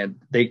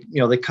 And they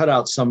cut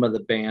out some of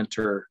the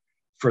banter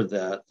for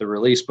the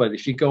release. But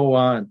if you go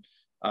on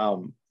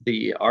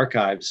the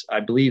archives,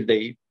 I believe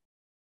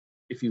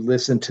if you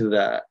listen to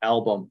the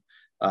album,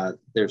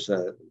 there's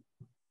a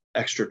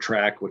extra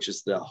track, which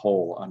is the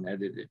whole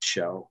unedited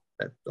show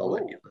that they'll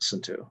let you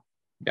listen to.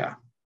 Yeah.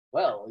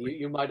 Well,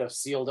 you might have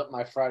sealed up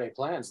my Friday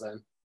plans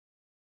then.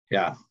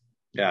 Yeah.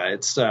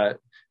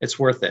 It's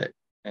worth it.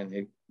 And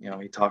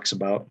he talks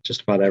about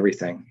just about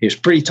everything. He was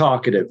pretty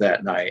talkative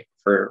that night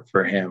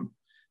for him.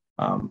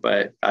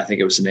 But I think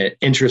it was an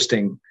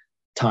interesting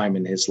time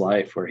in his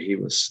life where he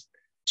was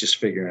just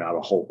figuring out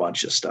a whole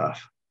bunch of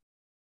stuff.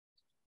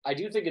 I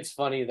do think it's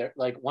funny that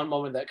like one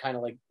moment that kind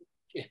of like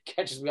it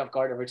catches me off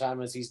guard every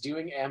time is he's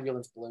doing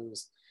Ambulance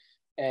Blues.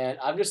 And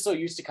I'm just so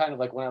used to kind of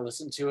like when I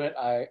listen to it,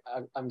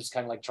 I'm just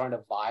kind of like trying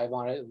to vibe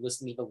on it and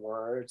listen to the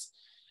words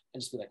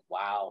and just be like,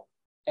 wow.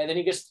 And then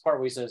he gets to the part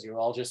where he says, you're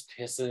all just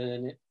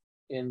pissing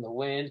in the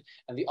wind.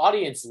 And the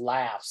audience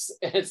laughs.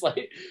 And it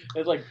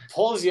like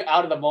pulls you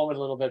out of the moment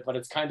a little bit, but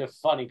it's kind of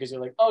funny because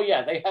you're like, oh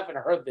yeah, they haven't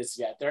heard this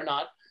yet. They're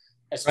not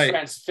as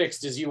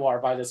transfixed as you are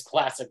by this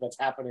classic that's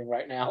happening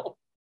right now.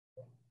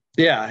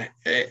 Yeah,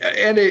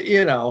 and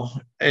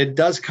it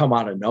does come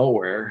out of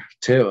nowhere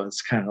too.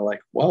 It's kind of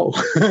like, whoa.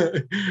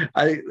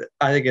 I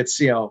think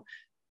it's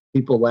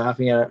people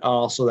laughing at it,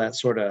 also that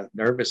sort of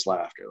nervous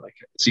laughter. Like,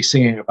 is he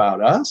singing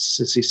about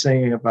us? Is he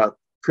singing about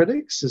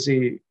critics? Is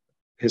he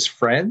his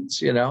friends?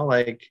 He's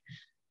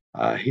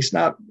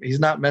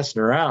not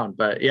messing around.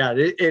 But yeah,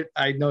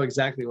 I know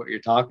exactly what you're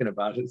talking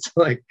about. It's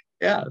like,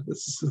 yeah,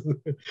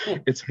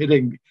 it's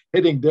hitting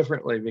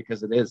differently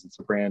because it's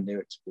a brand new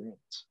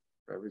experience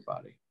for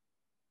everybody.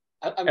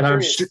 I'm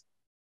curious.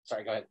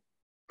 Sorry, go ahead.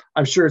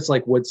 I'm sure it's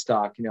like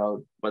Woodstock,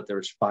 but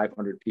there's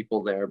 500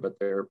 people there, but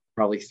there are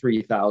probably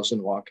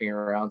 3,000 walking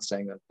around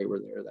saying that they were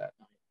there that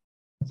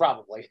night.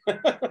 Probably.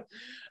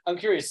 I'm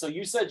curious. So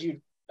you said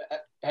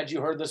had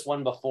you heard this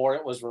one before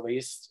it was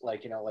released,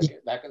 like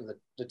back in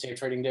the tape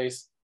trading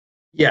days?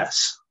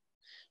 Yes.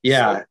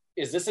 Yeah. So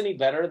is this any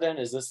better then?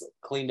 Is this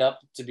cleaned up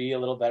to be a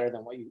little better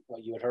than what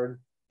you had heard?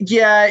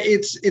 Yeah,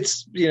 it's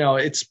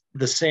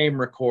the same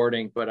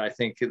recording, but I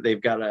think they've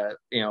got a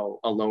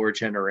lower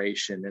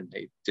generation and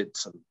they did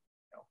some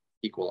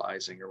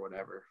equalizing or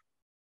whatever.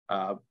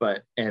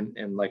 But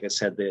like I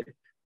said,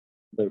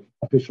 the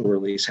official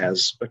release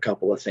has a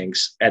couple of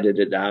things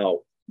edited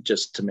out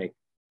just to make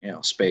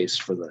space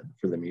for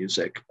the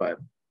music, but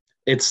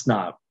it's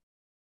not.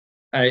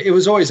 It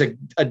was always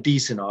a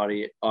decent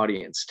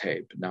audience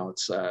tape. Now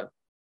it's a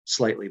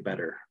slightly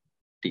better,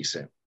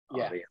 decent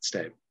audience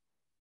tape.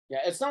 Yeah,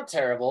 it's not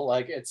terrible.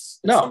 Like it's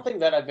something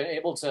that I've been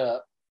able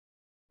to,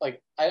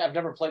 like, I've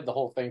never played the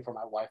whole thing for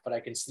my wife, but I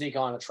can sneak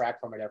on a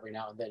track from it every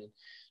now and then.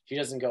 She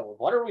doesn't go,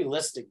 "What are we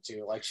listening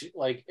to?"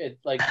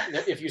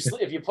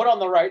 If you put on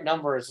the right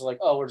number, it's like,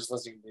 "Oh, we're just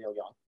listening to Neil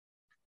Young."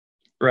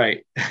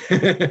 Right.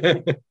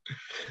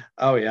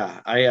 Oh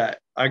yeah,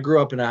 I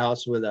grew up in a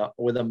house with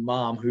a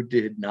mom who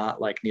did not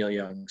like Neil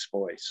Young's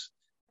voice.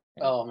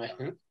 Oh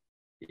man.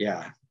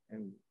 Yeah,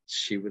 and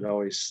she would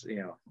always,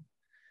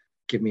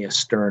 give me a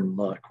stern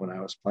look when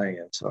I was playing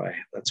it. So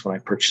that's when I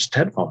purchased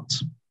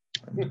headphones.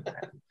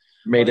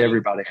 Made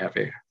everybody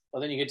happy. Well,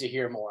 then you get to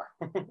hear more.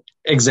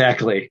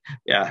 Exactly.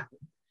 Yeah.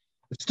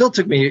 It still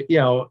took me,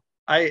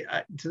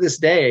 I to this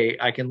day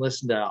I can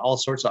listen to all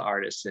sorts of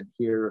artists and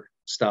hear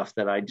stuff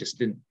that I just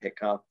didn't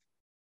pick up.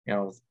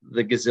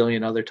 The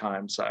gazillion other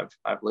times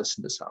I've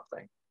listened to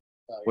something,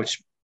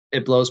 which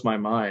it blows my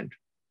mind.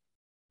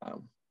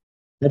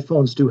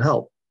 Headphones do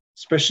help,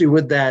 especially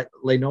with that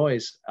Les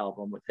Noise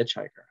album with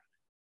Hitchhiker.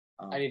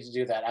 I need to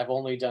do that. I've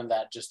only done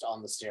that just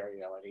on the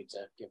stereo. I need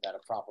to give that a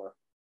proper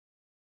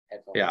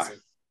headphone. Yeah.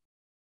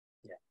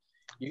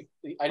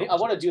 I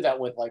want to do that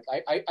with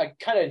I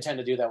kind of intend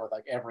to do that with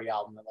every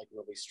album that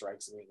really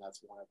strikes me, and that's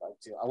one I'd like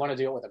to. I want to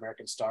do it with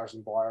American Stars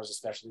and Bars,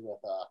 especially with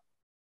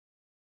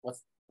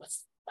what's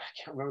I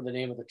can't remember the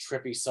name of the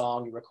trippy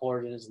song he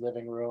recorded in his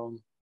living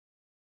room.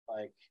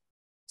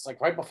 It's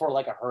right before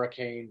a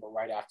hurricane, but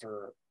right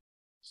after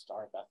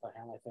Star of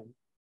Bethlehem, I think.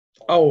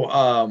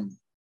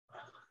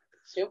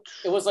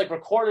 It was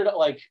recorded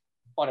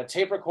on a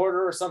tape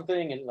recorder or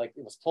something, and it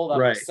was pulled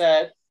out of the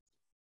set.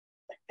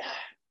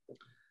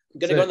 I'm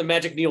gonna go in the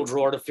Magic Needle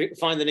drawer to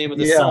find the name of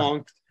the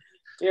song.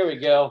 Here we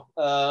go.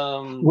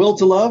 Will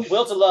to Love?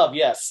 Will to Love,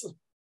 yes.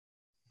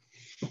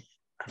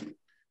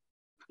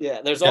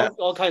 Yeah, there's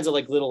all kinds of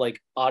little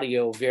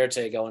audio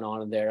verite going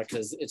on in there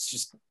because it's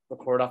just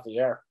recorded off the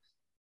air.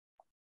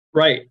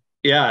 Right.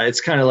 Yeah,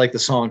 it's kind of like the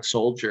song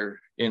Soldier.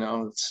 It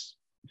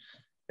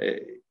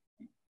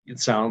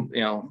sounds,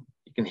 you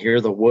can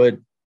hear the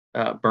wood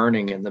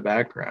burning in the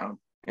background.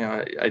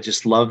 I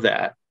just love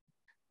that.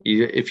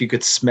 If you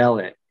could smell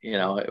it,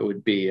 it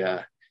would be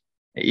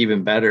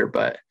even better.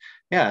 But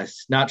yeah,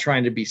 it's not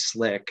trying to be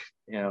slick.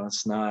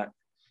 It's not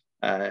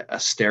a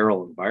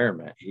sterile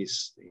environment.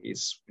 He's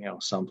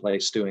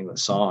someplace doing the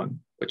song,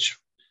 which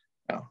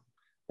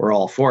we're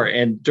all for.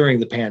 And during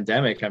the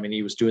pandemic,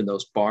 he was doing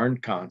those barn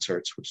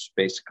concerts, which is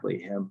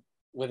basically him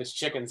with his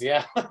chickens.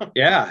 Yeah.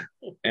 Yeah.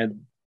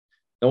 And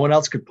no one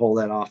else could pull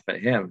that off but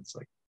him. It's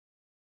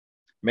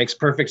makes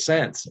perfect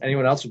sense.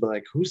 Anyone else would be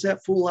like, who's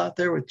that fool out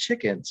there with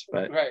chickens?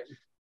 But right.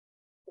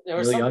 There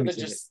was something that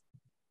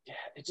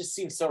it just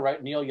seems so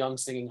right. Neil Young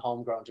singing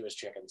Homegrown to his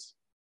chickens.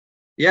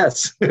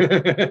 Yes.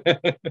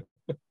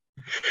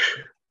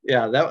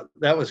 Yeah,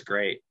 that was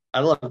great.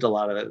 I loved a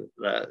lot of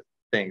the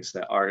things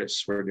that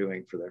artists were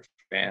doing for their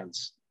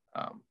fans.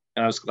 And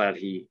I was glad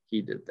he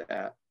did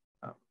that.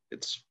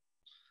 It's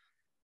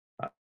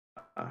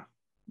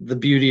the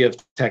beauty of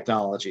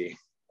technology.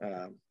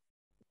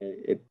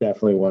 It's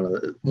definitely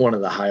one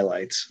of the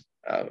highlights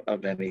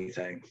of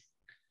anything.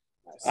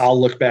 Nice. I'll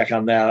look back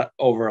on that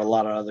over a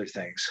lot of other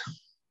things.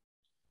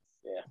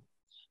 Yeah.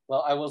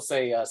 Well, I will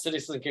say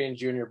Citizen Kane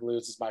Jr.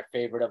 Blues is my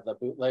favorite of the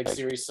bootleg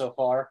series so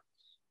far.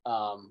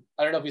 I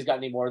don't know if he's got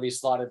any more of these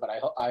slotted, but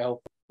I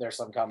hope there's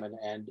some coming.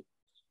 And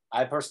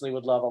I personally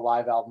would love a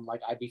live album.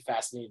 I'd be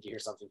fascinated to hear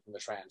something from the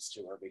Trans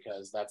tour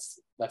because that's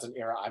an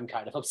era I'm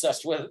kind of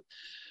obsessed with.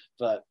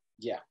 But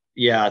yeah.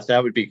 Yeah,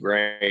 that would be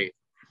great.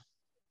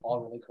 All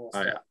really cool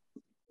stuff. Yeah.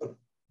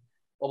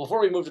 Well,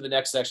 before we move to the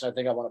next section, I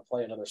think I want to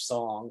play another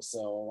song.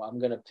 So I'm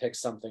going to pick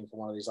something from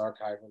one of these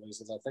archive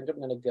releases. I think I'm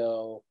going to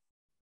go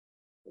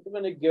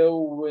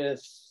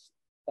with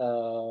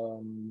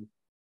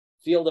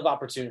Field of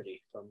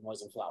Opportunity from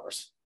Noise and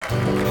Flowers.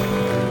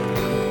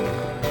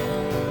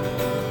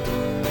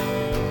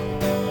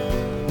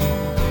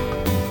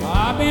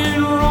 I've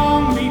been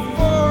wrong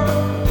before,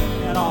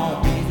 and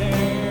I'll be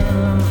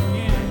there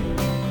again.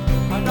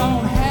 I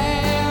don't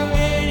have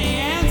any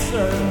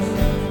answers,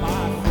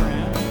 my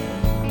friend.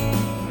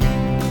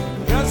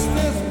 Just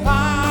this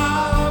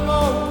pile of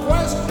old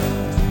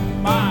questions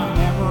my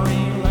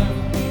memory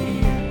left me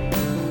here.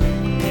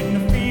 In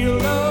the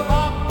field of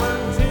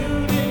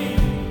opportunity,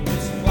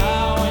 it's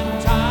plowing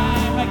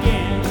time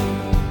again.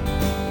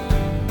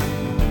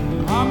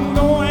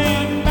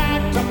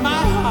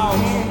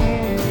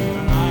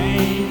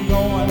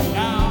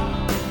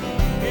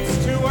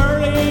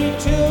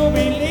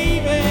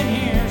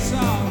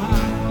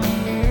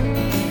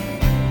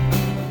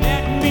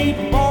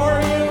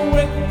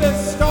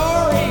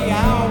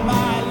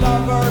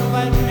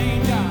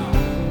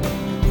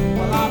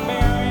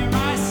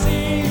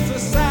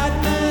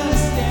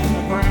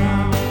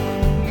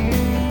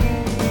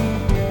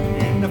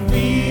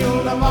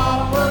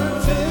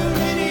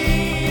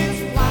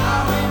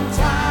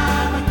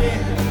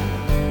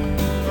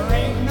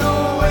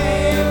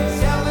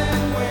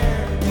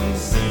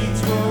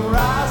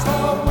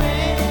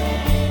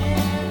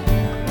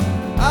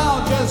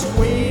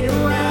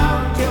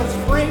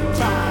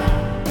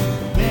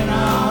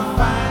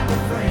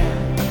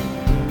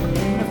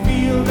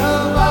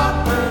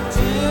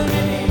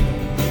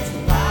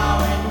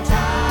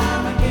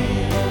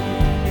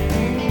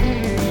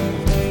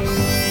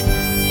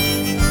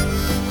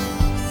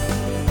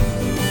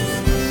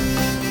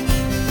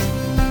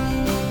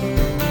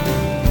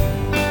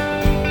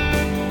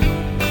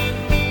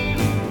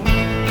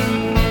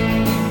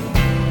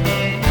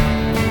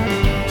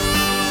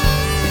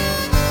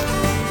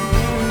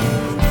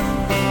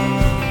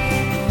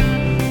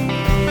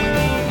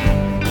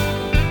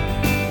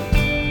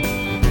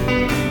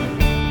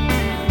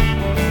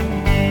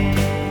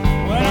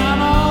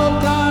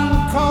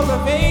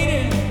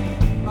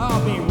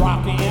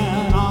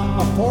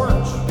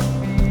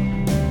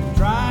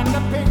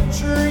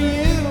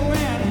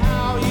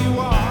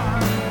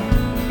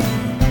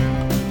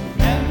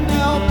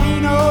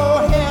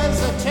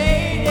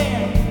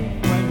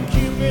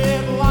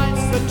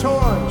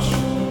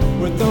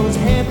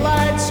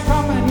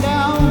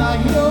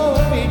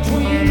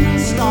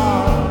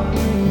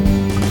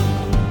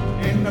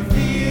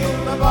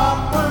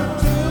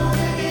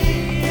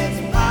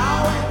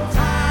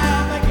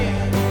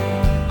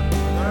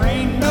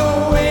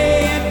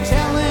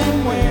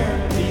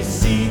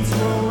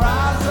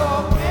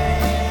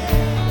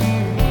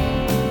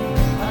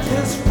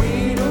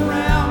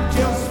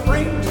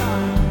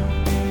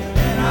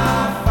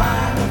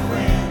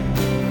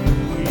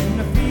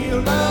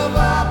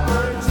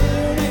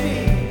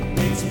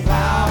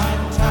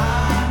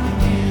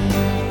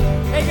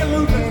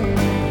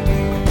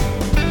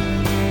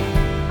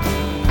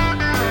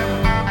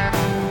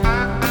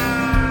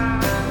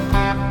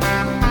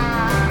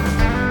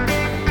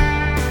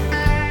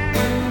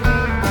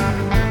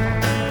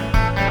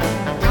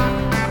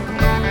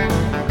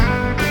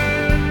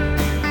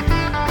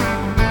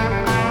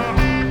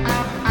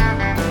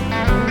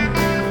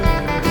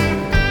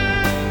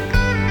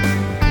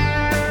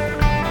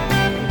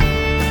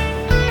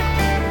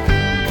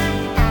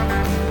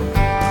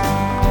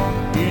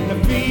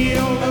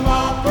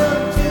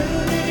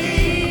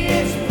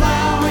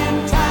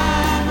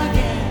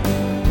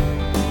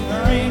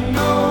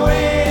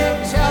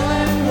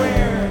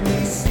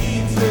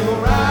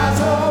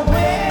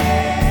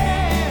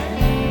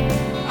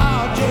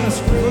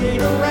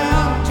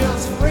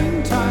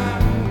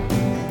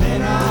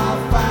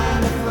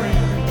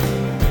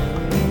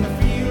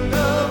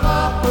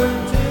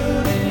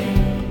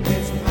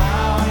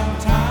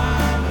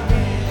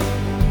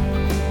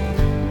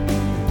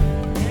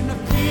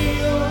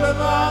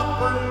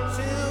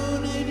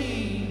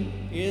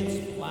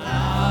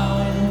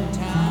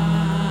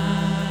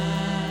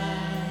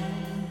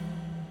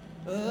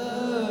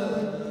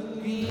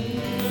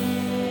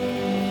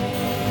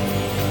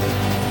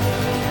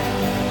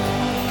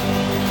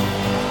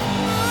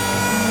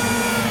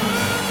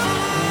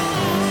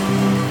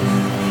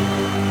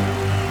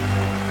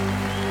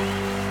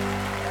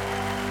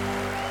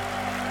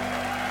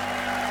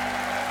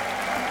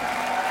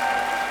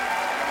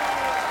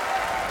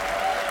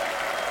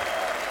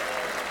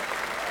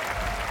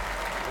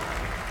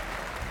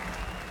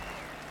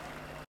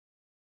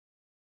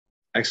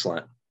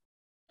 Excellent.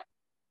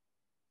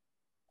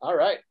 All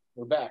right,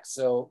 we're back.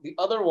 So the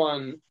other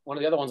one of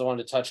the other ones I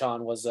wanted to touch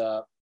on was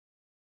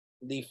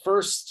the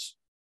first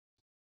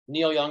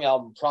Neil Young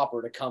album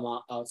proper to come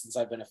out since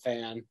I've been a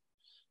fan.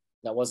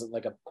 That wasn't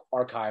like a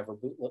archive or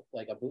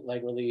like a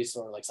bootleg release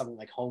or like something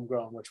like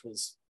Homegrown, which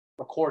was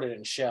recorded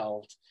and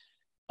shelved.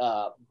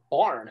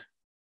 Barn.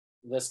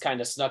 This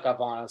kind of snuck up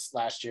on us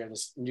last year.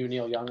 This new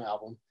Neil Young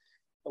album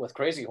with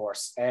Crazy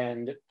Horse,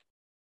 and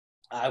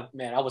I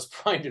was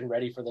primed and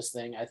ready for this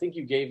thing. I think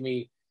you gave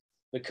me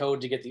the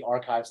code to get the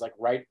archives like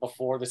right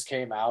before this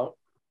came out.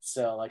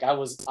 So like I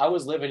was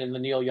living in the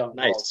Neil Young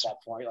world at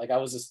that point. Like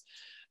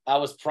I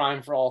was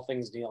primed for all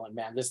things Neil, and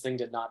man, this thing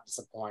did not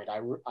disappoint.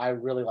 I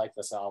really like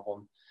this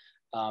album.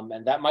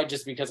 And that might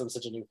just because I'm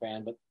such a new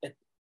fan, but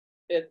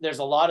there's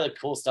a lot of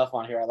cool stuff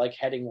on here. I like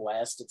Heading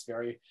West. It's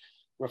very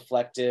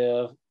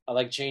reflective. I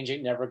like Change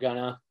Ain't Never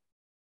Gonna.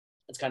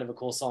 It's kind of a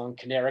cool song.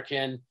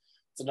 Canarican.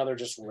 It's another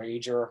just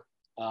rager.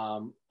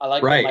 I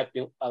like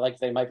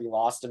They Might Be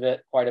Lost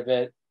quite a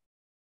bit.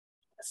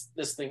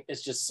 This thing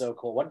is just so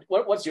cool.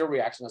 What's your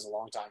reaction as a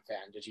longtime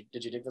fan? Did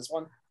you dig this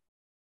one?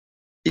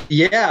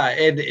 Yeah,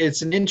 and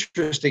it's an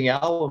interesting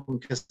album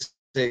because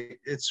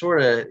it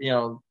sort of,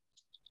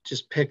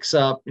 just picks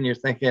up and you're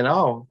thinking,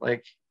 oh,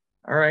 like,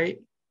 all right,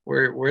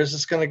 where's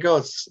this going to go?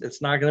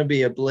 It's not going to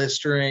be a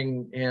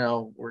blistering,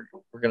 we're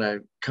going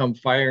to come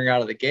firing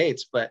out of the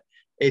gates, but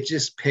it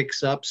just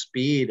picks up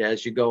speed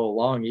as you go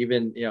along.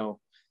 Even,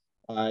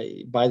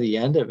 by the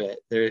end of it,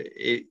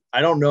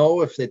 I don't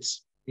know if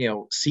it's,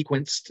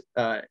 sequenced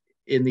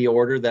in the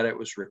order that it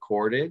was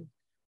recorded,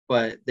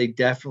 but they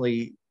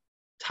definitely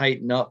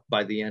tighten up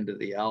by the end of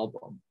the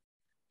album,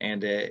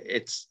 and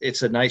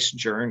it's a nice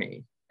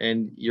journey,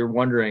 and you're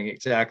wondering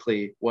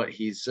exactly what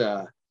he's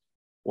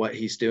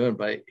doing.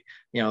 But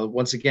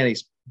once again,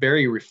 he's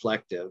very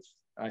reflective.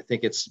 I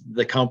think it's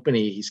the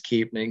company he's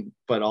keeping,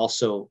 but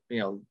also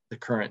the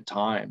current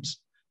times.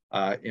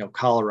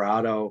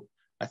 Colorado,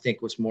 I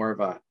think, was more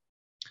of a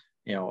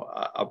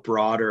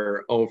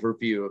broader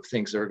overview of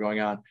things that are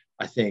going on.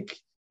 I think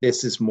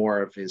this is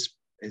more of his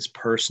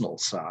personal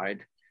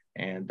side,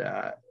 and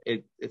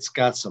it's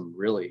got some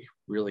really,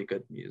 really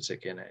good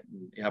music in it.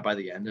 And by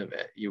the end of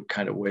it, you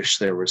kind of wish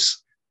there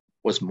was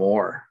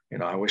more.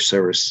 I wish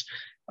there was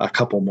a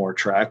couple more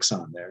tracks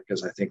on there,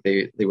 because I think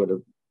they would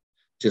have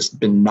just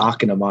been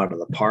knocking them out of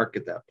the park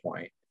at that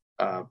point.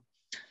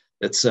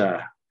 It's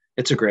a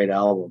great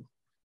album.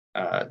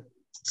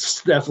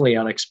 It's definitely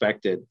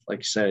unexpected. Like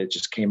you said, it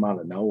just came out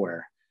of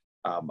nowhere.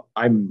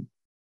 I'm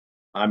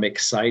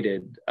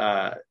excited.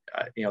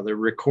 They're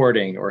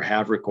recording or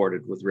have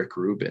recorded with Rick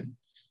Rubin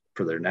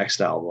for their next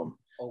album.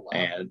 Oh, wow.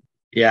 And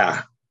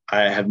yeah,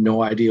 I have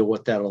no idea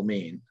what that'll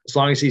mean. As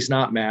long as he's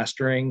not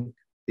mastering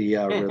the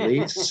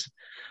release,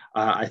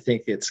 I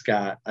think it's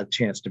got a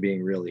chance to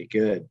being really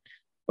good.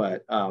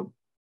 But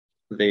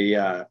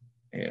they're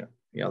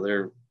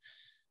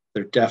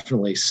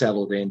definitely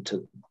settled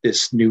into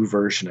this new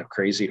version of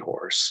Crazy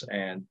Horse,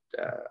 and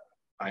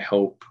I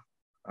hope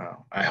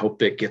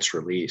it gets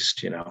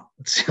released.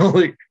 It's the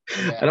only.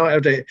 Yeah.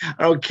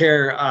 I don't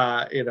care.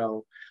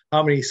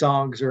 How many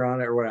songs are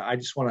on it or what. I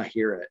just want to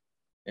hear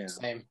it.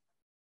 Same.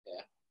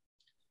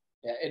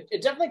 Yeah.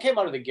 It definitely came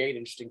out of the gate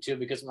interesting too,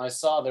 because when I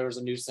saw there was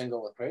a new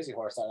single with Crazy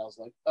Horse, I was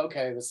like,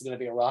 okay, this is going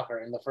to be a rocker.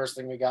 And the first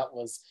thing we got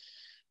was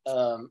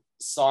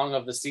Song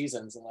of the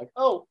Seasons. And like,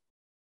 oh,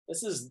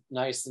 this is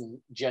nice and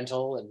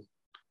gentle and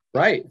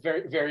right,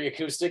 very, very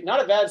acoustic.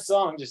 Not a bad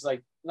song, just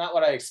like not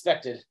what I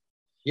expected.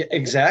 Yeah,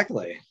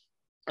 exactly.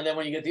 And then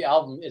when you get the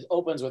album, it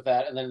opens with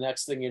that, and then the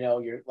next thing you know,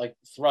 you're like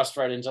thrust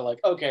right into like,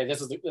 okay,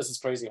 this is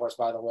Crazy Horse,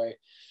 by the way.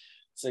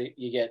 So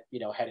you get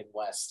Heading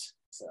West.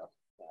 So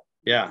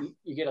yeah,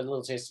 you get a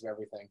little taste of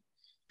everything.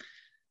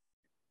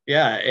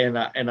 Yeah,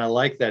 and I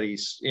like that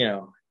he's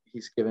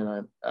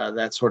given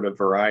that sort of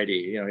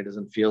variety. He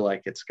doesn't feel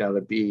like it's got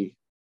to be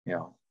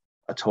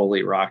a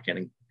totally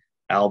rocking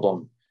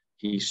album.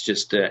 He's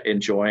just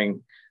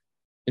enjoying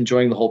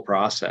the whole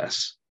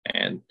process.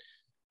 And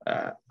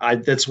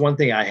that's one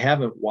thing. I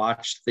haven't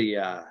watched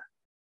the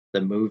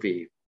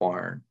movie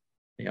Barn.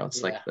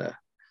 It's like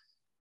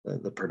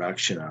the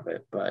production of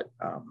it, but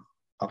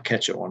I'll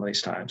catch it one of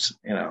these times.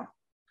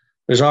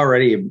 There's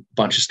already a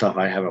bunch of stuff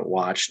I haven't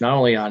watched, not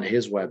only on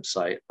his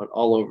website, but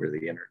all over the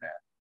internet.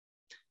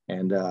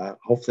 And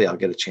hopefully I'll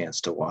get a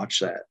chance to watch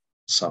that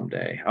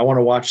someday. I want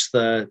to watch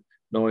the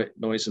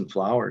Noise and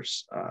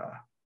Flowers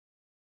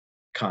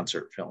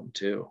concert film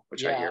too,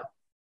 which I hear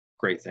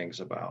great things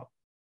about.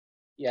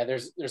 Yeah,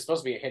 there's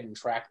supposed to be a hidden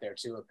track there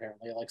too,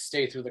 apparently. Like,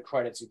 stay through the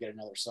credits, you get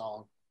another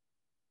song.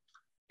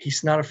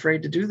 He's not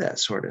afraid to do that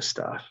sort of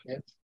stuff.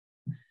 Yep.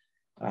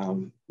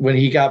 When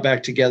he got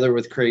back together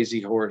with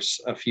Crazy Horse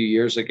a few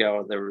years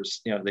ago, there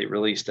was, they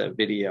released a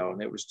video,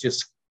 and it was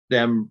just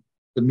them.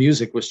 The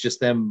music was just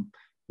them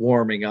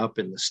warming up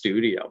in the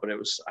studio, but it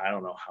was, I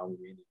don't know how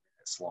many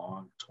minutes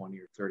long, 20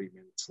 or 30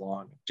 minutes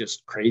long,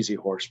 just Crazy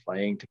Horse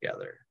playing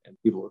together, and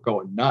people were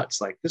going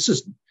nuts. Like, this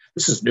is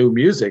new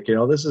music,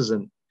 this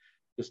isn't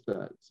just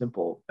a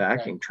simple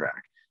backing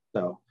track.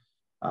 So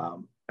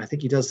I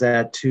think he does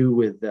that too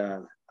with, I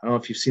don't know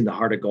if you've seen the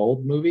Heart of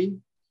Gold movie.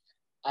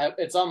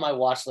 It's on my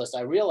watch list.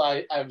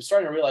 I'm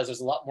starting to realize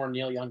there's a lot more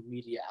Neil Young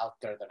media out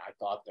there than I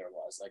thought there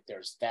was. Like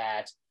there's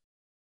that.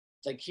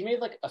 Like he made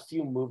like a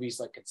few movies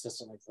like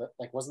consistently.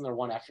 Like wasn't there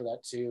one after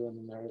that too?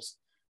 And then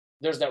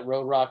there's that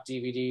Road Rock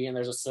DVD and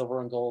there's a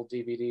Silver and Gold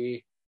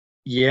DVD.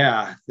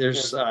 Yeah,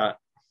 there's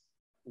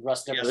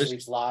Rust Never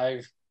Sleeps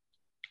Live.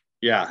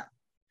 Yeah.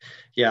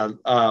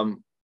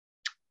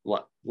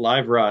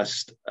 Live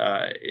Rust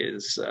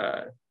is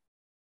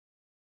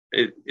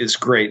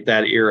great,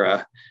 that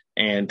era,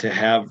 and to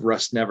have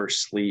Rust Never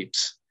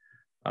Sleeps,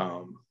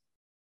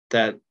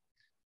 that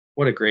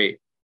what a great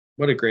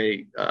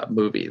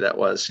movie that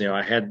was.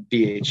 I had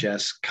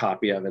VHS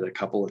copy of it a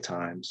couple of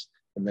times,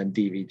 and then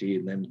DVD,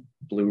 and then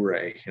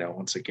Blu-ray.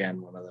 Once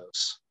again, one of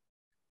those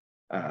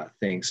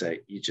things that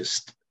you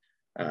just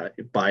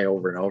buy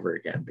over and over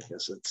again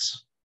because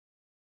it's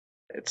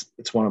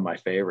one of my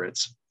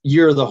favorites.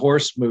 Year of the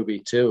Horse movie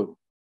too.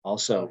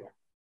 Also,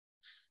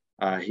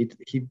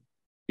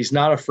 he's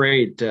not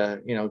afraid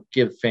to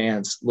give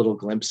fans little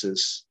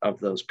glimpses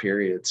of those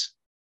periods.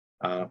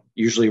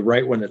 Usually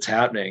right when it's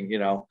happening.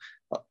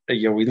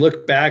 We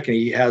look back and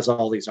he has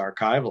all these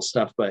archival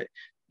stuff, but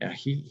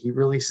he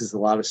releases a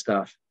lot of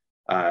stuff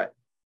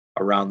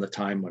around the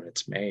time when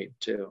it's made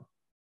too.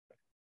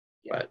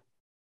 Yeah. But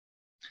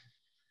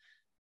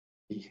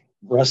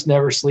Russ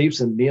never sleeps,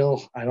 and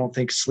Neil, I don't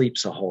think,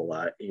 sleeps a whole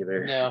lot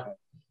either. No,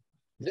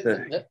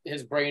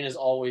 his brain is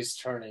always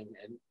turning,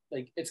 and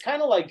like it's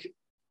kind of like,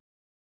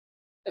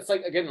 it's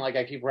like, again, like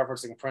I keep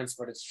referencing Prince,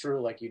 but it's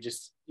true. Like you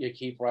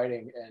keep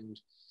writing, and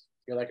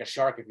you're like a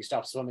shark. If you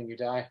stop swimming, you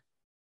die.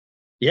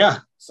 Yeah.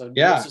 So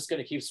Neil's just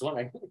going to keep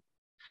swimming.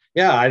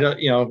 Yeah, I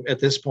don't. At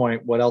this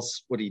point, what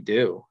else would he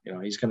do?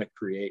 He's going to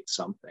create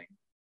something.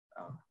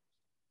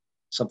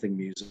 Something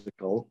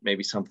musical,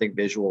 maybe something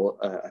visual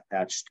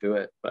attached to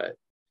it. But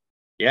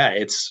yeah,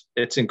 it's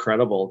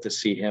incredible to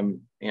see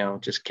him,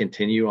 just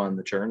continue on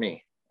the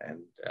journey.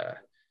 And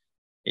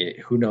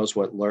who knows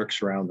what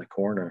lurks around the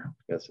corner,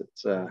 because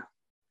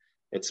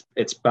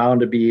it's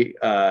bound to be,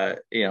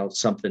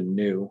 something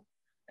new.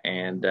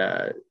 And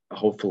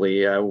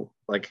hopefully,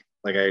 like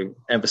I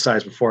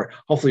emphasized before,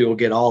 hopefully we'll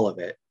get all of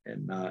it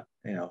and not,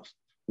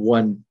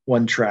 one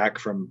track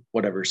from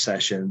whatever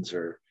sessions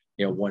or,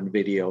 one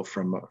video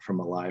from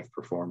a live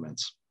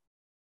performance.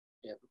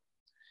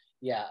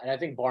 Yeah. And I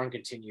think Barn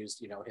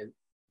continues,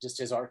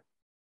 his art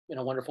in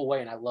a wonderful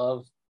way. And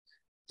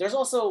there's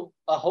also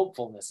a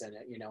hopefulness in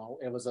it.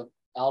 It was an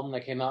album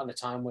that came out in a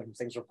time when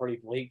things were pretty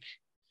bleak,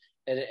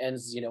 and it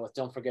ends, with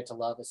Don't Forget to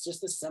Love. It's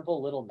just this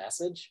simple little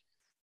message,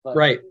 but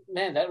right,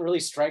 man, that really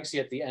strikes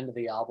you at the end of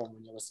the album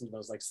when you listen to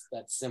those, like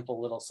that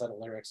simple little set of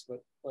lyrics,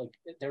 but like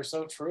they're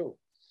so true.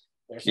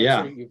 They're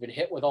so true. You've been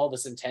hit with all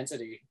this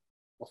intensity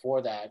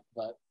before that,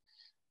 but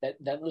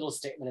that little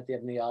statement at the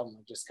end of the album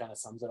just kind of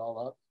sums it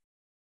all up.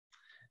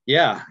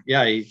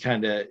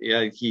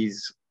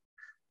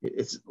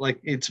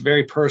 It's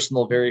very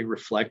personal, very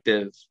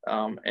reflective,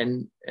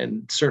 and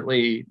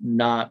certainly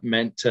not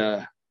meant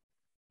to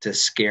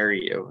scare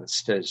you.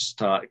 It's just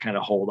to kind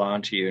of hold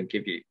on to you and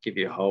give you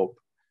hope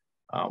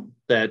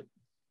that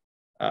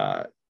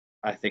I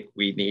think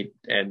we need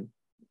and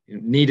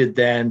needed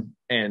then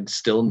and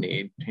still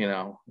need,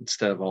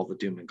 instead of all the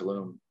doom and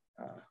gloom.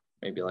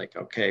 Maybe like,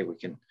 okay, we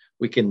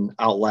can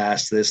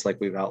outlast this like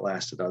we've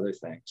outlasted other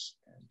things.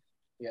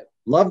 Yep.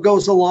 Love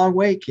goes a long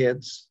way,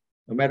 kids.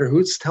 No matter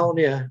who's telling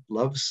you,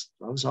 love's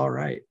all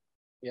right.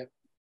 Yep.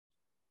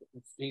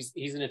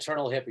 He's an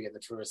eternal hippie in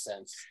the truest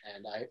sense,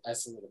 and I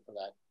salute him for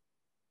that.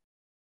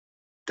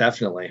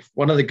 Definitely.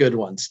 One of the good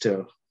ones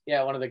too.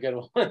 Yeah, one of the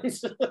good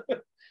ones.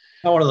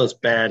 Not one of those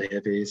bad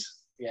hippies.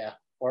 Yeah.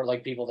 Or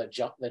like people that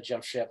jump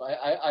ship.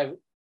 I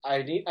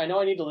know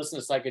I need to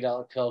listen to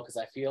Psychedelic Pill, because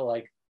I feel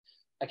like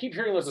I keep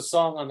hearing there's a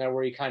song on there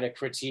where he kind of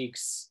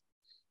critiques,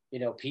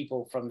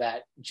 people from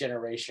that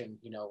generation,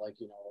 like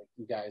you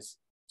guys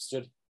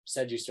said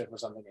you stood for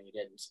something and you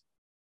didn't.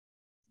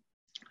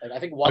 Like I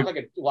think Walk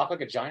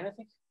Like a Giant, I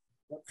think.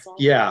 That song?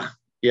 Yeah.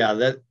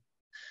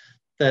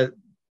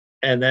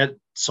 That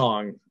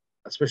song,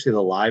 especially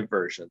the live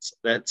versions,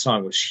 that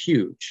song was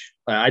huge.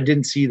 I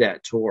didn't see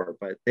that tour,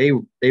 but they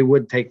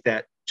would take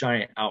that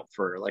giant out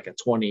for like a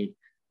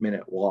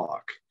 20-minute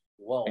walk.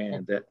 Whoa.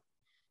 And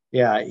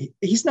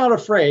he's not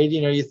afraid.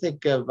 You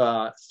think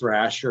of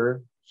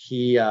Thrasher.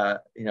 He's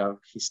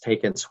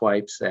taken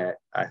swipes at,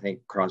 I think,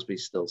 Crosby,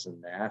 Stills, and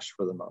Nash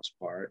for the most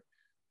part.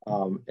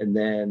 And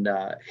then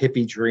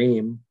Hippie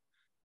Dream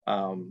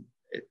from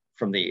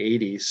the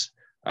 80s.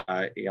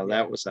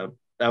 That was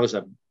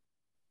a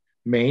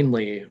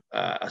mainly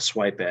a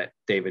swipe at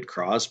David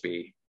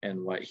Crosby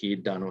and what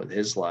he'd done with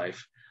his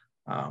life.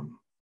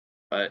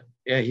 But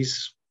yeah,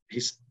 he's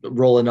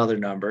roll another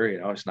number.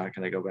 He's not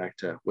going to go back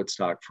to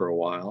Woodstock for a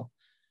while.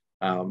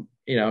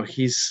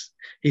 He's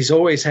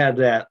always had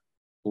that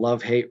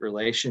love-hate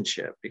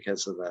relationship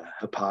because of the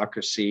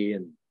hypocrisy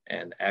and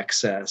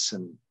excess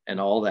and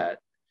all that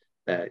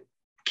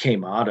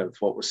came out of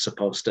what was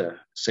supposed to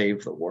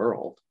save the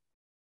world.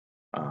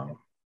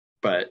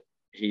 but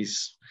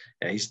he's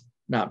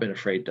not been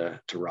afraid to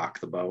rock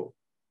the boat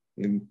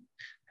and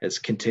has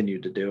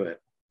continued to do it.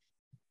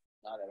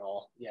 Not at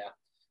all. Yeah.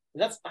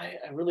 And I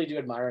really do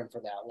admire him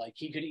for that. Like,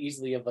 he could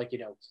easily have, like,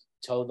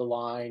 towed the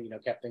line,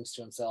 kept things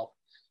to himself.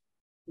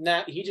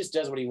 Nah, he just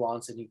does what he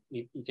wants, and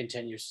he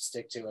continues to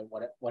stick to it,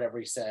 whatever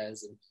he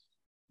says, and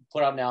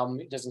put out an album.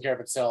 He doesn't care if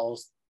it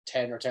sells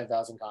 10 or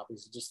 10,000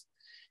 copies.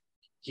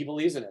 He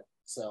believes in it.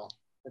 So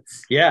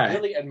it's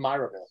really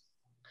admirable.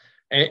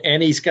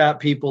 And he's got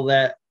people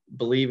that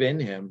believe in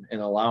him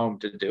and allow him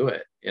to do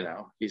it.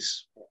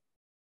 He's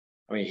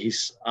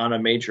on a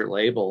major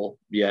label,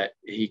 yet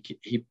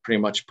he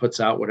pretty much puts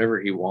out whatever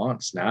he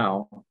wants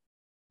now,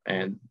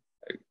 and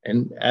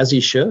as he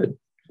should.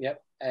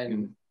 Yep.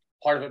 And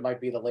part of it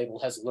might be the label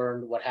has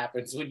learned what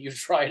happens when you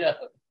try to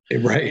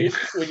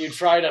when you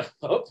try to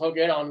poke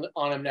it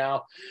on him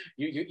now.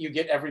 You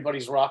get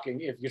everybody's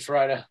rocking if you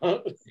try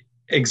to.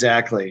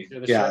 Exactly.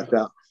 Yeah.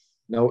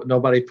 No,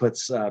 nobody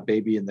puts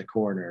Baby in the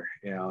corner.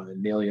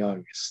 And Neil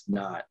Young is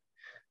not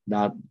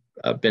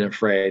been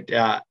afraid.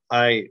 Yeah.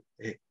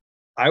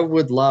 I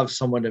would love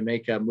someone to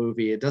make a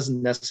movie. It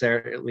doesn't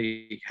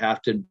necessarily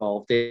have to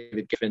involve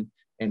David Geffen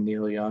and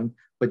Neil Young,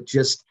 but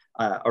just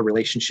a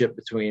relationship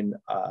between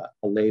a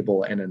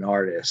label and an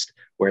artist,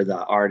 where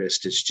the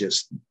artist is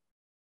just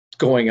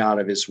going out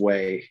of his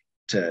way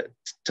to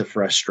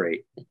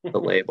frustrate the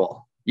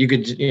label. You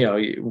could,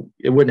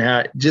 it wouldn't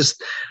have,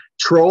 just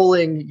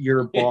trolling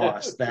your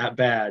boss that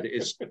bad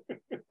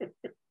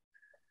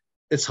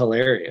it's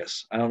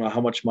hilarious. I don't know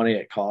how much money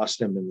it cost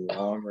him in the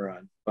long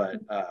run, but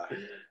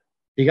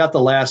he got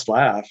the last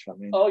laugh.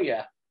 Oh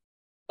yeah.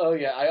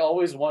 I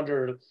always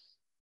wondered,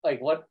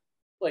 what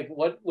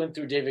went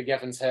through David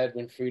Geffen's head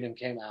when Freedom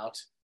came out.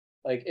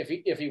 Like,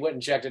 if he went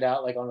and checked it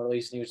out, on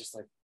release, and he was just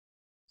like,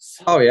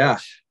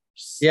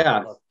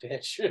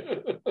 bitch.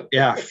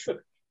 Yeah.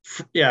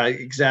 Yeah,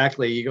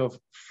 exactly. You go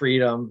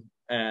Freedom,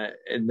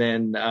 and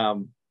then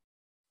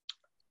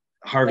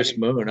Harvest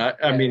Moon.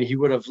 I mean, he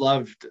would have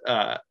loved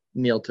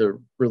Neil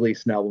to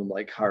release an album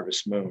like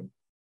Harvest Moon,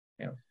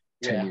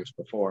 10 years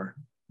before.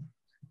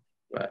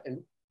 But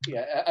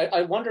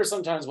I wonder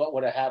sometimes what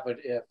would have happened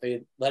if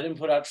they let him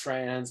put out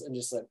Trans and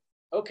just said,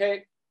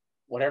 okay,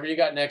 whatever you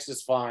got next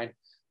is fine.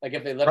 Like,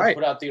 if they let him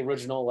put out the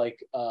original,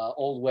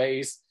 Old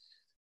Ways,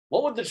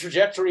 what would the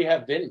trajectory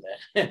have been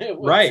then?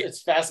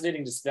 It's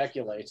fascinating to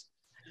speculate.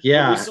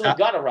 Yeah. We still have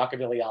got a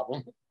rockabilly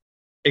album.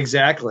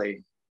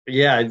 Exactly.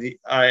 Yeah.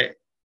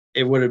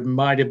 It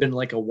might have been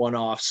like a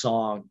one-off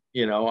song,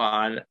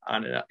 on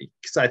it,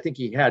 because I think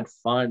he had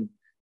fun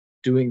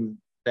doing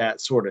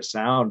that sort of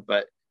sound,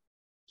 but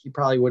he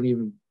probably wouldn't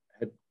even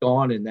have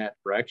gone in that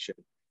direction.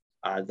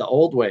 The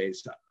Old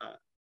Ways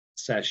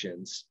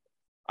sessions,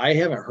 I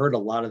haven't heard a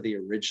lot of the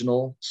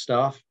original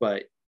stuff,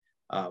 but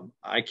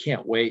I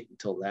can't wait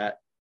until that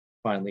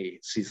finally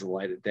sees the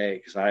light of day,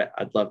 because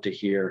I'd love to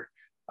hear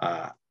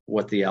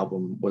what the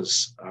album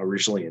was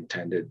originally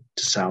intended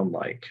to sound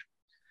like.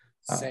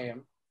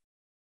 Same.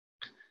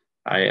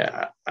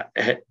 I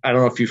don't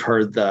know if you've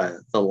heard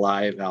the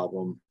live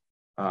album.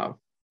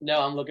 No,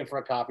 I'm looking for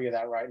a copy of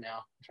that right now.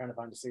 I'm trying to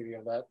find a CD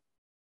of that.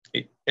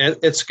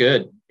 It's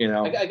good,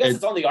 I guess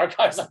it's on the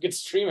archives. I could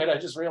stream it. I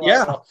just realized.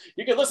 Yeah.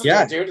 You can listen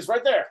to it, dude. It's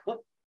right there.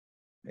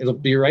 It'll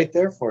be right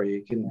there for you.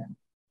 You can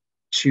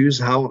choose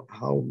how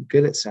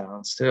good it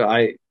sounds too.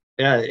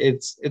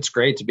 It's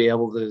great to be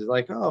able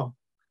to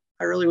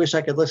I really wish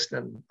I could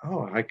listen.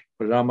 I could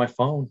put it on my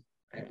phone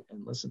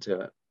and listen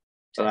to it.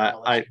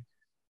 But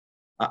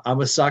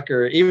I'm a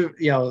sucker. Even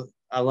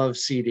I love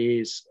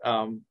CDs,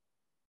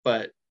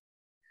 but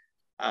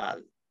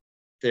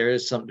there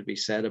is something to be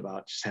said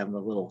about just having a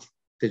little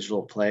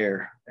digital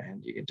player,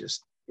 and you can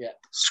just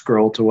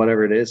scroll to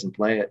whatever it is and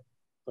play it.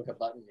 Click a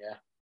button,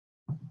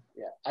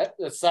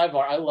 the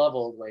sidebar. I love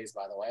Old Ways,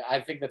 by the way. I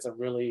think that's a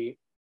really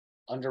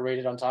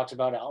underrated, untalked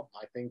about album.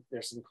 I think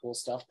there's some cool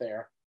stuff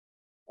there.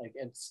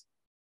 It's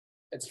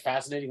a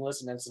fascinating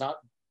listen, and it's not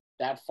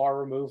that far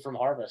removed from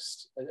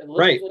Harvest. A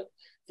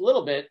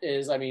little bit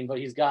is, but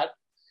he's got.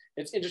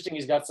 It's interesting.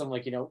 He's got some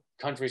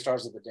country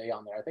stars of the day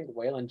on there. I think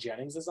Waylon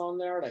Jennings is on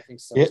there, and I think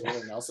so is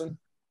Willie Nelson.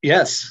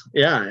 Yes,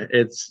 yeah,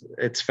 it's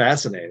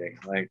fascinating.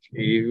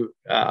 He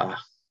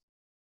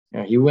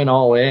went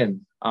all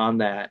in on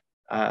that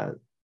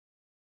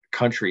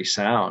country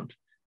sound,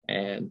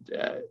 and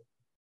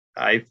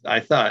I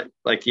thought,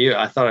 like you,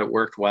 I thought it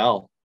worked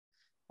well,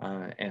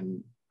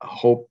 and I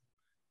hope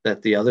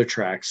that the other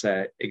tracks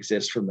that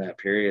exist from that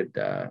period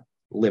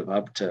live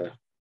up to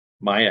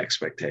my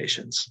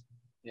expectations.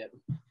 Yep.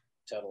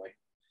 Totally.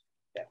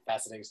 Yeah,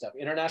 fascinating stuff.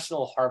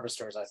 International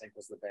Harvesters, I think,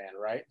 was the band,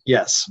 right?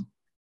 Yes.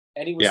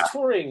 And he was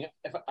touring,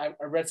 if I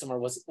read somewhere,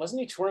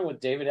 wasn't he touring with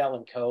David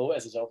Allan Coe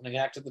as his opening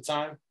act at the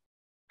time?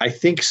 I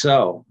think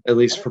so, at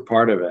least for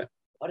part of it.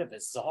 What a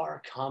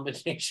bizarre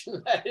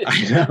combination that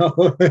is.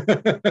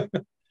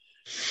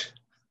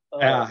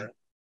 I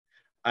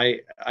know.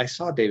 I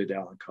saw David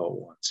Allan Coe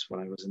once when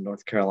I was in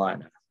North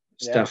Carolina.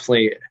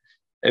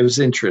 It was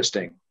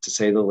interesting, to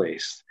say the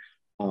least.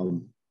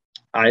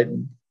 I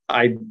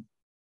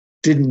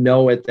didn't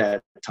know at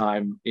that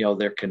time,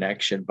 their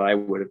connection, but I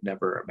would have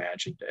never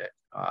imagined it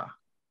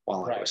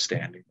while I was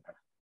standing there.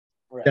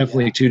 Right,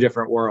 definitely two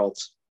different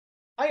worlds.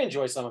 I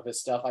enjoy some of his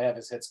stuff. I have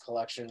his hits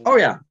collection. Oh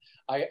yeah,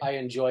 I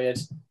enjoy it.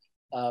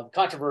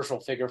 Controversial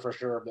figure for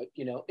sure, but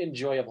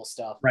enjoyable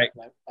stuff. Right.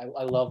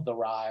 I love The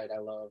Ride. I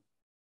love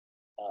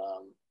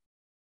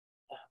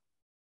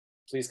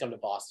Please Come to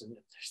Boston.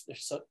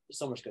 There's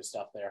so much good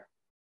stuff there.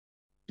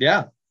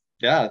 Yeah.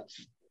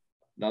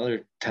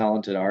 Another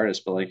talented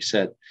artist, but like you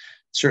said,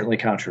 certainly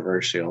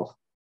controversial.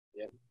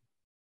 Yeah.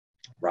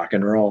 Rock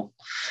and roll.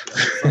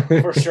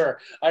 For sure.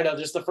 I know,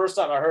 just the first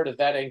time I heard of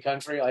That Ain't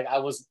Country, like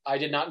I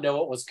did not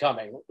know it was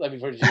coming. Let me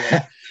put it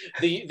to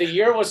you. The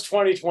year was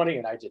 2020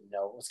 and I didn't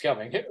know it was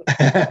coming.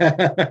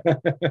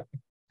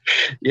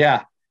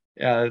 Yeah,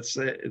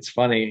 it's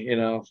funny,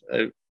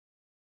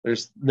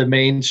 there's the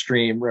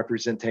mainstream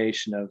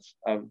representation of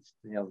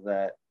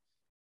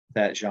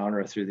that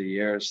genre through the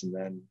years, and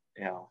then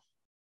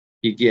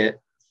you get,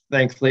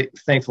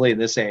 thankfully in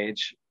this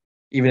age,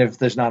 even if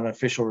there's not an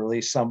official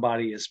release,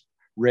 somebody has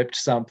ripped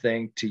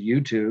something to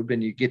YouTube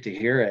and you get to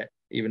hear it,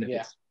 even if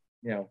it's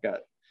got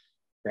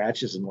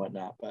scratches and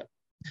whatnot. But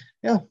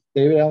yeah,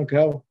 David Allan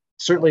Coe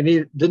certainly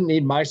didn't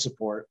need my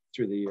support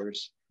through the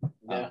years.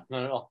 Yeah,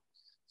 not at all.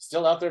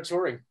 Still out there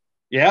touring.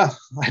 Yeah,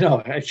 I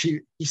know.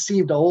 Actually, he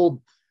seemed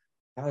old.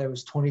 God, it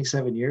was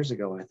 27 years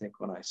ago, I think,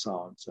 when I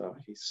saw him. So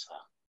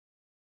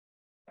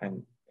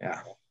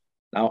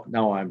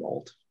now I'm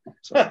old.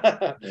 So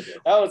that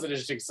was an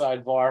interesting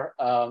sidebar.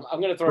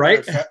 I'm going to throw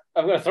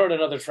in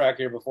another track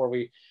here before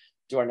we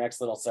do our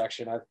next little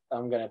section.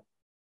 You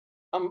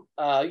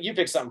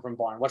pick something from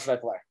Barn. What should I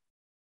play?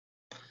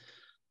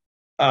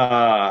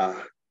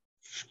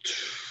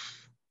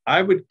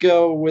 I would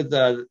go with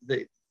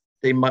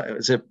they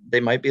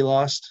might be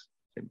lost.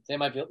 They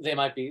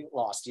might be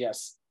lost.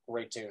 Yes,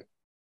 great tune.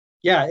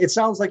 Yeah, it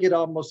sounds like it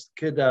almost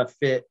could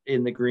fit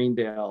in the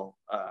Greendale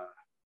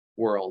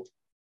world.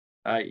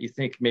 You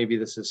think maybe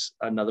this is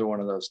another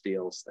one of those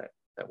deals that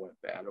went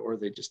bad, or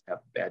they just have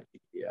bad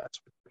GPS,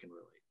 which we can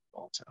relate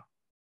also.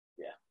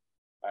 Yeah.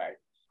 All right.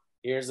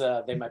 Here's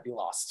They Might Be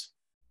Lost.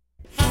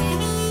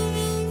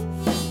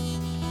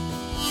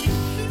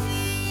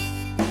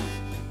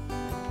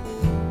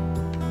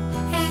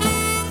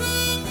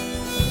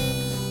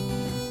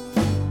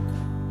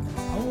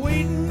 I'm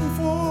waiting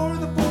for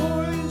the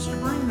boys to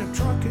bring the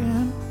truck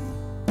in.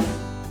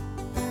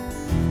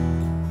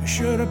 I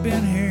should have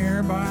been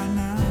here by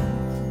now.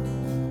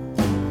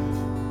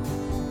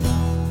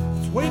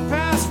 Way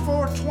past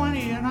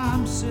 4:20 and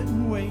I'm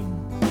sitting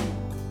waiting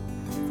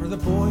for the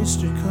boys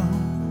to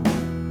come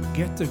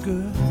get the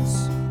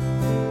goods.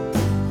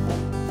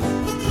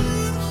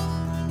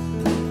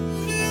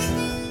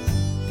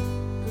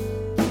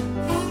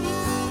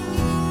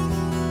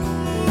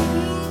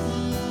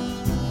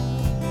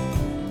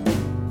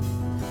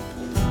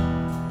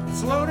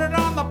 It's loaded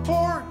on the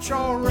porch,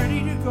 all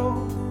ready to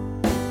go.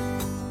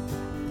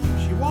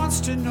 She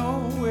wants to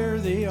know where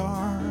they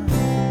are.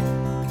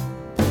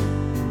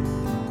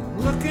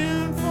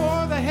 Looking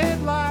for the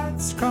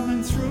headlights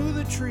coming through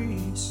the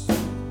trees.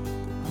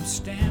 I'm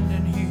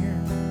standing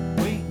here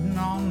waiting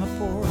on the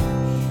porch.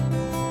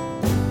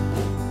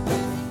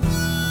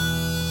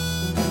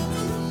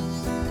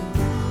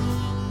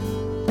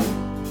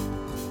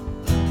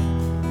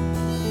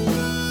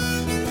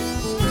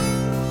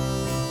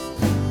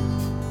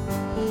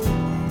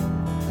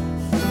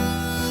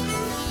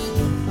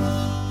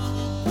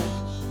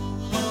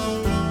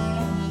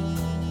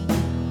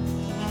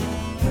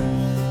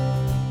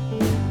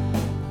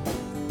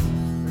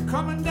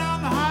 Coming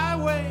down the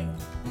highway,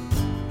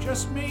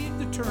 just made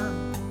the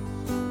turn.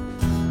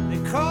 They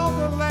called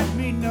to let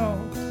me know.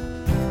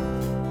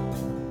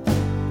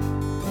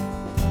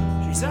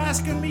 She's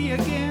asking me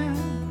again,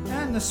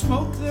 and the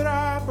smoke that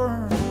I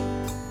burn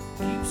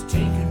keeps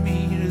taking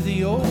me to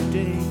the old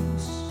days.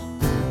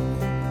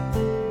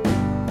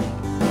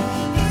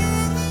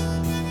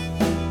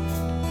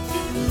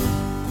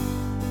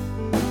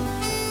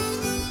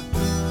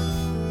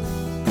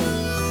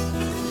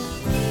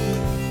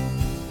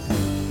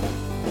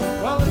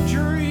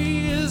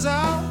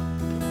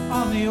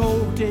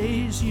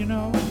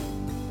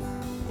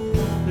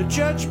 The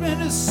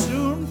judgment is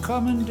soon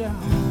coming down.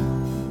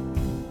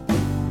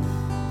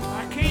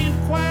 I can't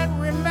quite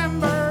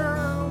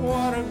remember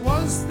what it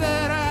was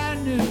that I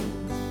knew.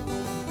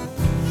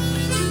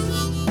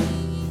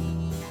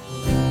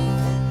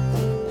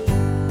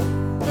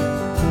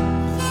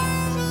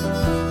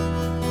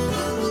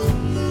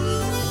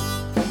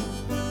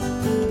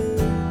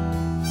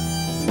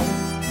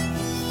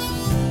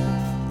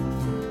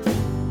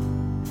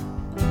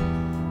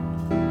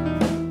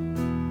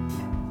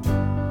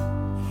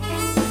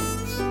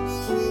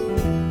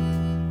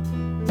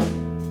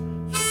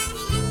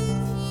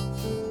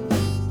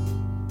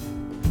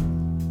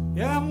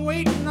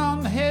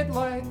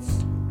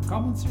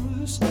 Coming through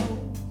the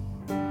snow.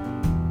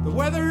 The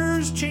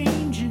weather's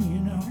changing, you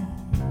know.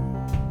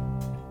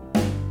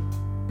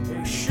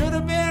 They should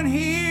have been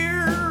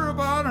here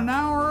about an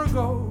hour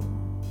ago.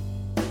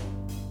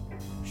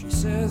 She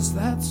guess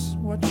that's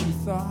what you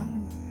thought.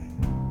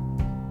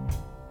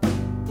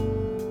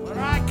 But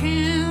I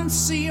can't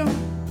see 'em,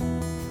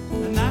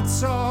 and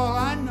that's all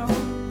I know.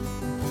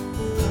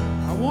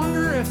 I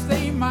wonder if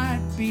they might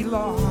be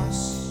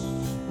lost.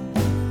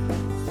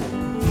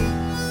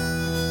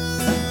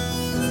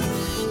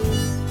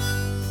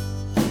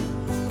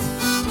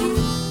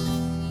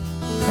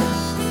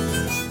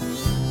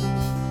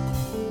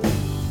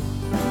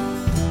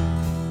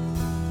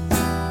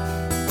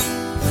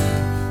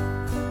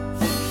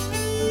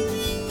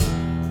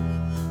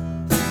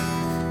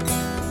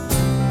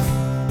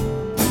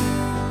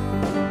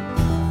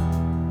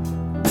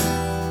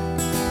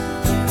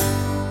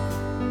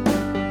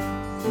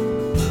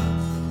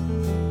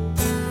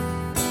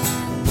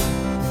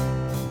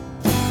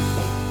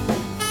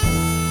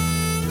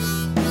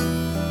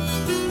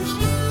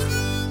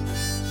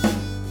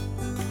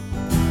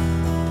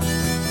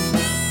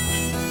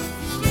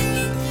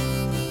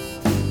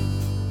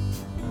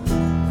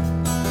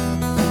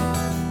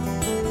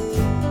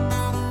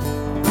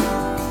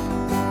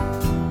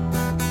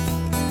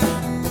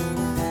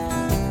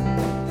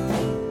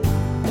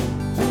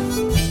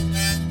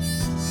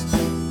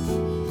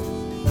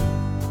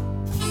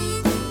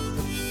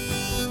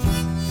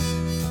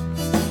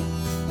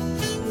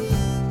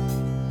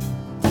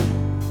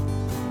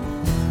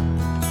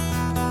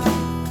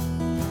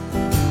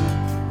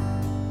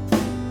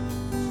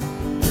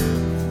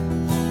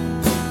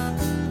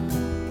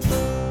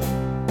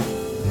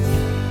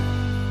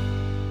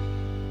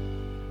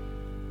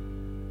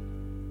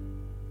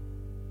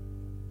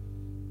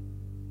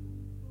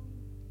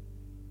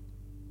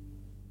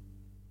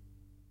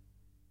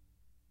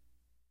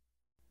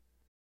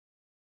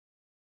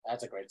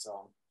 That's a great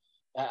song.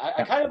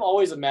 I kind of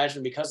always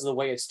imagine, because of the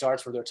way it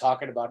starts, where they're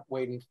talking about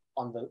waiting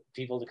on the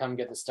people to come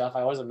get the stuff,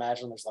 I always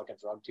imagine there's like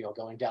a drug deal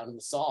going down in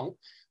the song,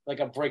 like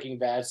a Breaking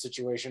Bad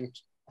situation.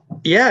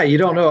 Yeah, you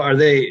don't know. Are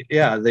they?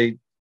 Yeah,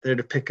 they're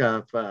to pick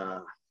up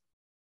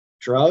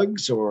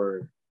drugs,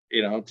 or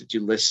did you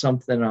list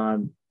something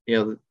on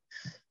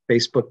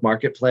Facebook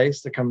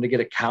Marketplace? They're coming to get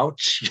a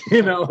couch.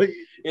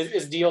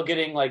 Is Deal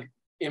getting like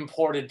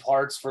imported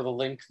parts for the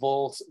Link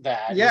Volt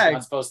that he's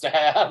not supposed to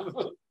have?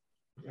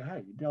 Yeah,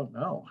 you don't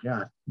know.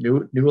 Yeah,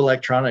 new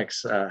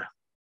electronics.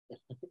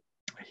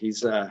 He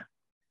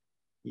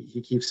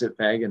keeps it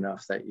vague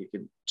enough that you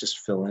can just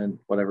fill in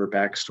whatever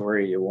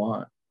backstory you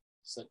want.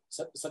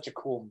 Such a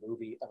cool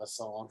movie of a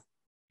song.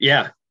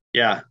 Yeah.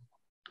 All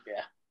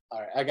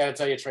right, I gotta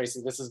tell you,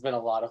 Tracy, this has been a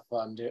lot of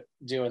fun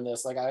doing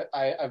this. Like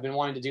I've been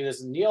wanting to do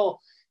this. And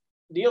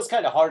Neil's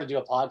kind of hard to do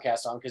a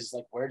podcast on, because it's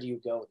like, where do you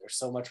go? There's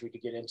so much we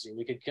could get into.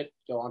 We could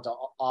go on to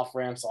off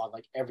ramps on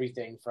like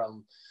everything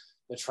from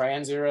the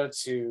trans era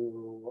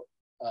to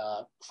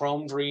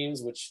Chrome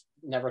Dreams, which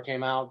never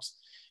came out.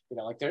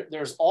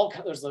 There's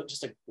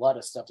just a lot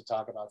of stuff to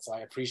talk about. So I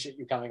appreciate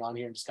you coming on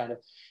here and just kind of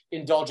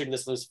indulging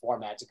this loose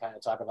format to kind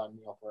of talk about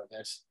Neil for a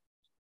bit.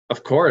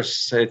 Of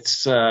course,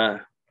 it's I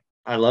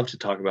love to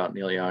talk about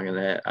Neil Young,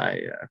 and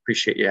I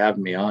appreciate you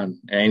having me on.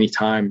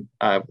 Anytime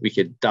we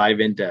could dive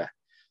into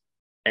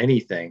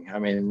anything. I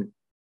mean,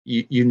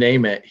 you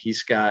name it,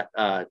 he's got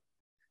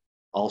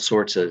all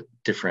sorts of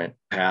different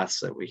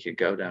paths that we could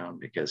go down,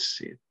 because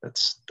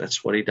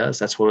that's what he does.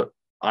 That's what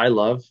I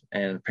love,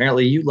 and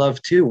apparently you love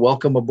too.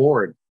 Welcome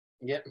aboard.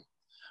 Yep.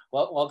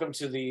 Well, welcome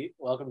to the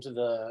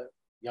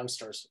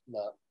youngsters.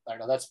 I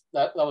don't know.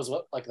 That was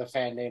what, like, the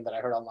fan name that I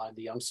heard online,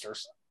 the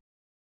youngsters.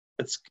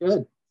 That's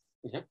good.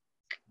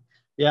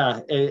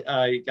 Yeah,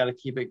 you got to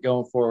keep it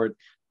going forward.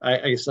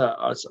 I guess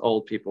us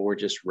old people, we're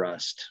just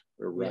rust.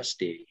 We're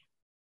rusty.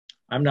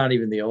 I'm not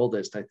even the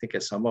oldest. I think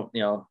as some of,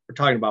 we're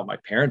talking about my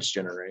parents'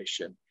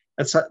 generation.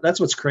 That's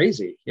what's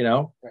crazy,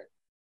 Right.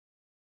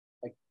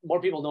 Like,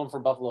 more people know him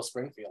from Buffalo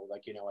Springfield,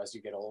 like, as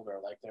you get older,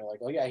 like, they're like,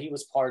 oh yeah, he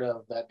was part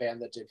of that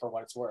band that did For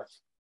What It's Worth.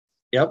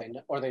 Yep.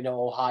 Or they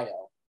know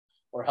Ohio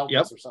or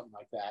Helpless or something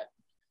like that.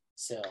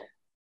 So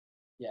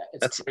yeah,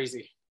 that's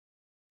crazy.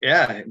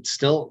 Yeah. And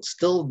still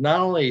not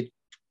only,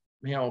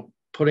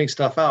 putting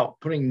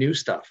new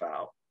stuff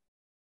out.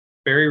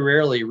 Very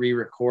rarely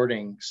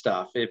re-recording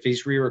stuff. If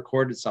he's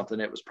re-recorded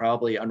something, it was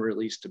probably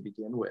unreleased to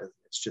begin with.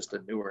 It's just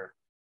a newer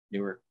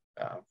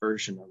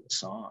version of the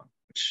song,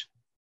 which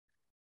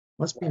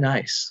must be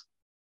nice.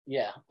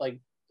 Yeah, like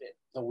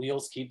the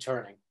wheels keep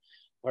turning.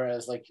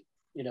 Whereas, like,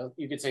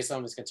 you could say some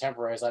of his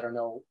contemporaries, I don't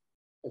know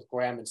if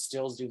Graham and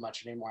Stills do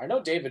much anymore. I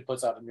know David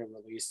puts out a new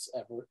release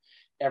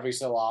every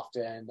so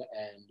often,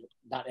 and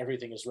not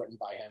everything is written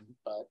by him,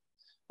 but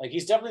like,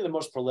 he's definitely the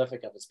most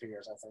prolific of his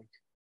peers, I think.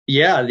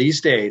 Yeah,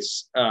 these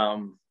days,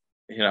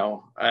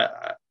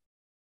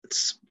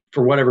 it's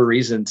for whatever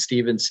reason,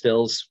 Stephen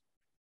Stills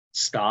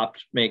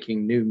stopped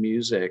making new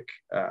music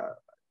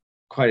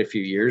quite a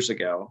few years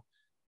ago,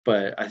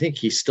 but I think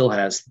he still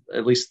has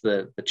at least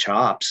the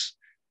chops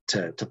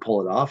to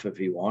pull it off if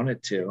he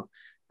wanted to.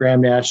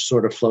 Graham Nash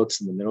sort of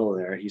floats in the middle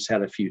there. He's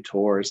had a few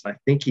tours, and I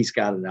think he's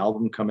got an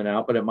album coming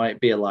out, but it might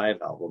be a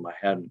live album. I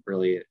hadn't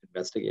really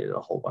investigated a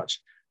whole bunch.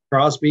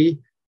 Crosby,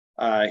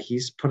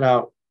 he's put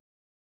out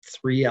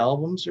 3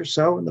 albums or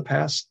so in the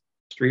past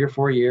 3 or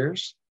 4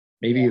 years,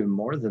 maybe even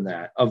more than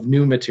that, of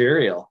new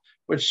material,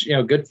 which,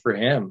 good for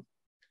him.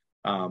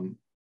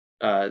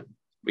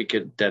 We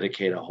could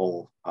dedicate a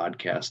whole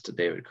podcast to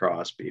David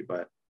Crosby,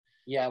 but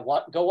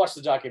go watch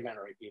the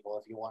documentary, people,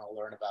 if you want to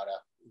learn about a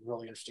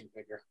really interesting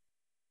figure.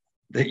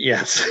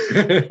 Yes.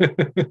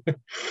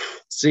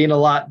 Seen a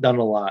lot, done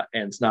a lot,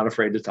 and it's not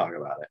afraid to talk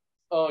about it.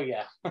 Oh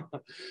yeah.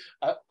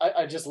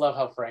 I just love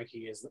how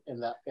Frankie is in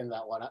that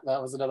one.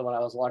 That was another one I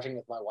was watching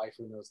with my wife,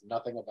 who knows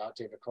nothing about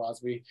David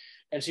Crosby,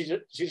 and she's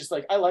just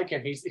like, I like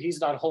him.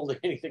 He's not holding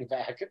anything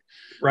back.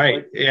 Right.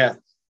 Like, yeah.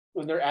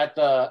 When they're at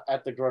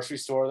the grocery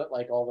store that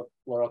like all the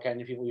Laurel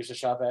Canyon people used to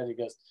shop at, he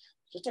goes,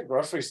 just a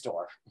grocery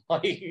store.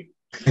 Like,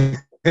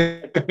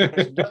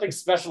 there's nothing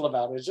special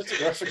about it. It's just a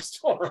grocery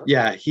store.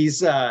 Yeah,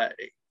 he's I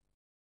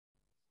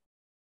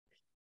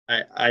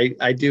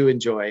do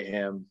enjoy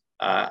him.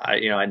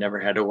 I never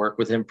had to work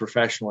with him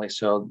professionally,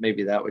 so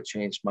maybe that would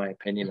change my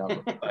opinion on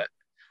him. But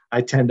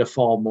I tend to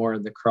fall more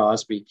in the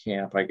Crosby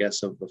camp, I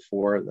guess, of the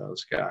 4 of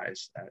those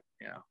guys.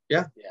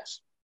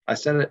 Yes, I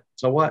said it.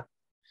 So what?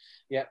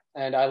 Yeah,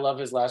 and I love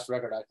his last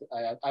record.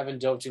 I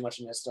haven't dove too much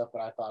in this stuff, but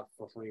I thought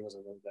For Free was a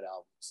really good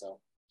album, so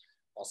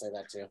I'll say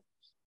that too.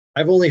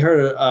 I've only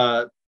heard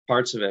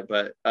parts of it,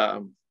 but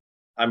I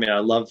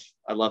love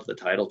the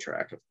title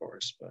track, of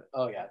course. But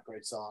oh yeah,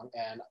 great song.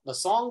 And the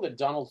song that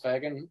Donald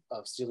Fagen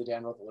of Steely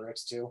Dan wrote the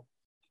lyrics to,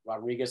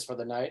 Rodriguez for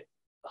the Night.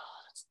 Oh,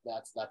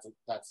 that's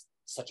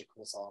such a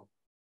cool song.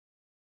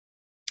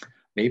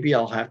 Maybe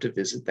I'll have to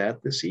visit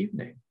that this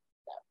evening.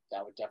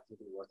 That would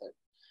definitely be worth it.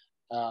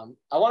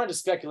 I wanted to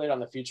speculate on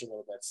the future a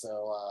little bit.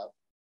 So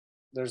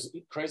there's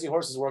Crazy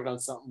Horses working on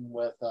something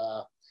with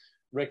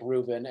Rick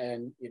Rubin,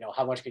 and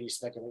how much can you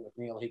speculate with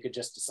Neil? He could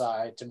just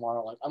decide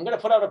tomorrow, like, I'm going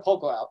to put out a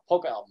polka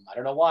album. I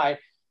don't know why.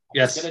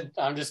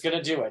 I'm just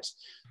gonna do it.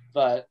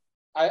 But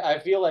I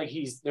feel like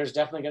there's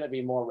definitely going to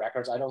be more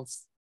records.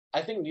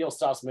 I think Neil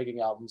stops making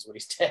albums when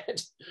he's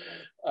dead.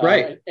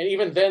 Right. And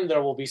even then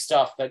there will be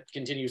stuff that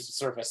continues to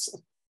surface.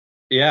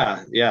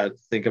 Yeah.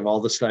 Think of all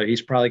the stuff.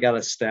 He's probably got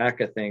a stack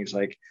of things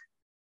like,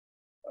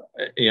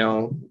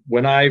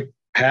 when I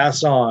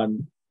pass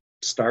on,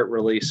 start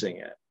releasing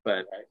it.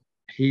 But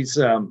he's,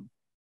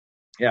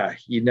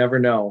 you never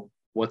know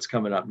what's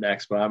coming up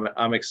next, but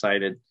I'm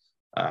excited.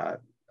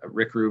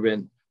 Rick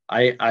Rubin,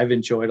 I've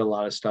enjoyed a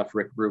lot of stuff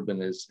Rick Rubin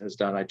has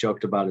done. I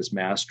joked about his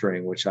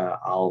mastering, which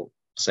I'll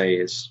say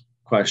is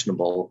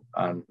questionable,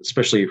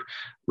 especially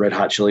Red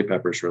Hot Chili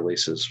Peppers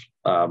releases.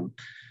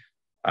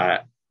 I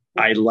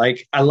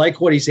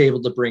like what he's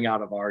able to bring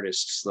out of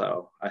artists,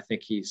 though. I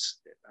think he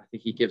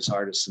gives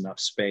artists enough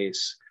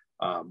space,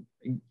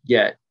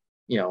 yet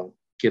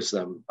gives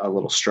them a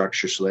little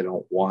structure so they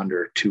don't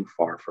wander too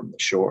far from the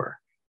shore.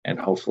 And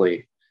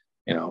hopefully,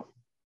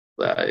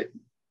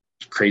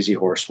 Crazy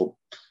Horse will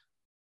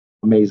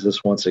amaze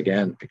us once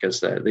again, because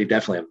they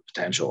definitely have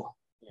potential.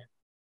 Yeah.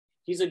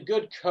 He's a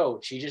good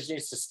coach. He just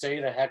needs to stay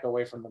the heck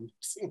away from the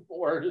mixing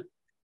board.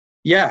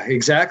 Yeah,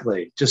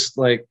 exactly. Just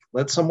like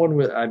let someone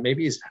with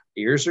maybe his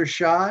ears are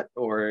shot,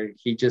 or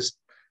he just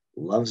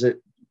loves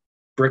it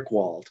brick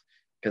walled,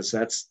 because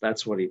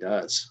that's what he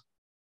does.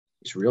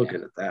 He's real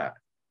good at that.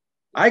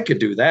 I could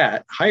do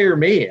that. Hire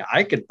me.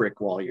 I could brick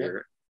wall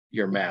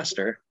your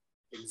master.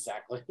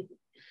 Exactly.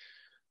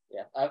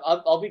 Yeah,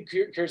 I'll be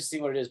curious to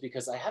see what it is,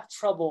 because I have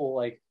trouble.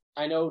 Like,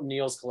 I know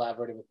Neil's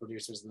collaborated with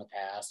producers in the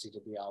past. He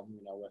did the album,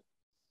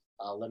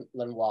 with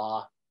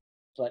Lenoir,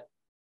 but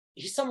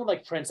he's someone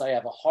like Prince. I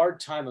have a hard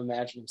time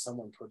imagining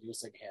someone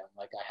producing him.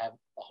 Like, I have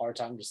a hard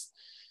time just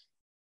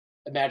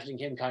imagining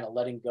him kind of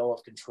letting go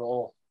of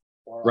control,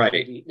 or right.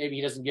 Maybe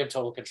he doesn't give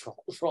total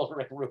control to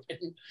Rick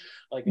Rubin.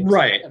 Like,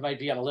 right. It might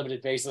be on a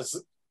limited basis.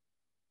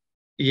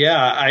 Yeah,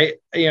 I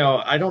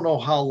don't know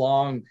how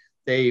long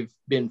they've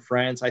been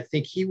friends. I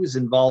think he was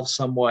involved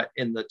somewhat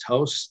in the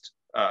Toast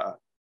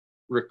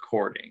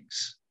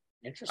recordings.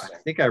 Interesting. I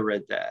think I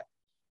read that.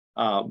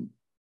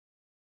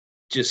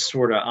 Just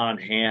sort of on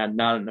hand,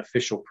 not an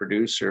official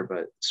producer,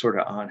 but sort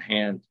of on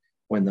hand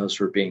when those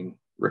were being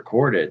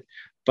recorded.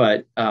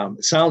 But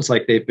it sounds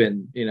like they've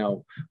been,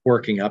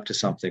 working up to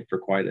something for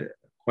quite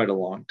a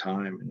long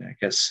time. And I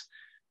guess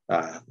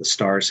the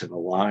stars have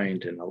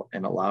aligned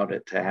and allowed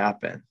it to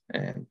happen.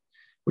 And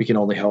we can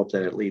only hope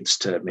that it leads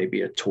to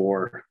maybe a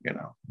tour,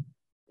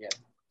 Yeah.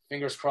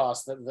 Fingers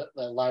crossed that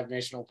Live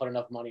Nation will put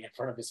enough money in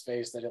front of his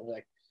face that he'll be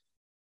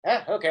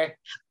like, okay.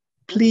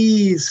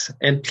 Please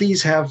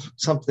have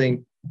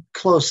something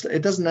close.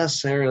 It doesn't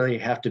necessarily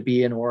have to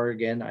be in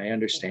Oregon. I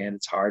understand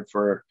it's hard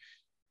for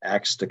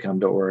acts to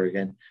come to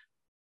Oregon.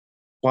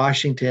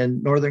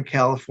 Washington, Northern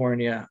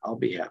California, I'll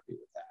be happy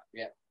with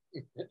that.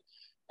 Yeah,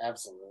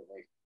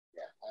 absolutely.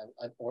 Yeah,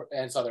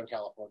 and Southern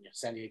California,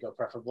 San Diego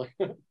preferably.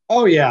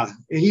 Oh yeah,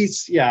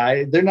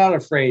 they're not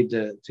afraid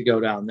to go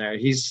down there.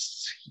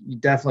 He's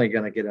definitely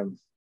going to get him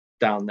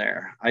down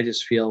there. I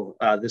just feel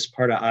this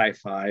part of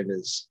I-5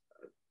 is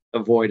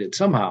avoided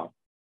somehow.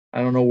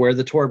 I don't know where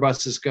the tour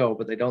buses go,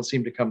 but they don't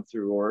seem to come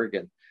through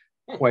Oregon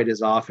quite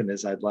as often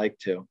as I'd like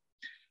to.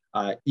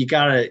 You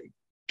gotta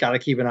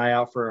keep an eye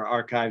out for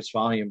Archives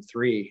Volume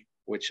 3.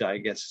 which I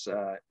guess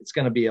it's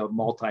going to be a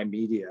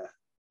multimedia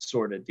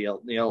sort of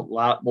deal. A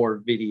lot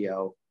more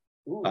video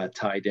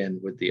tied in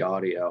with the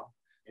audio.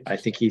 I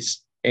think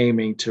he's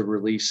aiming to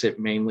release it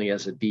mainly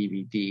as a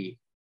DVD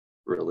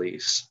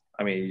release.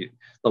 I mean,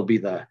 there'll be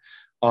the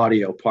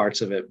audio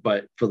parts of it,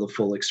 but for the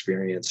full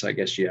experience, I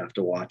guess you have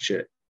to watch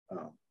it.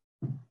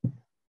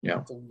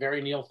 It's a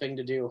very Neil thing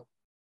to do.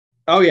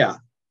 Oh yeah.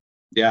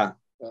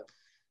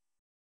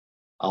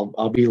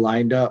 I'll be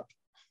lined up.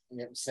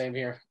 Yeah, same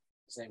here.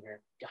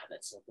 God,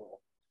 that's so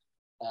cool.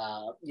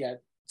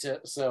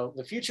 So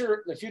the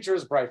future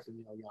is bright for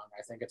Neil Young.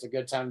 I think it's a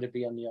good time to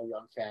be a Neil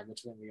Young fan.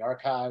 Between the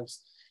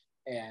archives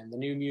and the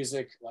new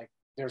music, like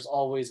there's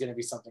always going to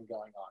be something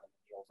going on in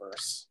the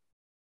Neilverse.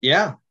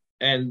 Yeah,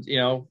 and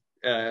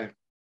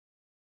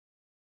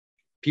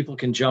people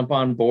can jump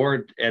on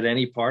board at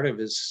any part of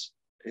his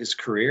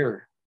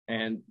career,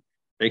 and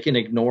they can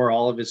ignore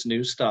all of his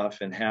new stuff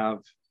and have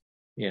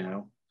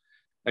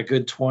a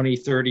good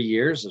 20-30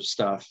 years of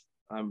stuff.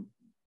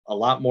 A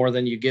lot more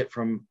than you get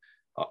from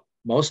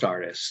most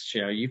artists.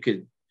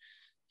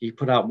 He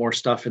put out more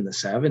stuff in the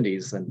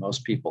 70s than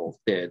most people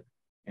did,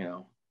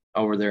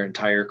 over their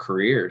entire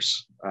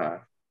careers.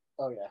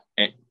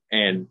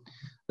 And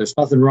there's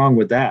nothing wrong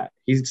with that.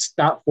 He's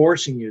not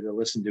forcing you to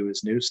listen to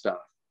his new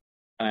stuff.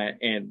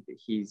 And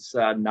he's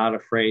not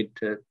afraid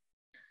to,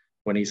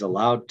 when he's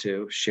allowed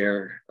to,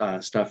 share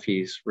stuff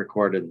he's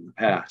recorded in the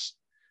past.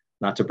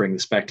 Not to bring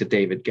this back to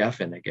David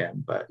Geffen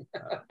again, but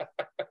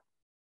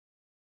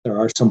there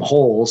are some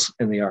holes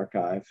in the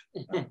archive.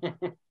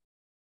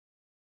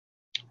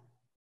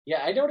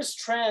 Yeah, I noticed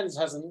Trans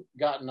hasn't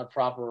gotten a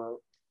proper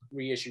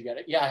reissue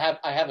yet. Yeah,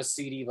 I have a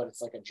CD, but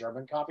it's like a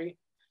German copy.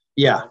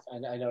 Yeah,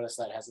 I noticed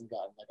that hasn't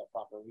gotten like a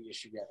proper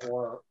reissue yet,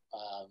 or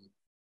I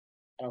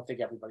don't think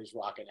Everybody's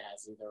Rockin'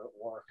 has either,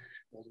 or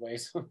those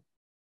ways.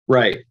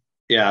 Right.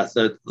 Yeah,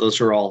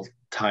 those are all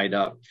tied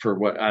up for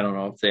what, I don't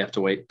know if they have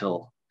to wait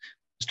till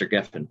Mr.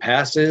 Geffen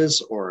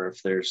passes, or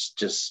if there's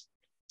just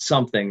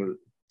some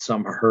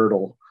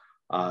hurdle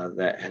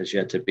that has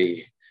yet to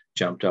be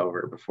jumped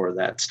over before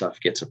that stuff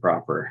gets a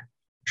proper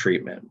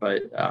treatment.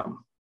 But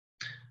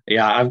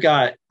I've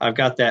got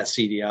that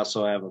CD. I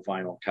also have a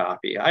vinyl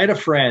copy. I had a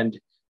friend,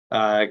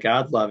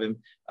 God love him.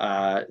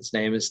 His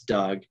name is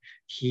Doug.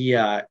 He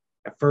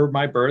for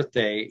my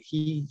birthday,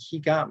 he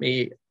got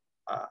me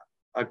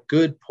a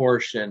good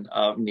portion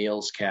of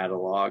Neil's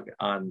catalog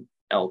on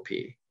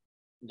LP.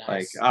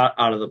 Nice. Like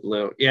out of the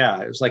blue.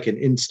 Yeah, it was like an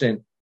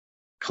instant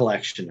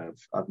collection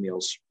of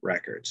Neil's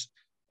records.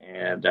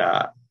 And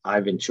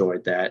I've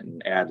enjoyed that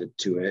and added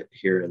to it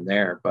here and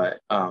there. But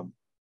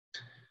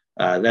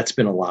that's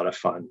been a lot of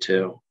fun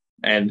too.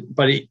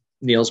 But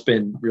Neil's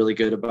been really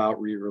good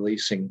about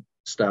re-releasing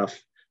stuff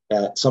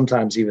that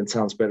sometimes even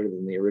sounds better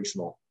than the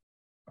original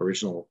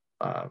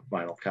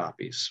vinyl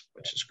copies,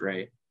 which is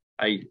great.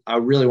 I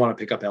really want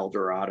to pick up El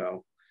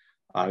Dorado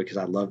because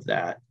I love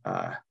that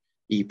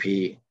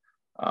EP.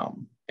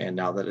 And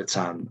now that it's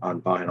on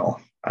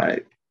vinyl,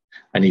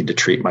 I need to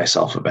treat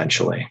myself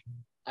eventually.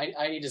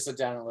 I need to sit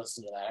down and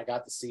listen to that. I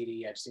got the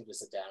CD. I just need to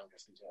sit down and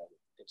listen to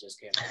it. It just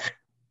came out.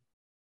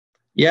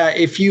 Yeah,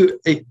 if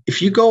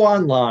you go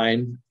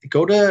online,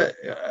 go to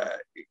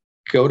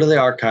the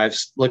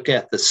archives, look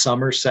at the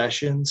Summer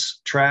Sessions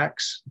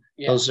tracks.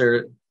 Yeah.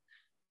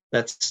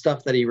 That's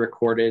stuff that he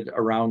recorded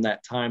around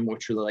that time,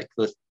 which are like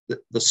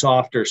the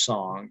softer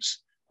songs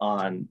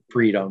on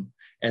Freedom,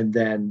 and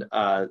then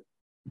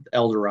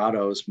El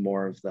Dorado is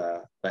more of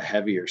the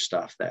heavier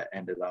stuff that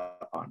ended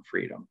up on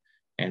Freedom.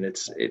 And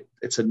it's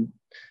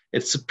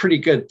a pretty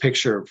good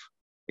picture of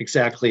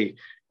exactly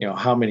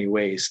how many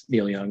ways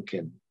Neil Young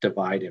can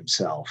divide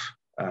himself,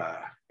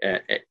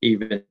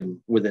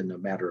 even within a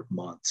matter of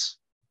months.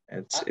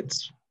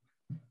 It's.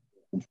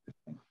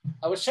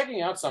 I was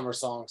checking out Summer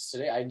Songs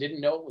today. I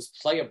didn't know it was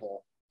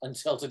playable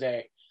until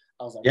today.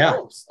 I was like,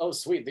 oh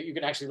sweet, that you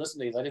can actually listen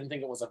to these. I didn't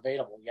think it was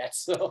available yet.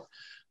 So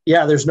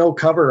yeah, there's no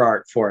cover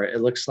art for it.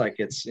 It looks like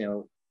it's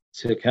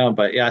to come,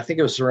 but yeah, I think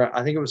it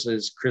was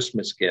his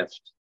Christmas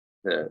gift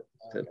to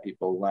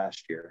people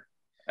last year.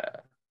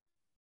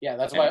 Yeah,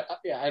 that's why.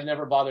 I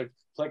never bothered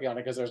clicking on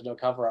it because there's no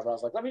cover art. But I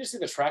was like, let me just see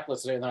the track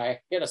list today, and then I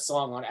hit a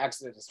song on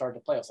accident and started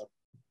to play. I was like,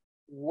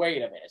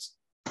 wait a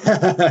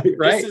minute,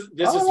 right?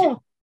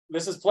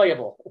 This is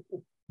playable.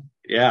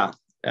 Yeah,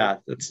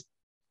 it's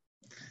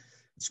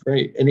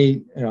great, and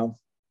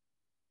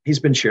he's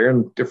been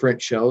sharing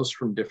different shows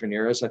from different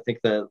eras. I think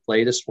the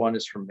latest one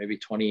is from maybe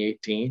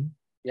 2018.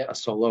 Yeah, a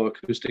solo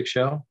acoustic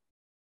show.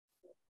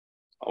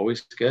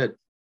 Always good.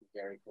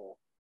 Very cool.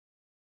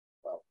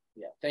 Well,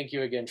 yeah. Thank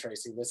you again,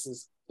 Tracy. This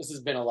has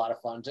been a lot of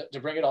fun to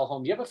bring it all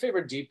home. Do you have a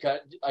favorite deep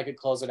cut I could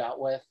close it out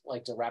with,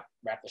 like to wrap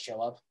the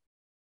show up?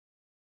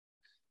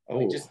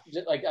 Like just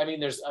like, I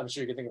mean, I'm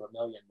sure you could think of a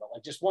million, but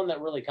like just one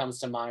that really comes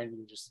to mind and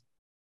you just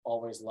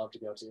always love to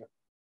go to.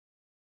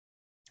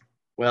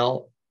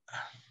 Well,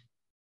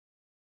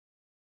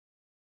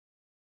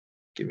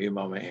 give me a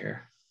moment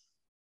here.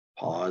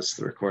 Pause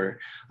the recorder.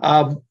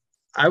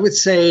 I would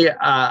say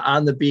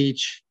On the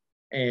Beach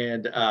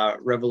and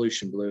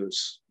Revolution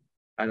Blues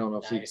I don't know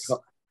if Nice.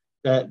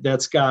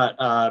 that's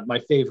got my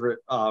favorite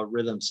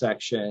rhythm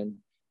section.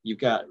 You've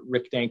got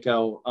Rick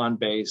Danko on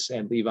bass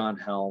and Levon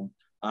Helm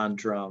on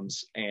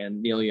drums,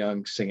 and Neil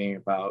Young singing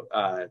about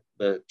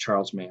the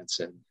Charles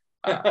Manson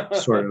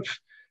sort of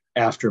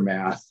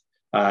aftermath.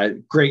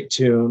 Great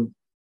tune.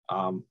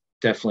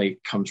 Definitely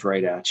comes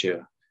right at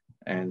you.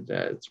 And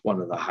it's one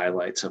of the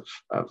highlights of,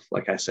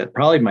 like I said,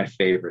 probably my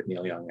favorite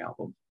Neil Young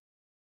album.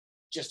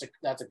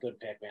 That's a good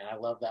pick, man. I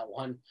love that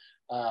one.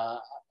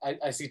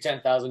 I see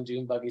 10,000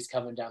 dune buggies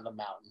coming down the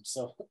mountain.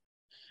 So cool.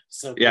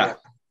 Yeah.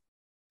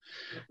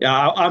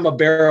 Yeah, I'm a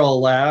barrel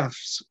of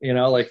laughs,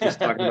 like he's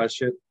talking about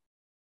shit.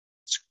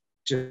 It's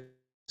just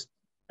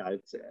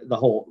it's the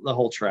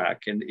whole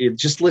track, and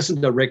just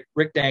listen to Rick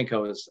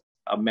Danko is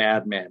a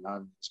madman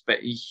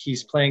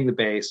he's playing the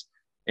bass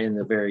in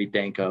the very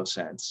Danko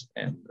sense,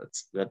 and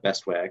that's the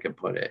best way I can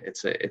put it.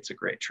 It's a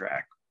great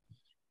track.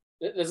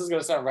 This is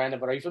gonna sound random,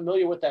 but are you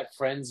familiar with that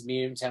Friends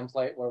meme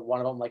template where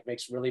one of them like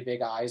makes really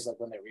big eyes like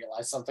when they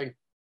realize something?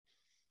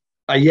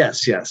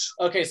 Yes.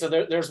 Okay, so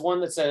there's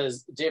one that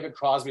says David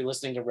Crosby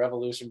listening to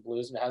Revolution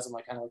Blues, and it has him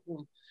like kind of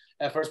like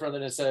at first, but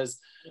then it says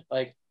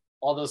like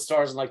all those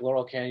stars in like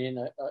Laurel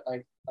Canyon,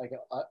 I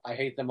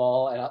hate them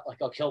all, and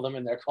I'll kill them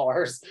in their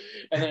cars,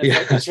 and then it's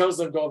like, it shows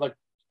them going like,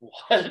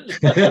 what?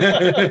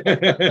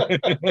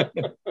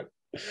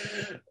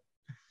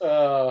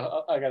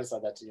 I gotta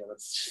send that to you.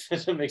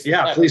 That makes me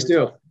laugh please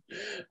every do. time.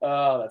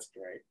 Oh, that's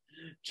great.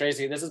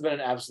 Tracy, this has been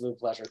an absolute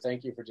pleasure.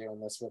 Thank you for doing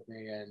this with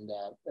me, and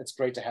it's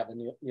great to have a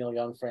Neil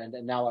Young friend,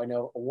 and now I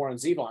know a Warren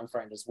Zevon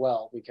friend as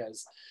well,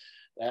 because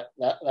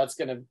that's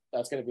gonna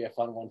be a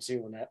fun one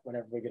too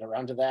whenever we get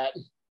around to that.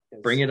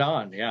 Bring it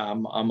on. Yeah,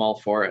 I'm all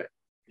for it.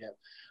 Yeah,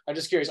 I'm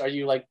just curious. Are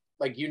you like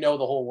the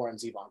whole Warren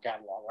Zevon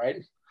catalog,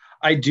 right?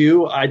 I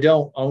do. I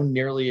don't own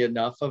nearly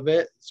enough of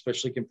it,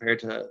 especially compared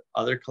to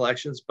other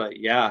collections. But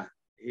yeah,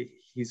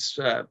 he's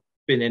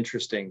been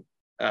interesting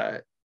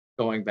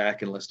going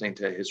back and listening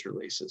to his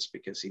releases,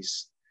 because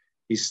he's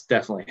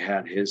definitely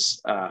had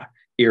his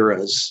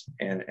eras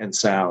and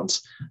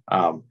sounds.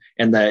 And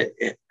that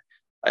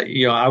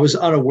I was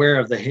unaware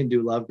of the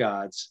Hindu Love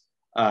Gods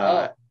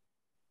album.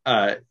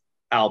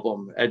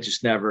 I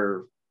just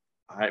never.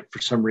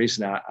 For some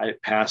reason, it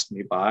passed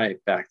me by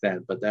back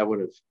then, but I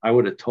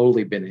would have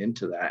totally been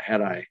into that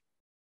had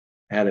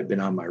it been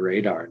on my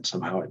radar, and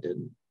somehow it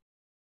didn't.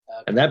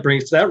 Okay. And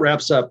that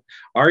wraps up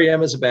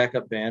REM as a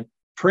backup band,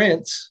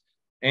 Prince,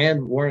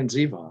 and Warren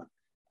Zevon.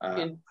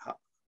 How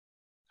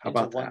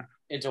about that?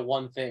 Into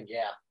one thing,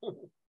 yeah.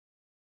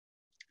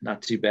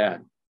 Not too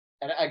bad.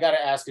 And I got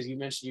to ask, because you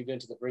mentioned you've been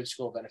to the Bridge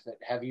School benefit.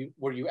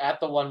 Were you at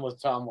the one with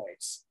Tom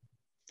Waits?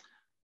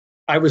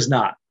 I was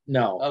not.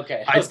 No.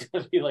 Okay. I was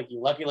going to be like, you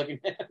lucky looking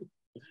man.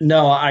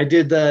 No, I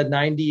did the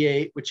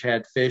 98, which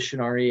had Fish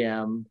and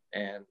REM,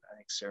 and I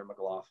think Sarah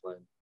McLachlan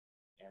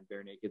and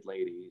Bare Naked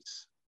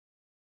Ladies.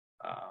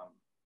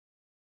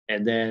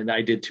 And then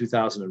I did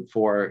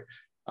 2004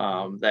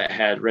 that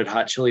had Red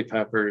Hot Chili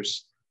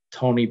Peppers,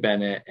 Tony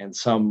Bennett, and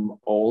some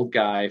old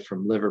guy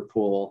from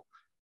Liverpool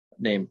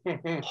named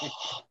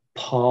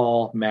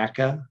Paul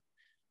McCartney,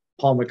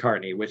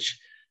 which...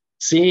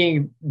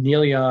 Seeing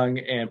Neil Young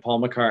and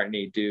Paul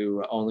McCartney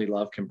do Only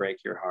Love Can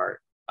Break Your Heart,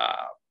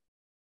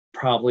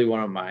 probably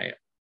one of my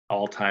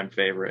all-time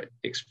favorite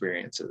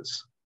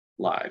experiences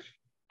live.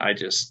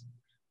 It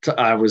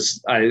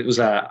was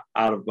a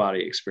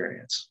out-of-body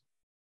experience.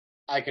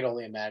 I could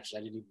only imagine.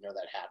 I didn't even know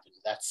that happened.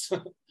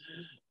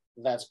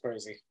 That's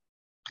crazy.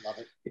 Love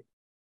it.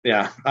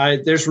 Yeah,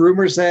 there's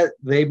rumors that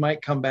they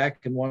might come back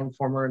in one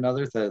form or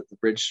another, the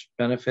Bridge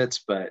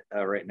benefits, but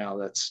right now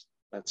that's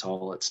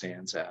all it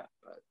stands at.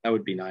 But that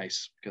would be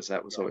nice, because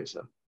that was always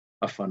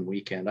a fun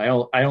weekend. I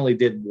only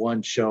did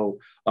one show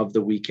of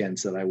the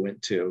weekends that I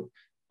went to.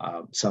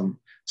 Some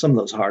of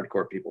those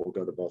hardcore people will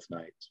go to both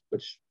nights,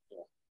 which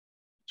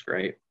is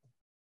great.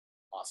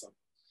 Awesome.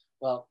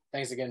 Well,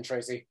 thanks again,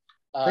 Tracy.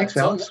 Thanks,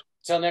 Alex.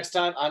 Till next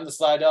time, I'm the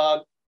Sly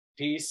Dog.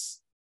 Peace,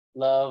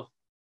 love,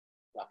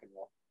 rock and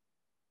roll.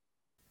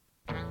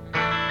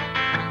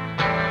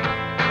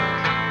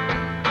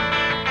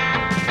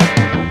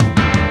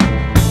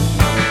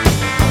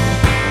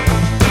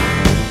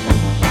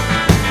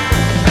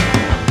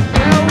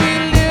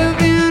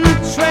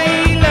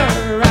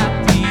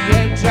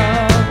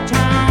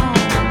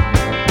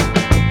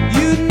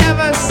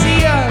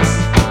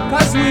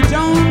 We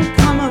don't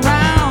come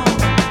around.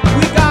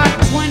 We got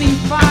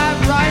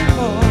 25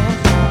 rifles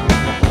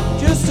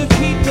just to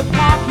keep the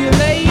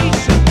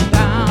population down.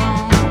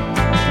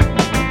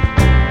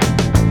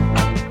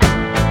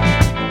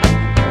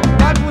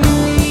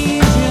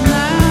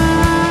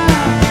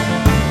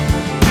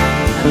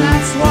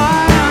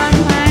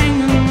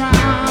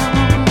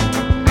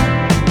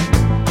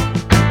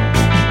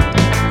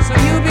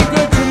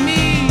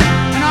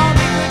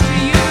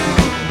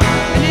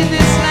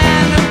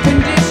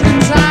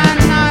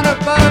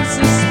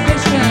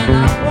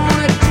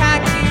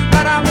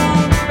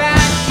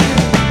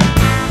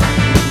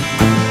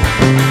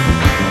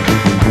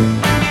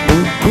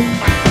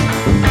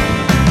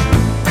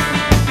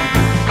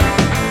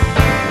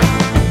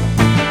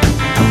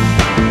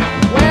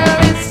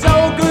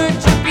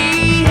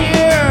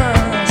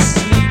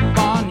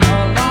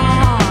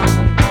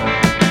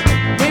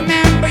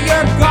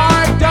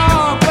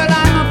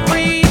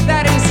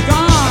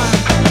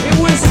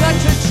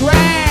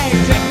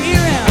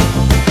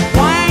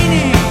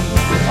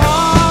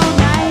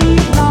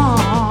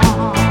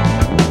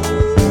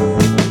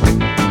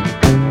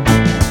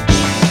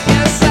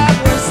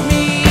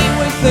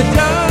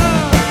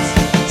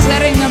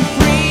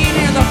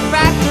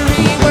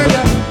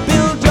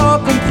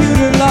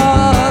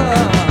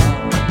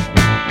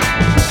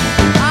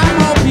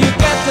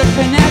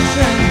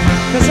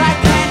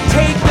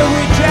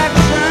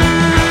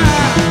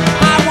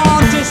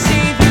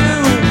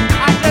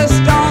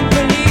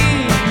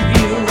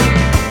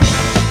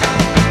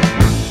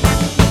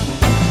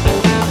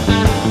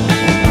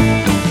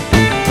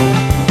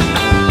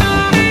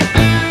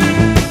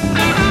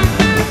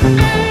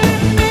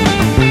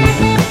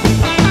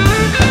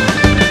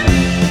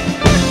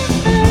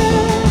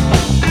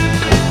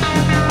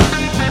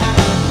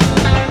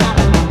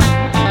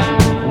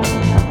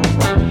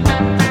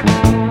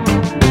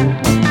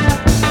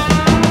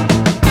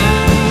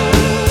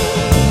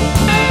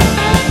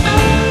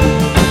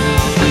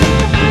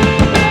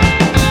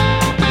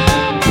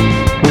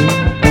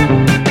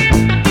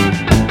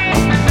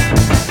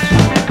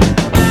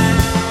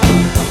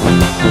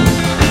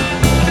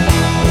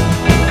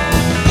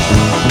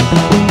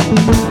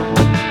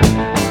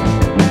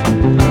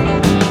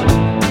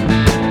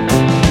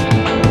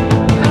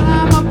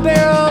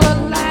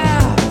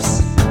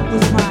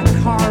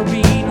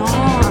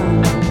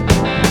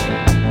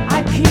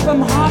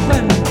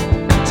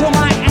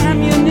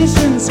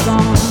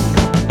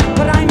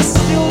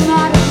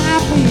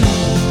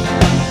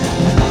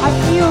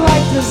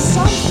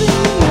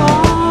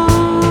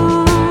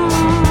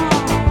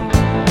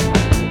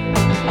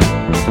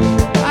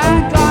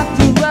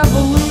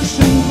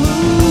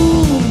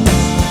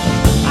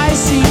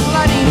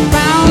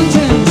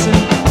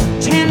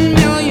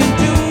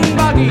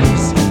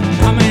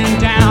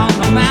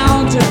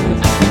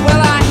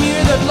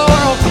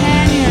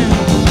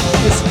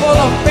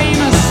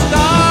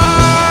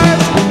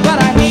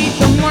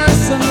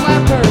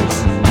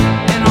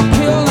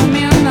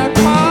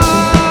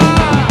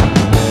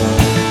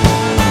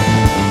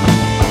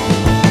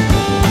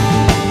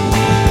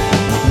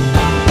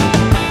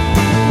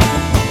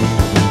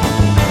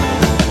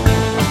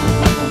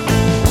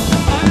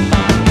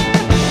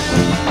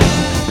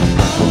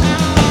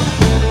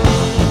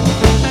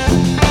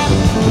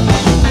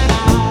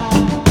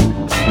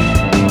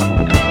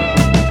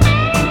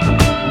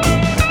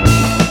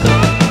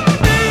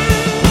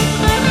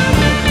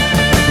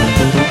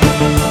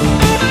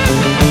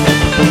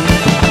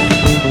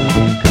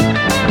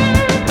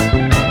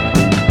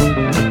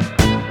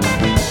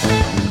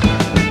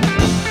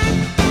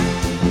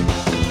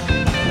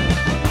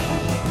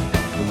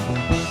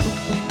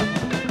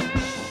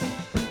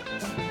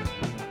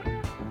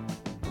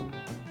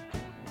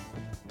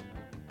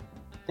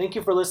 Thank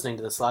you for listening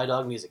to the Sly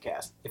Dog Music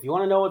Cast. If you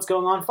want to know what's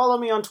going on, follow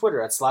me on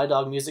Twitter at Sly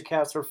Dog Music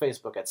Cast or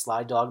Facebook at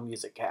Sly Dog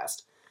Music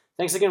Cast.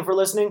 Thanks again for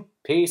listening.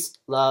 Peace,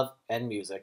 love, and music.